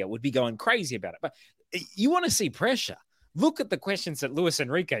AFL media would be going crazy about it. But you want to see pressure. Look at the questions that Luis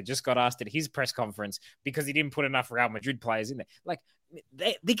Enrique just got asked at his press conference because he didn't put enough Real Madrid players in there. Like,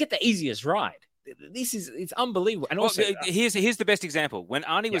 they get the easiest ride. It's unbelievable. And also, here's the best example. When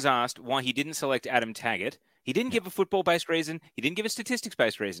Arnie was asked why he didn't select Adam Taggart, he didn't give a football-based reason. He didn't give a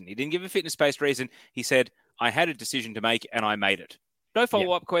statistics-based reason. He didn't give a fitness-based reason. He said, I had a decision to make and I made it. No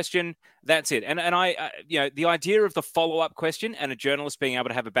follow-up question. That's it. And I the idea of the follow-up question and a journalist being able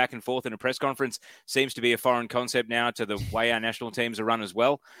to have a back and forth in a press conference seems to be a foreign concept now to the way our national teams are run as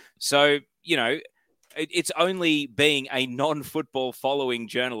well. So, it's only being a non-football following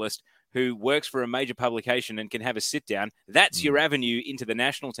journalist who works for a major publication and can have a sit down. That's your avenue into the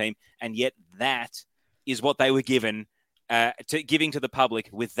national team. And yet that is what they were giving to the public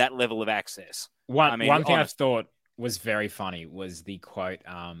with that level of access. One thing I thought was very funny was the quote,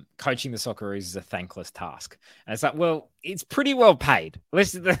 coaching the Socceroos is a thankless task. And it's like, well, it's pretty well paid.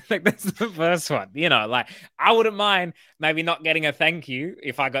 That's the first one. Like, I wouldn't mind maybe not getting a thank you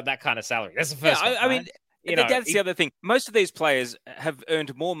if I got that kind of salary. That's the first one. I mean, that's the other thing. Most of these players have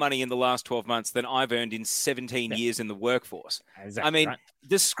earned more money in the last 12 months than I've earned in 17 years in the workforce. Exactly, I mean,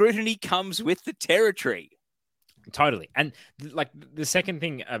 the scrutiny comes with the territory. Totally. And like the second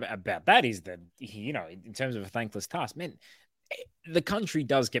thing about that is that, in terms of a thankless task, man, the country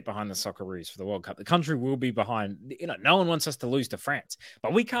does get behind the Socceroos for the World Cup. The country will be behind, no one wants us to lose to France,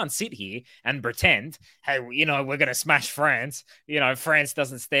 but we can't sit here and pretend, hey, we're going to smash France. France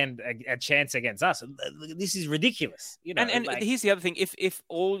doesn't stand a chance against us. This is ridiculous. And here's the other thing. If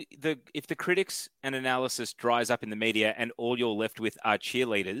the critics and analysis dries up in the media and all you're left with are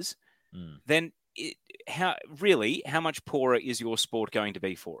cheerleaders, then how much poorer is your sport going to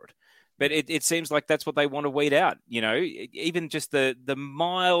be for it? But it seems like that's what they want to weed out. Even just the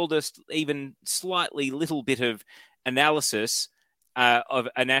mildest, even slightly little bit of analysis of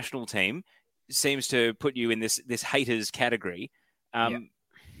a national team seems to put you in this haters category. And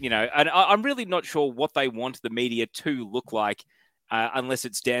I'm really not sure what they want the media to look like unless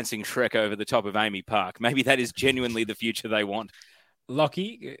it's dancing Shrek over the top of Amy Park. Maybe that is genuinely the future they want.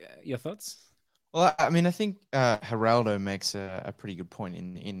 Lachie, your thoughts? Well, I mean, I think Geraldo makes a pretty good point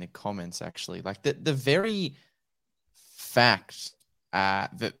in the comments, actually. Like the very fact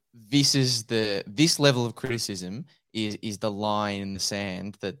that this level of criticism is the line in the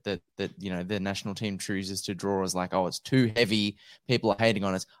sand that the national team chooses to draw as like, oh, it's too heavy. People are hating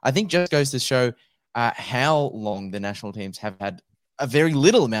on us. I think just goes to show how long the national teams have had a very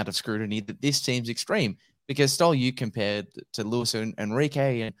little amount of scrutiny that this seems extreme. Because Stoll, you compared to Lewis and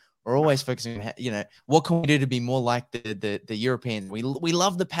Enrique, and we're always focusing on, what can we do to be more like the Europeans? We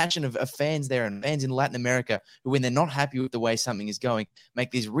love the passion of fans there and fans in Latin America who, when they're not happy with the way something is going,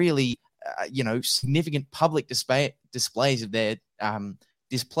 make these really, significant public displays of their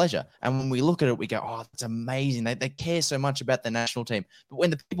displeasure. And when we look at it, we go, oh, that's amazing. They care so much about the national team. But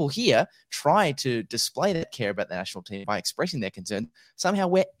when the people here try to display that care about the national team by expressing their concern, somehow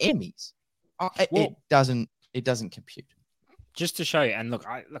we're enemies. It doesn't compute. Just to show you, and look,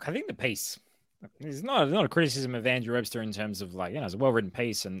 I think the piece is not a criticism of Andrew Webster in terms of it's a well-written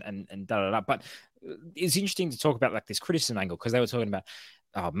piece and da. But it's interesting to talk about this criticism angle, because they were talking about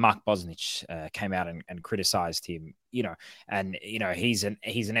Mark Bosnich came out and criticized him, and he's an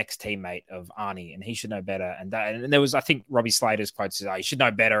ex-teammate of Arnie and he should know better, and there was, I think, Robbie Slater's quote says, he should know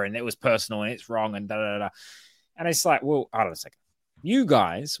better and it was personal and it's wrong and da. And it's like, well, hold on a second. You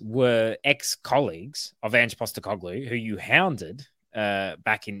guys were ex-colleagues of Ange Postecoglou, who you hounded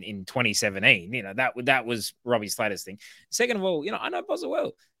back in 2017. That was Robbie Slater's thing. Second of all, I know Bozza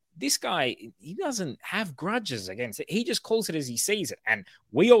well. This guy, he doesn't have grudges against it. He just calls it as he sees it. And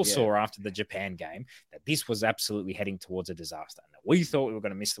we all saw after the Japan game that this was absolutely heading towards a disaster. And we thought we were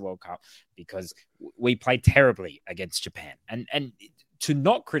going to miss the World Cup because we played terribly against Japan. And to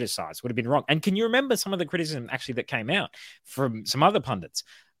not criticize would have been wrong. And can you remember some of the criticism actually that came out from some other pundits?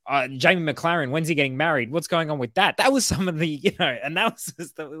 Jamie McLaren, when's he getting married? What's going on with that? That was some of the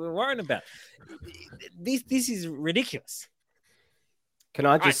analysis that we were worrying about. This is ridiculous. Can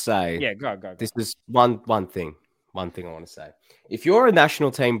I just say? Yeah, go. This is one thing. One thing I want to say. If you're a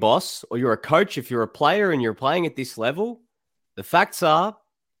national team boss or you're a coach, if you're a player and you're playing at this level, the facts are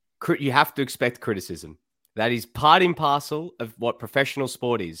you have to expect criticism. That is part and parcel of what professional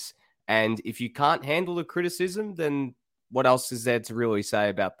sport is. And if you can't handle the criticism, then what else is there to really say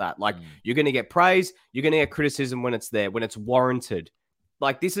about that? You're going to get praise. You're going to get criticism when it's there, when it's warranted.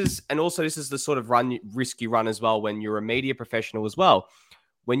 This is the sort of risk you run as well when you're a media professional as well.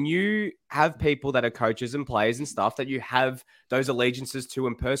 When you have people that are coaches and players and stuff that you have those allegiances to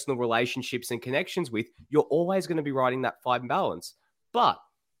and personal relationships and connections with, you're always going to be riding that fine balance. But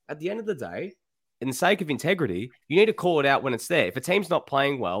at the end of the day, in the sake of integrity, you need to call it out when it's there. If a team's not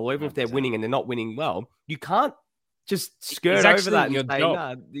playing well, or even if they're winning and they're not winning well, you can't just skirt over that.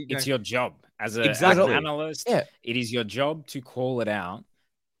 It's your job as an analyst. Yeah. It is your job to call it out.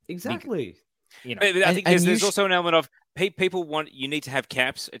 Exactly. I think there's also an element of people you need to have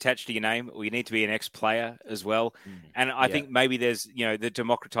caps attached to your name, or you need to be an ex-player as well. And I think maybe there's, the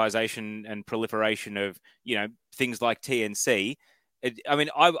democratization and proliferation of, things like TNC.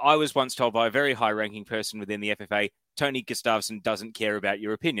 I was once told by a very high-ranking person within the FFA, Tony Gustafsson doesn't care about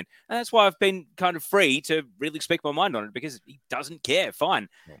your opinion. And that's why I've been kind of free to really speak my mind on it, because he doesn't care. Fine.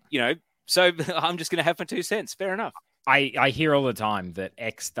 So I'm just going to have my 2 cents. Fair enough. I hear all the time that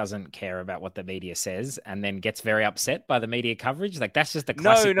X doesn't care about what the media says and then gets very upset by the media coverage. That's just the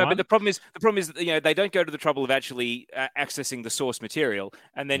classic one. But the problem is they don't go to the trouble of actually accessing the source material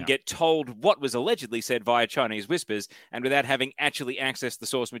and then get told what was allegedly said via Chinese whispers, and without having actually accessed the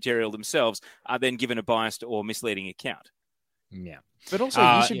source material themselves, are then given a biased or misleading account. Yeah. But also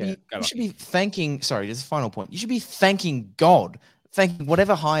you should be thanking, sorry, just a final point. You should be thanking God, thanking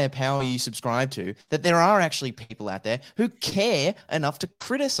whatever higher power you subscribe to, that there are actually people out there who care enough to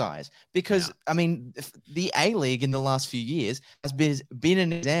criticize. Because, the A-League in the last few years has been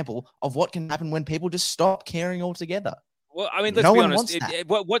an example of what can happen when people just stop caring altogether. Well, let's be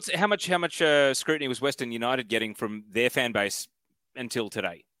honest. How much scrutiny was Western United getting from their fan base until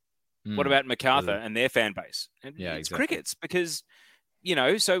today? What about Macarthur and their fan base? It's crickets, because,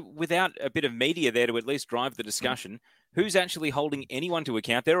 so without a bit of media there to at least drive the discussion, who's actually holding anyone to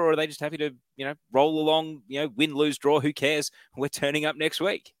account there? Or are they just happy to, roll along, win, lose, draw? Who cares? We're turning up next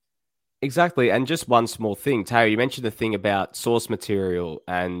week. Exactly. And just one small thing, Tayo, you mentioned the thing about source material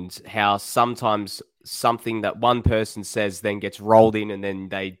and how sometimes something that one person says then gets rolled in, and then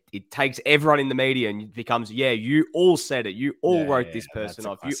it takes everyone in the media and it becomes, you all said it. You all wrote this person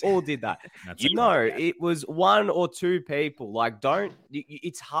off. You all did that. It was one or two people.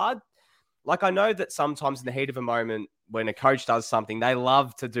 It's hard. I know that sometimes in the heat of a moment, when a coach does something, they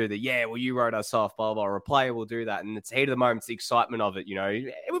love to do you wrote us off, blah, blah, or a player will do that. And it's the heat of the moment, it's the excitement of it.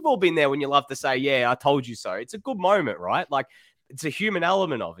 We've all been there when you love to say, I told you so. It's a good moment, right? It's a human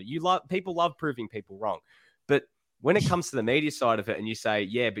element of it. People love proving people wrong. But when it comes to the media side of it and you say,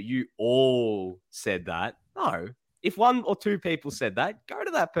 yeah, but you all said that. No. If one or two people said that, go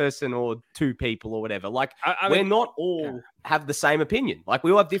to that person or two people or whatever. Like, we're not all have the same opinion. Like,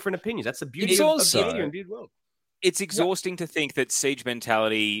 we all have different opinions. That's the beauty of the media and world. It's exhausting to think that siege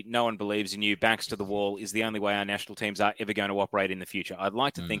mentality, no one believes in you, backs to the wall, is the only way our national teams are ever going to operate in the future. I'd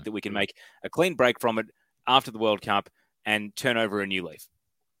like to think that we can make a clean break from it after the World Cup and turn over a new leaf.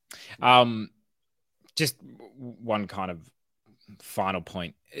 Just one kind of final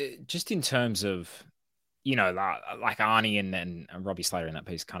point. Just in terms of, you know, like Arnie and Robbie Slater in that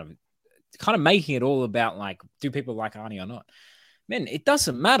piece, kind of making it all about, like, do people like Arnie or not? Man, it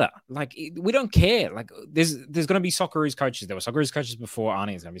doesn't matter. Like, we don't care. Like, there's going to be Socceroos coaches. There were Socceroos coaches before Arnie.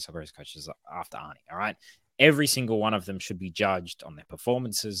 There's going to be Socceroos coaches after Arnie. All right. Every single one of them should be judged on their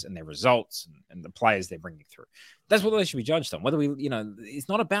performances and their results and the players they're bringing through. That's what they should be judged on. Whether we, you know, it's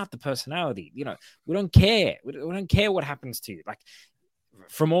not about the personality. You know, we don't care. We don't care what happens to you. Like,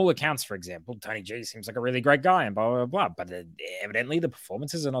 from all accounts, for example, Tony G seems like a really great guy and blah, blah, blah, but evidently the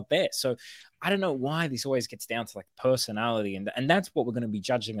performances are not there. So I don't know why this always gets down to, like, personality. And that's what we're going to be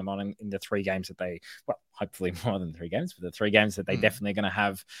judging them on in the 3 games that they, well, hopefully more than 3 games, but the 3 games that they definitely are going to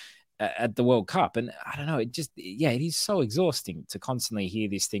have at the World Cup. And I don't know, it is so exhausting to constantly hear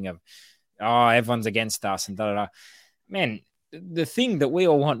this thing of, oh, everyone's against us and da-da-da. Man, the thing that we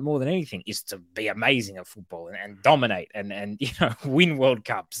all want more than anything is to be amazing at football and dominate and you know, win World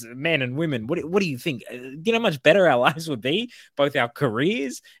Cups, men and women. What do you think? Do you know how much better our lives would be, both our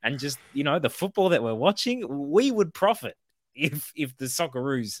careers and just, you know, the football that we're watching? We would profit if the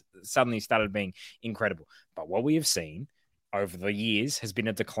Socceroos suddenly started being incredible. But what we have seen over the years has been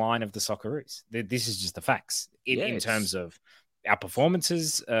a decline of the Socceroos. This is just the facts in terms of our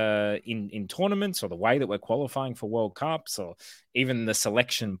performances in tournaments, or the way that we're qualifying for World Cups, or even the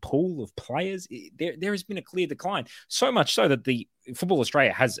selection pool of players. There has been a clear decline, so much so that the Football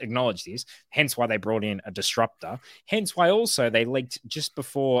Australia has acknowledged this, hence why they brought in a disruptor, hence why also they leaked just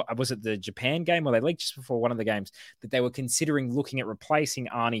before, was it the Japan game, or they leaked just before one of the games, that they were considering looking at replacing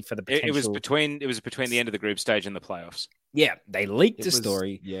Arnie for the potential. It was between the end of the group stage and the playoffs. Yeah, they leaked a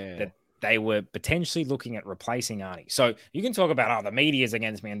story that they were potentially looking at replacing Arnie. So you can talk about, the media's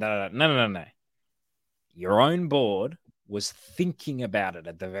against me and da-da-da. No. Your own board was thinking about it,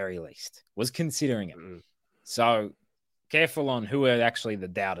 at the very least, was considering it. So careful on who are actually the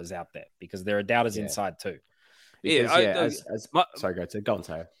doubters out there, because there are doubters inside too. Because, sorry, go on,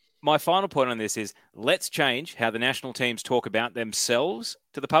 Teo. My final point on this is, let's change how the national teams talk about themselves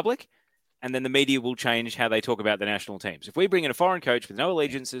to the public, and then the media will change how they talk about the national teams. If we bring in a foreign coach with no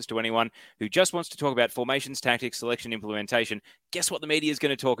allegiances to anyone, who just wants to talk about formations, tactics, selection, implementation, guess what the media is going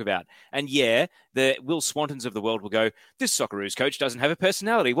to talk about? And the Will Swantons of the world will go, this Socceroos coach doesn't have a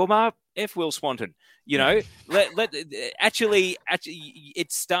personality. Well, F Will Swanton. You know, actually,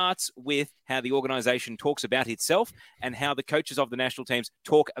 it starts with how the organisation talks about itself and how the coaches of the national teams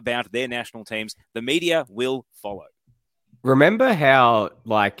talk about their national teams. The media will follow. Remember how,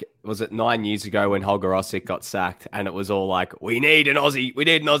 like, was it 9 years ago when Holger Osick got sacked, and it was all like, we need an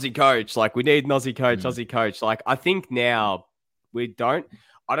Aussie coach. Like, we need an Aussie coach. Like, I think now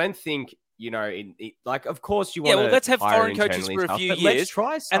I don't think, you know, like, of course you want to. Let's have foreign coaches for a few years. Let's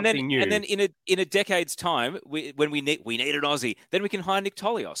try something new. And then in a decade's time, when we need an Aussie, then we can hire Nick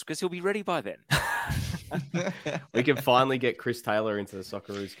Tolios, because he'll be ready by then. We can finally get Chris Taylor into the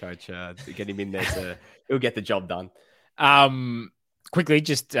Socceroos coach, get him in there he'll get the job done. Quickly,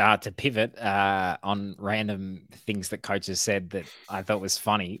 just to pivot on random things that coaches said that I thought was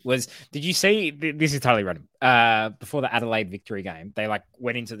funny did you see, this is totally random, before the Adelaide Victory game, they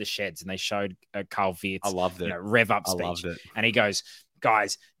went into the sheds and they showed Carl Wirtz, I loved it, rev up speech, and he goes,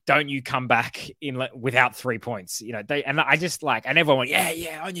 guys, don't you come back in without 3 points, you know, and I just and everyone went,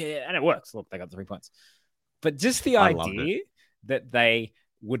 yeah, on you, and it works. Look, they got 3 points, but just the idea that they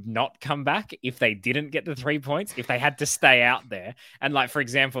would not come back if they didn't get the 3 points, if they had to stay out there. And for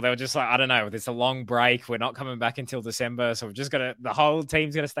example, they were just I don't know, it's a long break. We're not coming back until December. So we've just the whole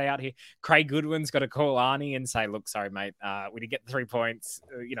team's got to stay out here. Craig Goodwin's got to call Arnie and say, look, sorry, mate, we didn't get the 3 points.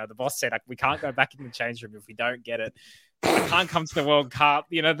 You know, the boss said we can't go back in the change room if we don't get it. I can't come to the World Cup.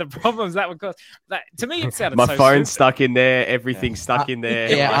 You know, the problems that would cause. To me, it sounded my so phone's stupid. Stuck in there. Everything's stuck in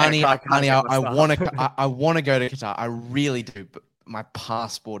there. Yeah, Arnie, I want to go to Qatar. I really do, but my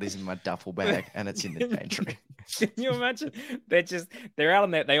passport is in my duffel bag and it's in the pantry. Can you imagine? They're out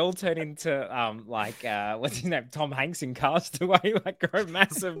on there. They all turn into what's his name? Tom Hanks in Castaway, grow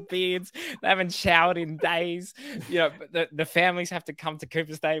massive beards. They haven't showered in days. You know, the families have to come to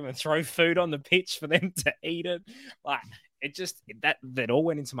Cooper Stadium and throw food on the pitch for them to eat it. that all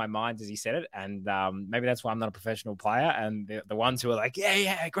went into my mind as he said it, and maybe that's why I'm not a professional player. And the ones who are like,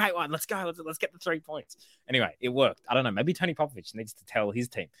 yeah, great one, let's go, let's get the 3 points. Anyway, it worked. I don't know. Maybe Tony Popovich needs to tell his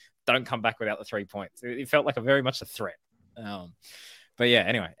team, don't come back without the 3 points. It felt like very much a threat. But yeah,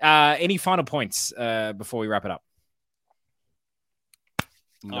 anyway, any final points before we wrap it up?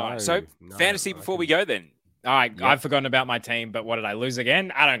 No. Fantasy before we go then. All right, yep. I've forgotten about my team, but what did I lose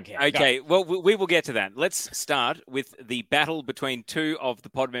again? I don't care. Okay, well, we will get to that. Let's start with the battle between two of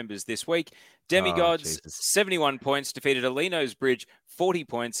the pod members this week. Demigods, 71 points, defeated Alino's Bridge, 40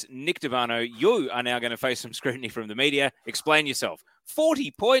 points. Nick Devano, you are now going to face some scrutiny from the media. Explain yourself.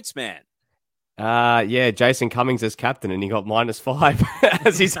 40 points, man. Jason Cummings as captain, and he got -5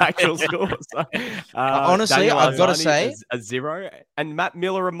 as his actual score. So, honestly, Daniel I've got to Arzani say a 0, and Matt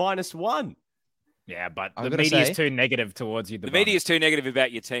Miller a -1. Yeah, but the media is too negative towards you. The media is too negative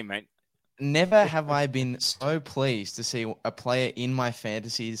about your team, mate. Never have I been so pleased to see a player in my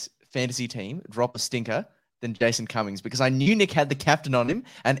fantasy team drop a stinker than Jason Cummings, because I knew Nick had the captain on him,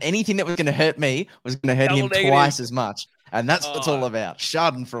 and anything that was going to hurt me was going to hurt him twice as much. And that's what it's all about.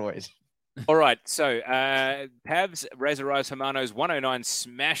 Schadenfreude. All right, so Pavs, Razor Eyes Hermanos, 109,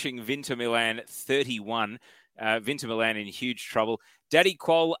 smashing Vinter Milan, 31. Vinter Milan in huge trouble. Daddy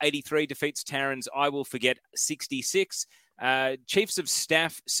Quol, 83, defeats Taryn's I Will Forget, 66. Chiefs of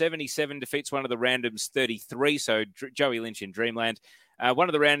Staff, 77, defeats one of the randoms, 33. So Joey Lynch in Dreamland. One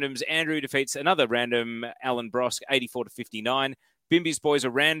of the randoms, Andrew, defeats another random, Alan Brosk, 84 to 59. Bimby's Boys, a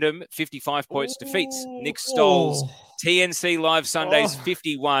random, 55 points, defeats Nick Stoll's TNC Live Sundays,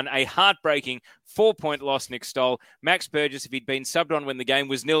 51. A heartbreaking 4-point loss, Nick Stoll. Max Burgess, if he'd been subbed on when the game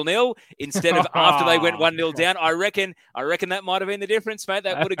was 0-0, instead of after they went 1-0 down, I reckon that might have been the difference, mate.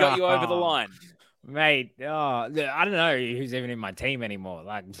 That would have got you over the line. Mate, I don't know who's even in my team anymore.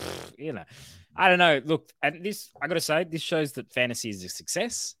 Like, I don't know. Look, and this, I got to say, this shows that fantasy is a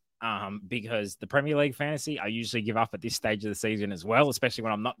success. Because the Premier League fantasy, I usually give up at this stage of the season as well, especially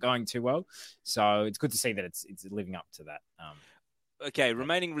when I'm not going too well. So it's good to see that it's living up to that. Okay,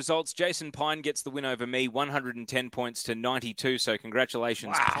 remaining results. Jason Pine gets the win over me, 110 points to 92. So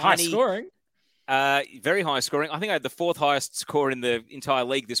congratulations. Wow, high scoring. Very high scoring. I think I had the 4th highest score in the entire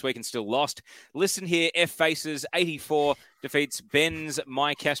league this week and still lost. Listen here, F Faces, 84, defeats Ben's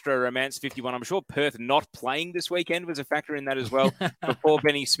My Castro Romance, 51. I'm sure Perth not playing this weekend was a factor in that as well for poor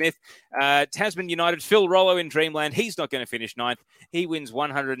Benny Smith. Tasman United, Phil Rollo in Dreamland. He's not going to finish 9th. He wins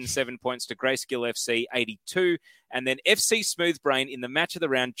 107 points to Grayscale FC, 82. And then FC Smooth Brain in the match of the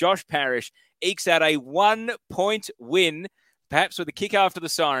round, Josh Parrish ekes out a 1-point win, perhaps with a kick after the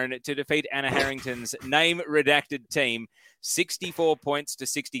siren, to defeat Anna Harrington's name-redacted team, 64 points to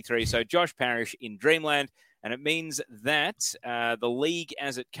 63. So Josh Parrish in Dreamland. And it means that the league,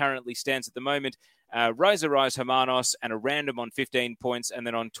 as it currently stands at the moment, Rosa Rise Hermanos and a random on 15 points. And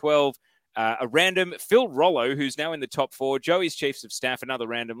then on 12, a random Phil Rollo, who's now in the top 4. Joey's Chiefs of Staff, another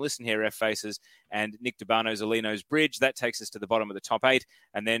random. Listen here, F Faces, and Nick Debano's Alino's Bridge. That takes us to the bottom of the top 8.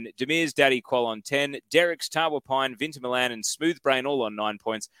 And then Demir's Daddy Quol on 10. Derek's Tawa Pine, Vinter Milan, and Smooth Brain all on 9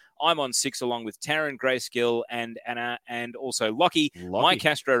 points. I'm on 6, along with Taryn, Grayscale, and Anna, and also Lachie. My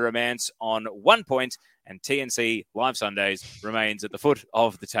Castro Romance on 1 point. And TNC Live Sundays remains at the foot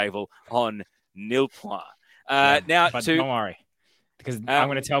of the table on nil point. Don't worry. Because I'm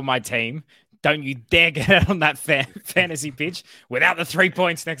going to tell my team, don't you dare get out on that fantasy pitch without the 3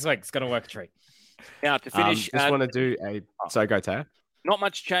 points next week. It's going to work a treat. Now, to finish... just want to do a... So go, Teo. Not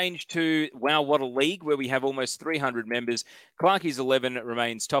much change to Wow Waddle League, where we have almost 300 members. Clarkie's 11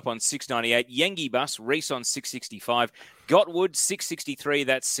 remains top on 698. Yengi Bus, Reese on 665. Gotwood, 663.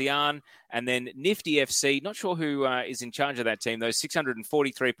 That's Sian. And then Nifty FC, not sure who is in charge of that team, though,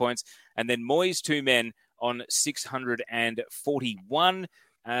 643 points. And then Moyes 2 men on 641.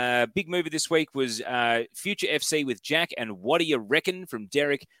 Big mover this week was Future FC with Jack and What Do You Reckon from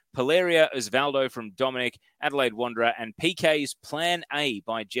Derek, Paleria Osvaldo from Dominic, Adelaide Wanderer, and PK's Plan A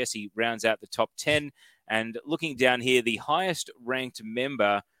by Jesse rounds out the top 10. And looking down here, the highest ranked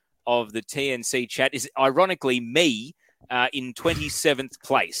member of the TNC chat is ironically me in 27th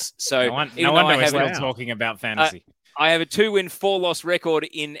place. So no wonder we're still talking about fantasy. I have a 2-win, 4-loss record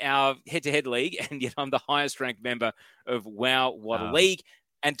in our head-to-head league, and yet I'm the highest-ranked member of Wow Waddle League.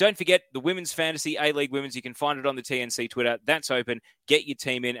 And don't forget the Women's Fantasy A-League Women's. You can find it on the TNC Twitter. That's open. Get your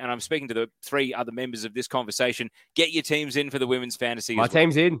team in. And I'm speaking to the 3 other members of this conversation. Get your teams in for the Women's Fantasy. My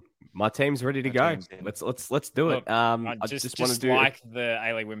team's in. My team's ready to go. Let's do it. I just want to do like the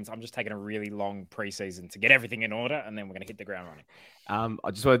A-League women's. I'm just taking a really long preseason to get everything in order, and then we're going to hit the ground running.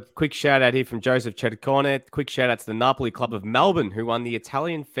 I just want a quick shout out here from Joseph Chetacone. Quick shout out to the Napoli Club of Melbourne, who won the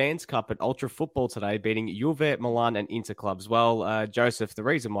Italian Fans Cup at Ultra Football today, beating Juve, Milan, and Inter clubs. Well, Joseph, the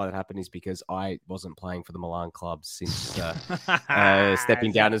reason why that happened is because I wasn't playing for the Milan club since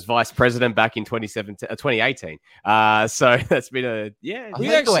stepping down as vice president back in 2018. So that's been I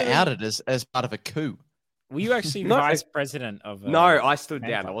think they were outed as part of a coup. Were you actually vice president of? No, I stood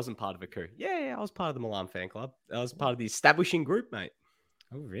down. I wasn't part of a coup. Yeah, I was part of the Milan fan club. I was part of the establishing group, mate.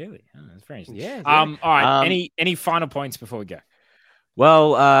 Oh, really? Oh, that's very interesting. Yeah. All right. Any final points before we go?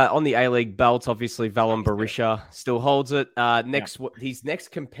 Well, on the A-League belt, obviously, Valon Berisha still holds it. His next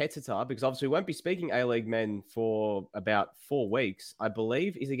competitor, because obviously we won't be speaking A-League men for about 4 weeks, I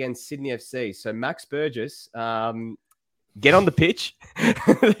believe, is against Sydney FC. So Max Burgess, get on the pitch.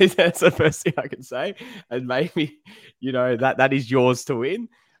 That's the first thing I can say. And maybe, that is yours to win.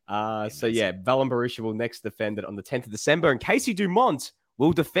 Valon Berisha will next defend it on the 10th of December. And Casey Dumont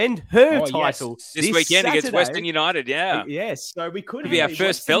will defend her title this weekend Saturday against Western United. Yeah. Yes. So we could be our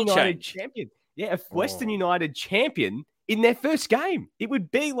first belt change champion. Yeah, a Western United champion in their first game. It would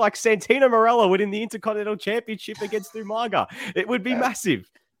be like Santino Morella winning the Intercontinental Championship against Umaga. It would be massive.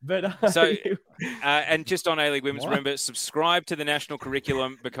 But and just on A-League Women's, remember, subscribe to the national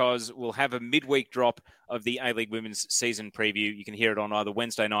curriculum because we'll have a midweek drop of the A-League Women's season preview. You can hear it on either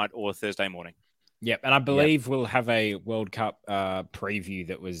Wednesday night or Thursday morning. Yep, and I believe we'll have a World Cup preview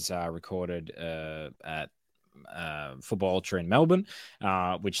that was recorded at Football Ultra in Melbourne,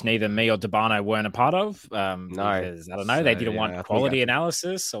 which neither me or Debano weren't a part of. Because, I don't know, they didn't want quality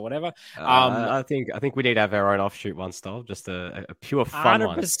analysis or whatever. I think we need to have our own offshoot one, Stoll, just a pure fun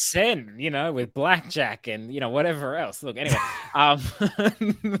 100%, with blackjack and whatever else. Look, anyway,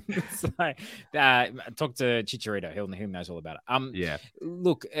 it's like, talk to Chicharito. He knows all about it.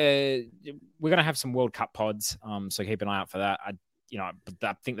 Look, we're gonna have some World Cup pods, so keep an eye out for that. I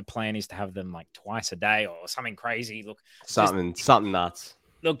think the plan is to have them like twice a day or something crazy. Look, something nuts.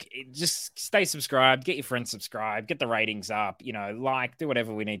 Look, just stay subscribed, get your friends subscribed, get the ratings up, do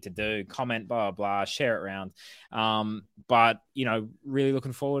whatever we need to do, comment, blah, blah, blah, share it around. But really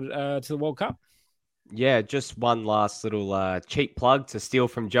looking forward to the World Cup. Yeah, just one last little cheap plug to steal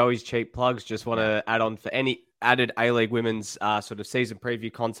from Joey's cheap plugs. Just want to add on for any added A-League women's sort of season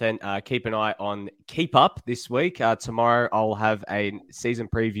preview content. Keep an eye on Keep Up this week. Tomorrow I'll have a season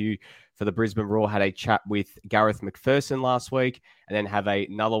preview for the Brisbane Roar. Had a chat with Gareth McPherson last week, and then have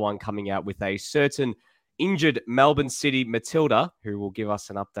another one coming out with a certain injured Melbourne City Matilda, who will give us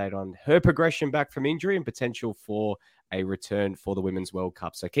an update on her progression back from injury and potential for a return for the Women's World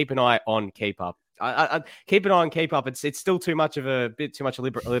Cup. So keep an eye on Keep Up. I keep an eye on Keep Up. It's still too much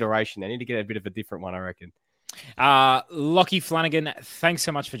alliteration. They need to get a bit of a different one, I reckon. Lachie, Flanagan, thanks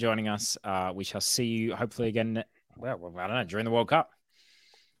so much for joining us. We shall see you hopefully again. Well, I don't know, during the World Cup.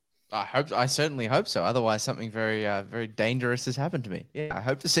 I certainly hope so. Otherwise, something very, very dangerous has happened to me. Yeah, I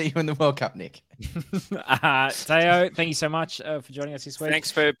hope to see you in the World Cup, Nick. Teo, thank you so much for joining us this week. Thanks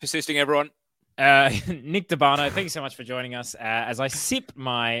for persisting, everyone. Nick Debano, thank you so much for joining us as I sip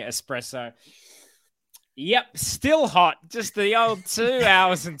my espresso. Yep, still hot. Just the old 2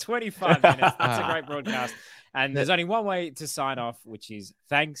 hours and 25 minutes. That's a great broadcast. And there's only one way to sign off, which is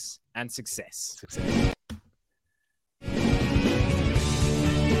thanks and success.